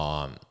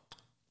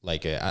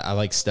 I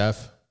like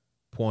Steph,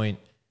 Point,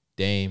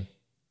 Dame,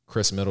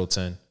 Chris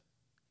Middleton,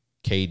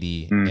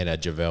 KD, and a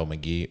JaVale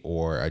McGee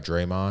or a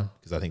Draymond,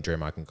 because I think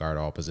Draymond can guard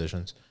all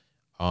positions.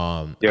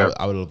 I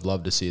would have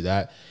loved to see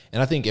that.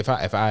 And I think if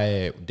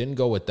I didn't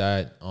go with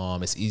that,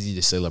 it's easy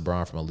to say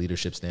LeBron from a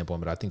leadership standpoint,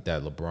 but I think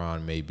that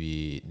LeBron may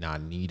be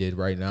not needed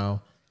right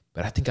now.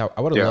 But I think I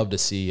would have loved to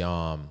see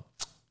an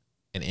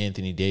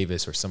Anthony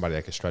Davis or somebody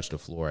that could stretch the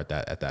floor at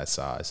that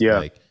size. Yeah.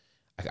 Like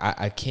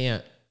I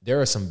can't. There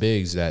are some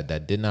bigs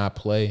that did not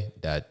play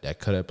that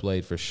could have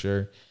played for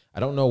sure. I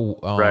don't know.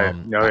 Right.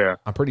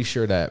 I'm pretty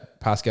sure that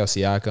Pascal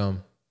Siakam,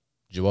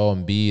 Joel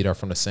Embiid are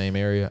from the same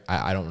area.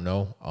 I don't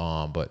know.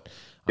 But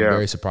I'm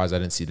very surprised I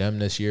didn't see them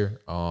this year.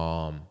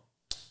 And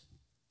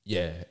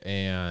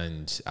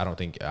I don't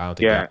think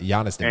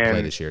Giannis didn't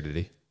play this year, did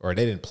he? Or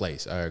they didn't play.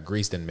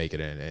 Greece didn't make it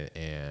in,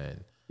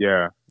 and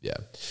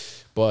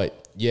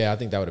But I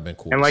think that would have been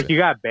cool. And like you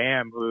got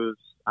Bam,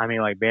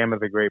 Bam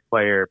is a great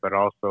player, but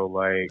also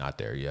like not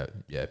there yet.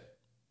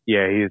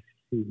 Yeah, he's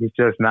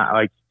just not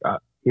like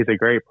he's a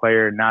great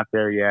player, not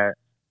there yet.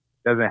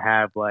 Doesn't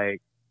have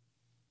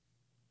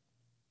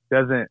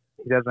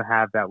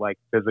that like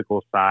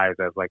physical size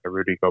as like a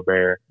Rudy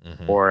Gobert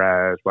or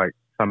as like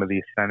some of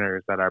these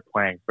centers that are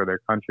playing for their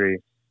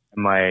country.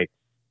 And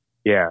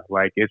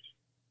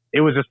it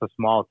was just a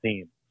small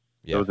team.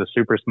 Yeah. It was a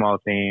super small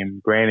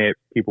team. Granted,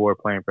 people were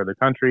playing for their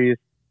countries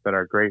that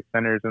are great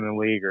centers in the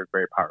league or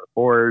great power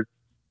forwards.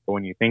 But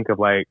when you think of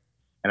like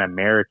an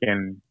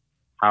American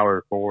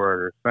power forward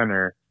or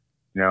center,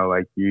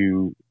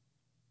 you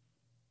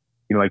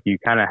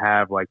kind of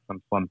have like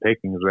some slim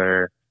pickings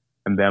there.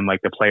 And then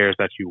like the players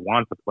that you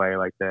want to play,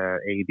 like the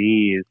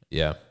ADs,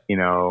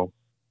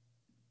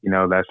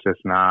 that's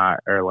just not,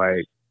 or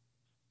like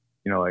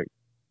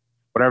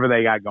whatever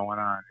they got going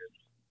on is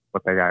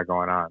what they got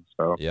going on.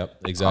 So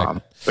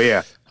exactly.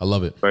 I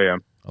love it. I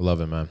love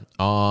it, man.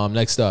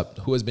 Next up,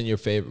 what has been your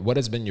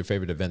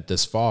favorite event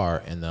this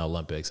far in the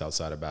Olympics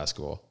outside of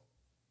basketball?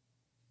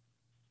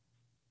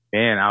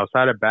 Man,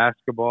 outside of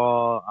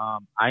basketball,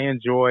 I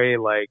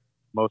enjoy like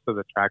most of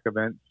the track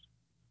events.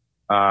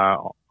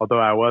 Although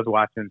I was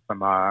watching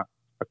some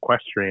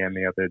equestrian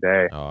the other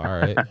day. Oh, all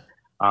right.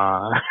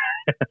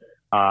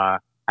 I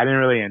didn't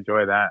really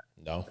enjoy that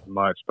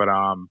much, but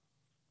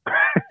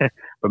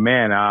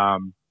man,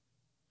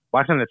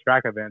 watching the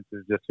track events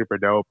is just super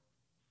dope.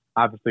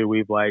 Obviously,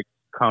 we've like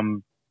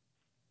come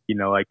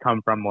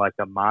from like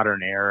a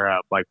modern era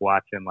of like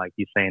watching like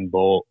Usain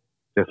Bolt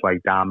just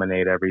like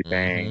dominate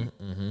everything.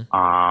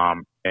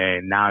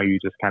 And now you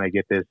just kind of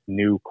get this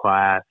new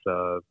class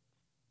of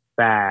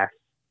fast.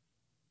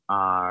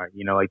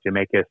 Like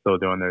Jamaica is still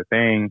doing their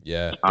thing.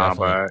 Yeah,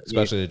 definitely.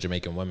 Especially the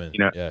Jamaican women.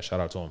 Shout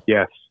out to them.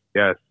 Yes,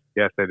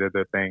 they did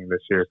their thing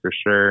this year for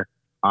sure.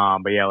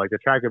 But like the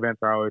track events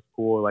are always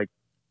cool. Like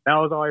that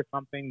was always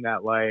something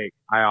that like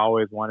I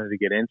always wanted to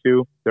get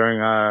into during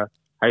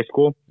high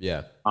school.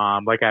 Yeah.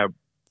 Like I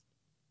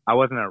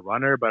wasn't a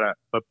runner, but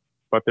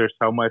there's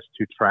so much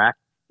to track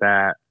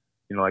that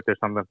like there's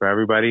something for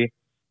everybody.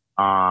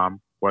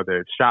 Whether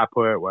it's shot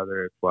put,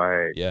 whether it's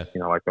like, Yeah.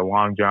 like the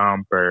long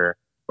jump or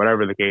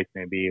whatever the case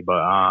may be. But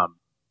I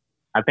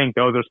think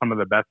those are some of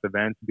the best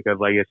events because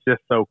like it's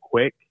just so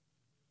quick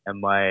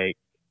and like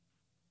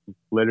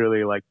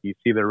literally like you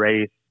see the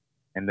race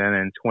and then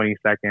in 20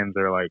 seconds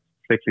or like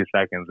 60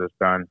 seconds it's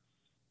done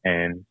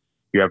and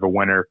you have a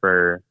winner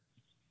for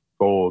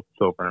gold,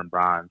 silver, and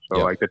bronze.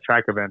 So like the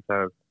track events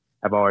have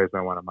always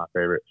been one of my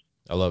favorites.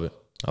 I love it.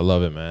 I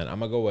love it, man. I'm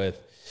gonna go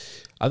with.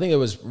 I think it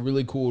was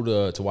really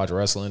cool to watch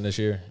wrestling this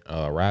year.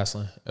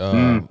 Wrestling,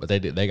 but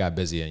they got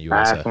busy in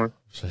USA for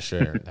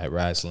sure. At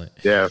wrestling,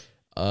 yeah.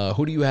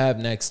 Who do you have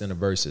next in the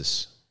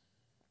verses?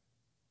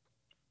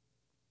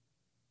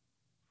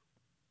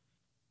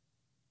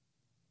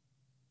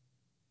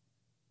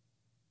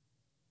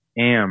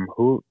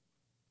 Who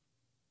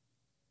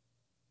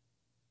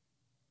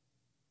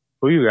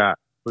you got?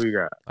 Who you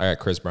got? I got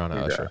Chris Brown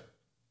and Usher.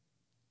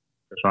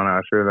 Chris Brown and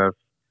Usher. That's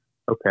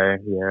okay.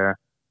 Yeah.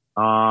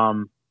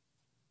 I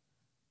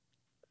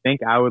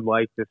think I would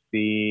like to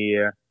see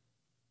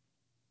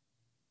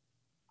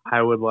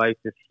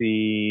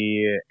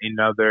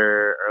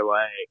another or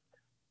like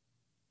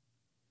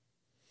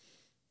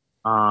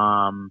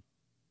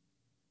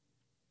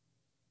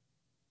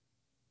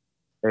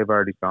they've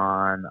already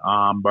gone.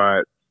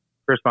 But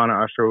Chris Brown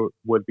and Usher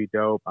would be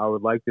dope. I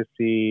would like to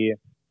see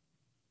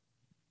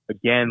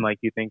again, like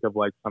you think of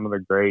like some of the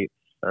greats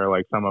or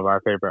like some of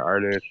our favorite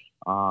artists.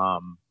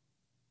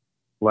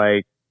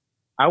 Like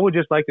I would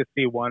just like to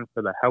see one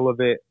for the hell of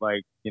it,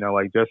 like,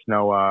 like just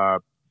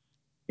like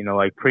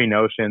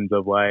pre-notions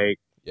of like,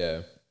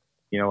 like,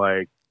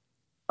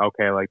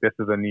 okay, like this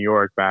is a New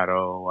York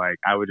battle. Like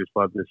I would just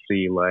love to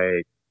see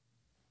like,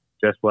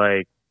 just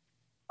like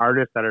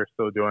artists that are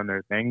still doing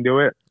their thing do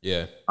it.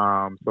 Yeah.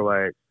 So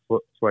like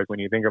when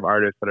you think of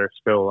artists that are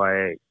still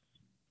like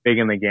big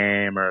in the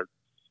game or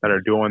that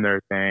are doing their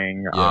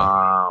thing,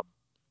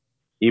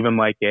 even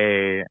like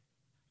I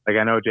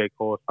know J.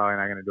 Cole is probably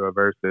not going to do a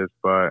versus,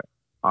 but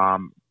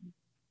like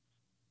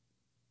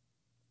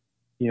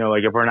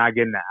if we're not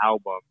getting the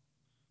album,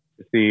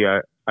 to see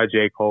a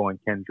J. Cole and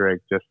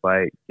Kendrick just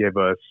like give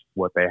us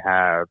what they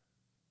have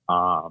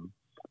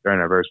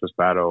during a versus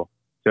battle,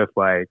 just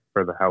like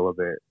for the hell of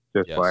it,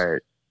 just like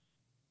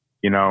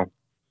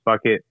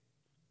fuck it,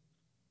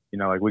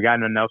 like we got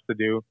nothing else to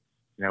do,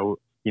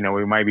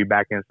 we might be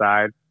back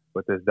inside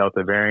with this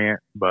Delta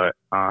variant, but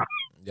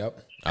yep,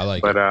 I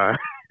like it. I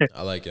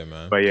like it,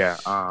 man. But yeah,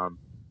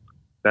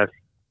 that's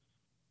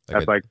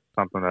like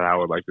something that I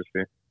would like to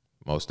see.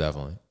 Most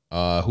definitely.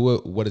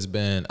 What has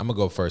been? I'm gonna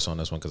go first on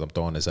this one because I'm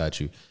throwing this at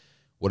you.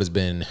 What has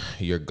been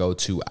your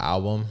go-to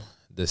album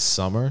this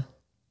summer?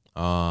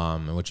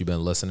 And what you've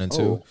been listening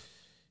to? Oh.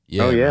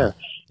 Yeah. Oh yeah. Man.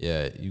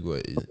 Yeah. You go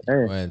ahead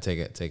and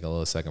take a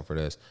little second for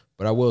this.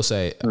 But I will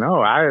say.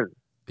 No, I'm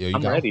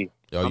ready.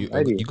 I'm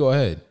ready. You go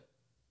ahead.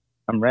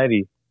 I'm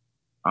ready.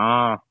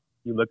 You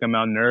looking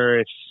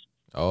malnourished.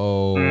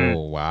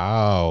 Oh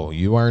wow!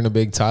 You weren't a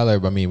big Tyler,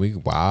 but I mean,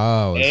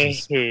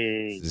 this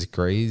is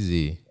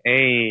crazy.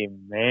 Hey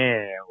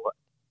man,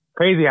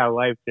 crazy how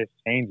life just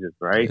changes,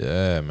 right?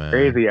 Yeah, man.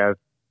 Crazy how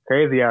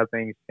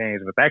things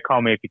change. But that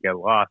call me if you get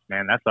lost,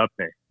 man. That's up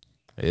there.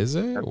 Is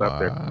it? That's wow. up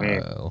there for me.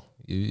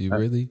 You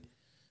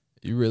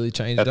really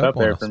changed that's up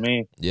there on us. For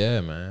me. Yeah,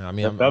 man. I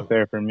mean, I'm up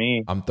there for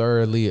me. I'm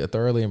thoroughly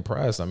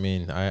impressed. I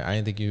mean, I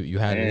didn't think you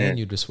had it in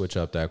you to switch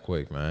up that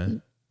quick,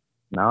 man.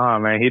 No,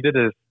 man. He did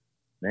his.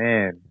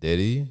 Man, did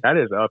he? That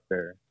is up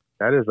there.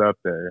 That is up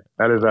there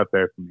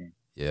for me.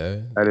 Yeah.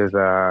 That is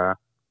So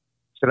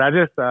I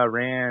just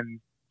ran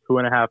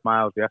 2.5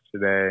 miles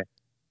yesterday,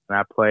 and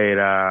I played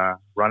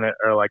Run It,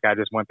 or like I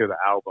just went through the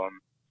album,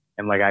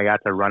 and like I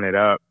got to run it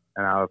up,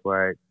 and I was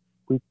like,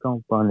 we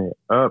gonna run it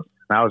up,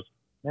 and I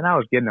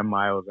was getting the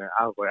miles, and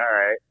I was like, all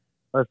right,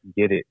 let's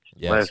get it,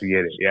 let's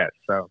get it, yeah.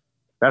 So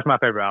that's my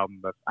favorite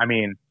album. But I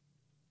mean,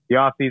 the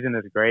off season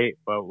is great,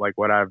 but like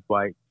what I've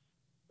like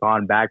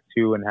gone back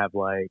to and have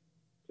like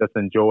just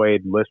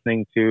enjoyed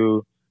listening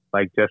to,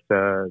 like just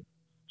to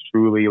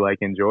truly like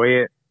enjoy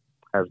it,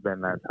 has been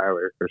that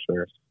Tyler for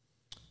sure.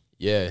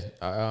 Yeah,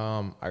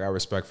 I got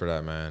respect for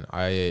that, man.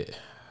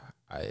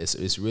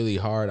 It's really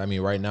hard. I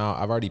mean, right now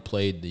I've already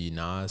played the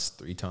Nas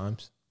 3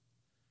 times.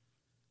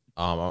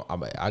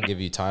 I'll give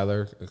you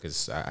Tyler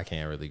because I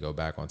can't really go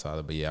back on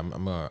Tyler, but yeah,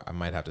 I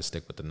might have to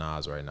stick with the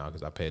Nas right now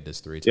because I played this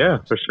 3 times. Yeah,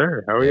 for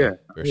sure. Oh yeah,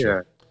 for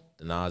sure.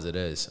 The Nas it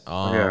is.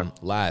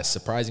 Last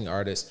surprising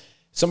artist,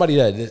 somebody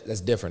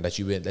that's different that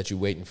you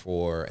waiting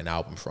for an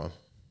album from.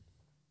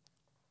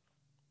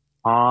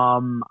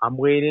 I'm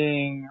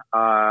waiting.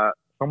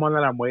 Someone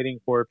that I'm waiting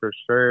for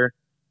sure.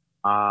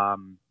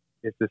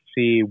 Is to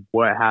see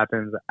what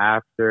happens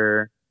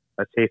after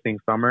a Chasing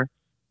Summer.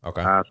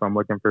 Okay. So I'm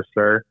looking for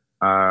Sir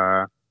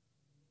to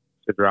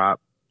drop,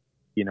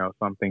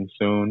 something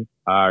soon.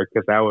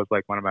 Because that was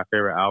like one of my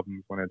favorite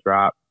albums when it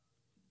dropped,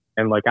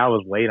 and like I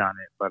was late on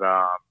it, but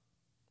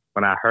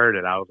when I heard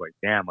it, I was like,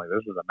 damn, like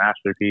this is a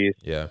masterpiece.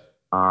 Yeah.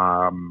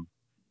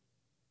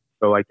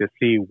 So like to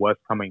see what's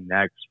coming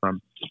next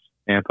from,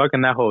 and fucking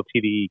that whole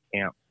TDE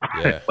camp,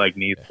 like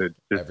needs to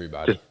just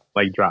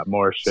like drop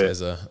more shit.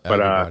 Says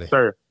But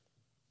sir,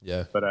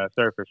 yeah. But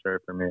sir for sure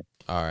for me.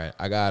 All right,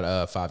 I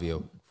got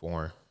Fabio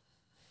Foreign.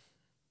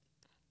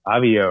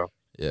 Fabio.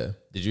 Yeah.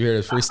 Did you hear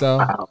his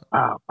freestyle? Pow,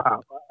 pow,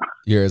 pow, pow.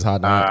 You hear his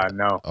hot night?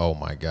 No. Oh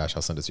my gosh,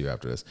 I'll send it to you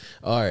after this.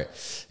 All right.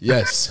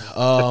 Yes.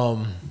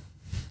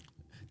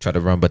 Try to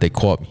run, but they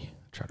caught me.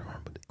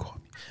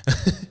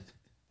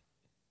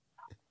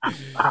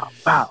 Pow,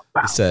 pow,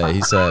 pow,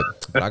 He said,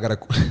 but I gotta.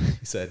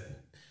 He said,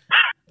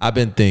 I've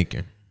been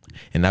thinking,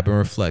 and I've been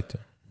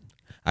reflecting.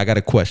 I got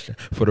a question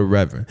for the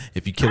Reverend.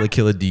 If you kill a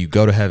killer, do you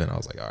go to heaven? I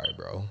was like, all right,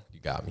 bro, you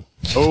got me.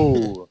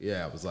 Oh,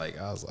 yeah. I was like,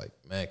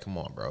 man, come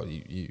on, bro.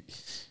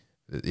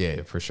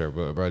 Yeah, for sure,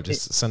 bro.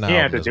 Just send out. You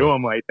have to do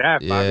him like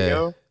that,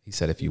 Fabio. Yeah. He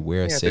said, if you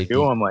wear a safety,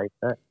 do him like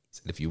that. He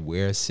said, if you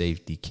wear a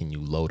safety, can you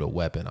load a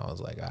weapon? I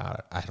was like,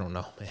 I don't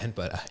know, man,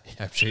 but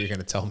I'm sure you're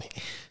gonna tell me.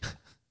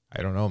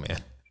 I don't know, man.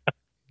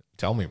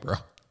 Tell me, bro.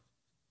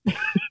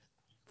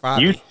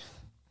 You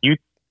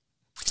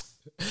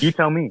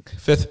tell me.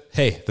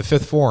 The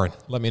fifth foreign.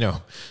 Let me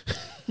know.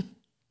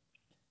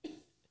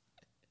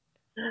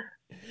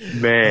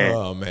 Man.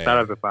 Oh man. Shout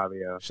out to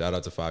Fabio. Shout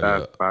out to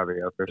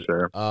Fabio for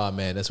sure. Oh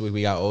man, this week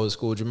we got old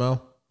school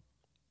Jamal.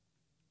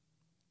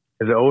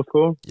 Is it old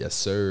school? Yes,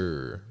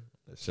 sir.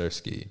 Yes, sir,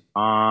 Ski.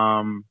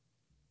 What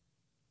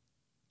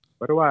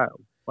have I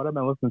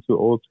been listening to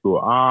old school?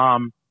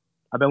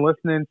 I've been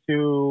listening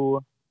to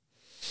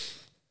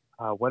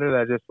what did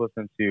I just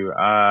listen to?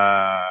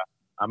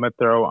 I'm gonna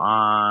throw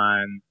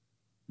on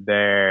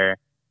there.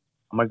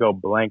 I'm gonna go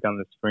blank on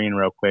the screen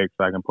real quick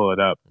so I can pull it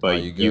up.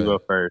 But you go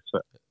first.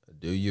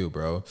 Do you,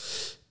 bro?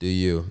 Do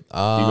you? You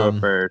go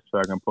first so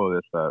I can pull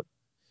this up.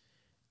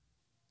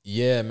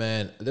 Yeah,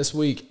 man. This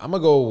week I'm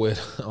gonna go with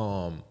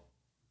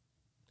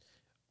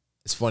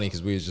it's funny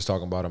because we was just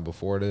talking about him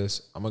before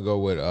this. I'm gonna go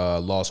with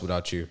 "Lost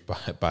Without You"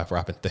 by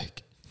Robin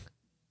Thicke.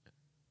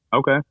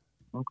 Okay.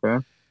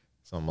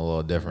 Something a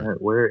little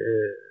different.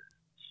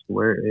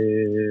 Where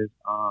is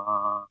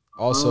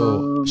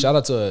also shout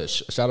out to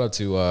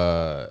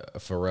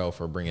Pharrell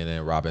for bringing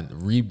in Robin,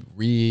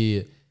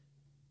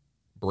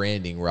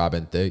 rebranding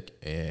Robin Thicke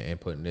and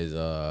putting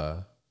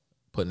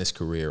his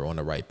career on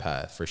the right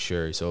path for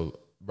sure. So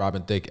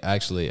Robin Thicke,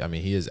 actually, I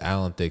mean, he is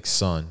Alan Thicke's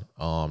son,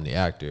 the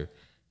actor.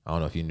 I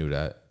don't know if you knew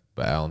that,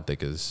 but Alan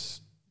Thicke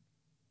is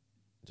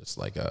just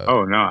like a.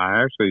 Oh no,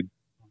 I actually.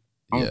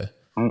 Yeah.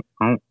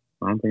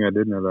 I don't think I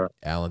did know that.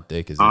 Alan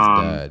Thicke is his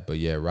dad, but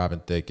yeah, Robin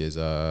Thicke is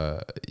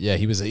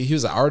he was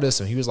an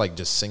artist and he was like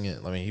just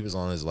singing. I mean, he was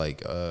on his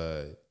like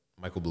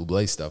Michael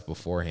Bublé stuff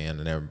beforehand,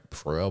 and then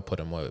Pharrell put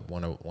him with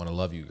 "Wanna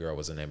Love You Girl"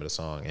 was the name of the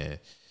song, and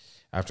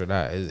after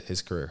that,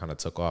 his career kind of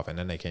took off, and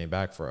then they came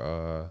back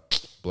for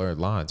Blurred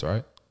Lines,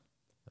 right?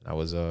 And that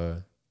was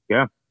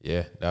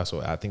yeah, that's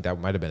what I think that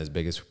might have been his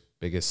biggest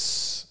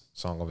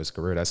song of his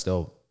career. That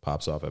still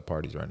pops off at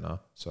parties right now.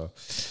 So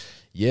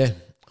yeah.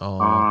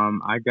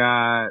 I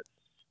got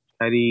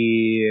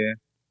Teddy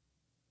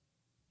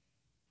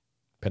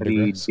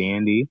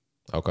Dandy.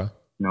 Okay.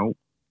 Nope.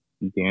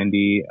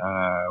 Dandy,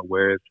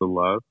 Where Is the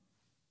Love?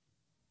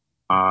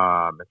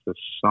 It's a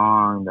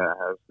song that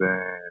has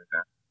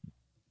been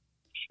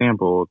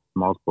sampled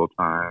multiple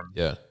times.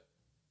 Yeah.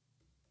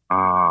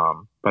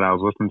 But I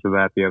was listening to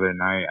that the other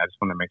night. I just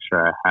want to make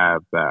sure I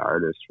have that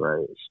artist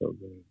right. So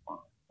give me one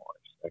more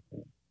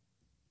second.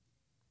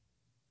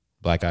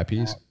 Black Eyed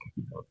Peas?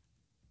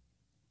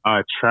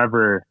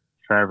 Trevor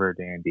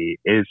Dandy.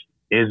 Is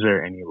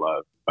There Any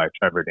Love by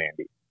Trevor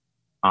Dandy.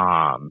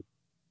 I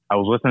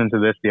was listening to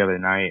this the other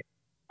night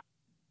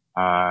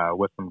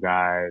with some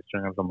guys,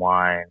 drinking some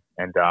wine,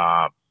 and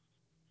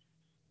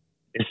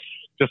it's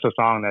just a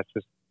song that's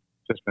just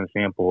been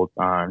sampled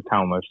on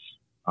countless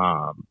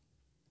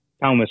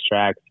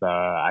tracks.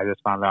 I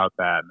just found out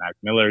that Mac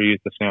Miller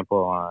used the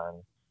sample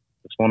on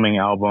the Swimming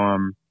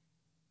album.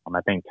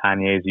 I think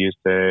Kanye's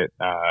used it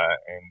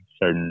in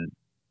certain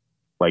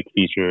like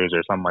features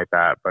or something like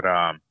that. But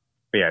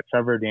yeah,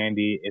 Trevor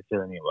Dandy, Is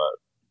There Any Love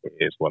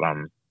is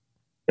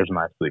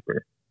my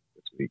sleeper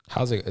this week.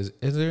 How's it?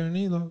 Is there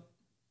any love?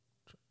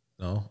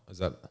 No, is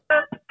that?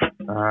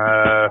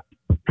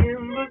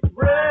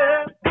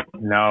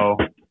 No,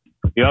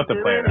 you have to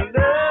play it.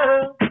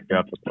 You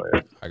have to play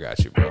it. I got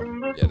you,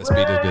 bro. Yeah, this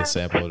beat has been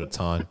sampled a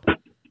ton.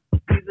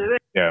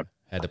 Yeah.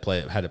 Had to play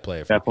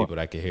it for people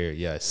that could hear it.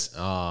 Yes.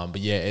 But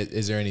yeah,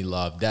 Is There Any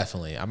Love?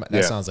 Definitely.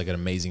 That sounds like an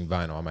amazing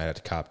vinyl. I might have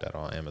to cop that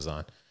on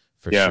Amazon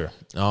for sure.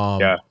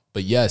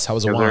 But yes, how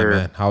was the wine,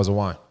 man? How was the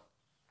wine?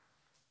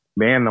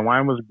 Man, the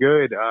wine was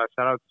good.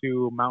 Shout out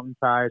to Mountain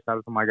Tide. Shout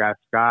out to my guy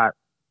Scott.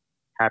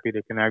 Happy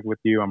to connect with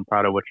you. I'm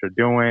proud of what you're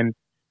doing.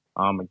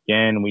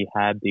 Again, we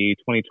had the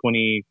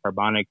 2020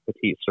 Carbonic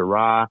Petite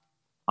Syrah.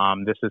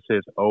 This is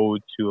his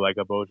ode to like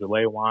a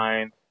Beaujolais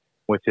wine,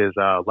 which is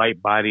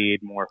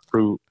light-bodied, more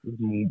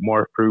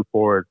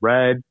fruit-forward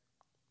red.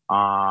 Like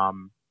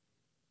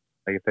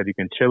I said, you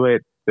can chill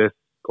it. This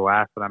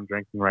glass that I'm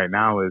drinking right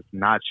now is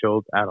not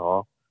chilled at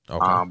all,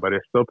 but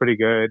it's still pretty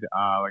good.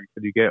 Like I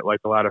said, you get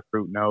like a lot of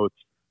fruit notes.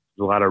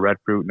 There's a lot of red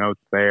fruit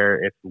notes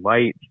there. It's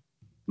light.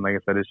 And like I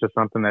said, it's just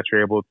something that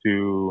you're able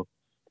to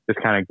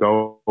just kind of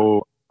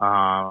go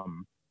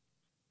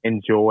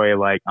enjoy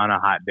like on a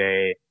hot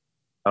day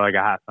or like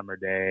a hot summer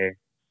day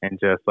and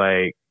just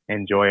like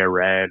enjoy a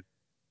red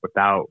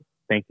without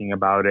thinking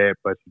about it.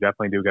 But you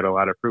definitely do get a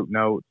lot of fruit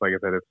notes. Like I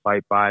said, it's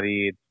light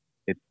bodied.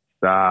 It's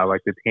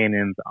like the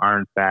tannins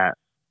aren't that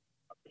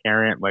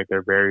apparent, like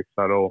they're very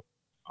subtle.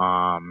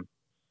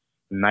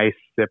 Nice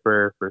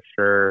sipper for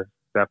sure.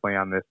 Definitely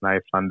on this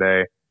nice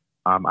Sunday.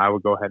 I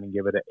would go ahead and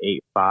give it an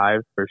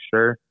 8.5 for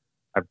sure.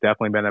 I've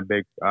definitely been a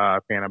big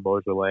fan of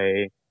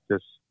Beaujolais,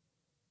 just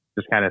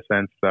kind of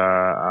since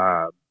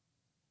the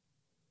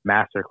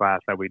master class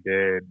that we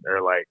did,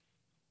 or like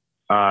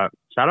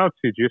shout out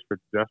to Juice for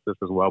Justice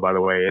as well. By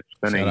the way, it's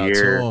been a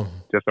year,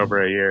 just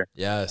over a year.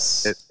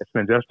 Yes, it's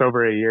been just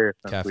over a year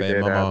since Cafe we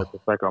did the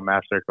Prosecco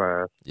master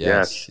class.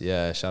 Yes,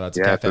 yeah. Shout out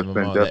to Cafe It's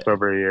been just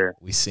over a year.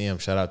 We see him.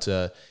 Shout out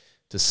to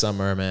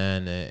Summer,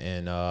 man,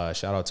 and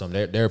shout out to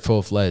them. They're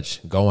full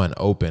fledged, going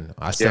open.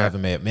 I still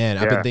haven't made. Man,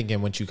 I've been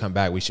thinking once you come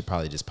back, we should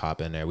probably just pop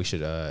in there. We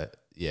should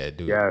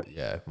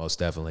most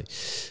definitely.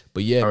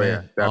 But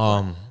man,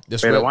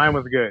 the wine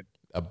was good,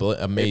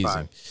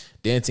 amazing.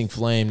 Dancing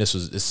Flame.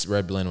 This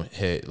red blend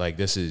hit. Like,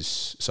 this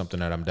is something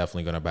that I'm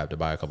definitely gonna have to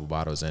buy a couple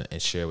bottles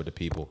and share with the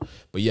people.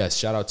 But yes,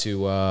 shout out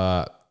to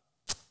the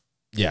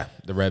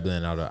red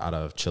blend out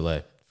of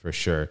Chile for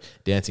sure.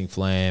 Dancing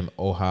Flame,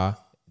 Hoja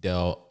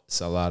del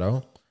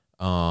Salado.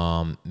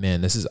 Man,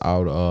 this is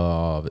out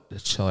of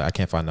Chile. I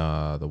can't find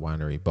the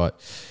winery, but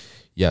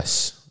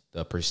yes,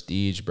 the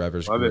Prestige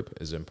Beverage Group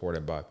is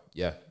important. But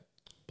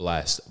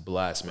blast,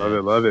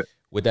 man. Love it.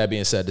 With that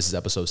being said, this is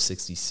episode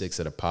 66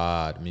 of the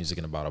pod, Music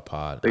in About a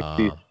Pod.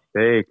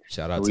 66.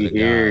 Shout out to the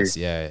guys.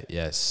 Yeah,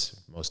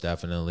 yes, most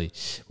definitely.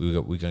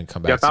 We're gonna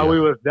come back. I thought we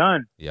was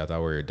done. Yeah, I thought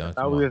we were done. I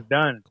thought we was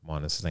done. Come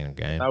on, this ain't a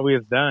game. I thought we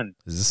was done.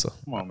 Is this?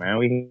 Come on, man.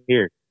 We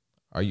here.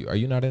 Are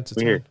you not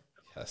entertained? We here.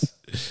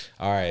 Yes.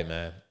 All right,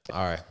 man.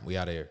 All right, we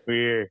out of here. We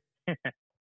here.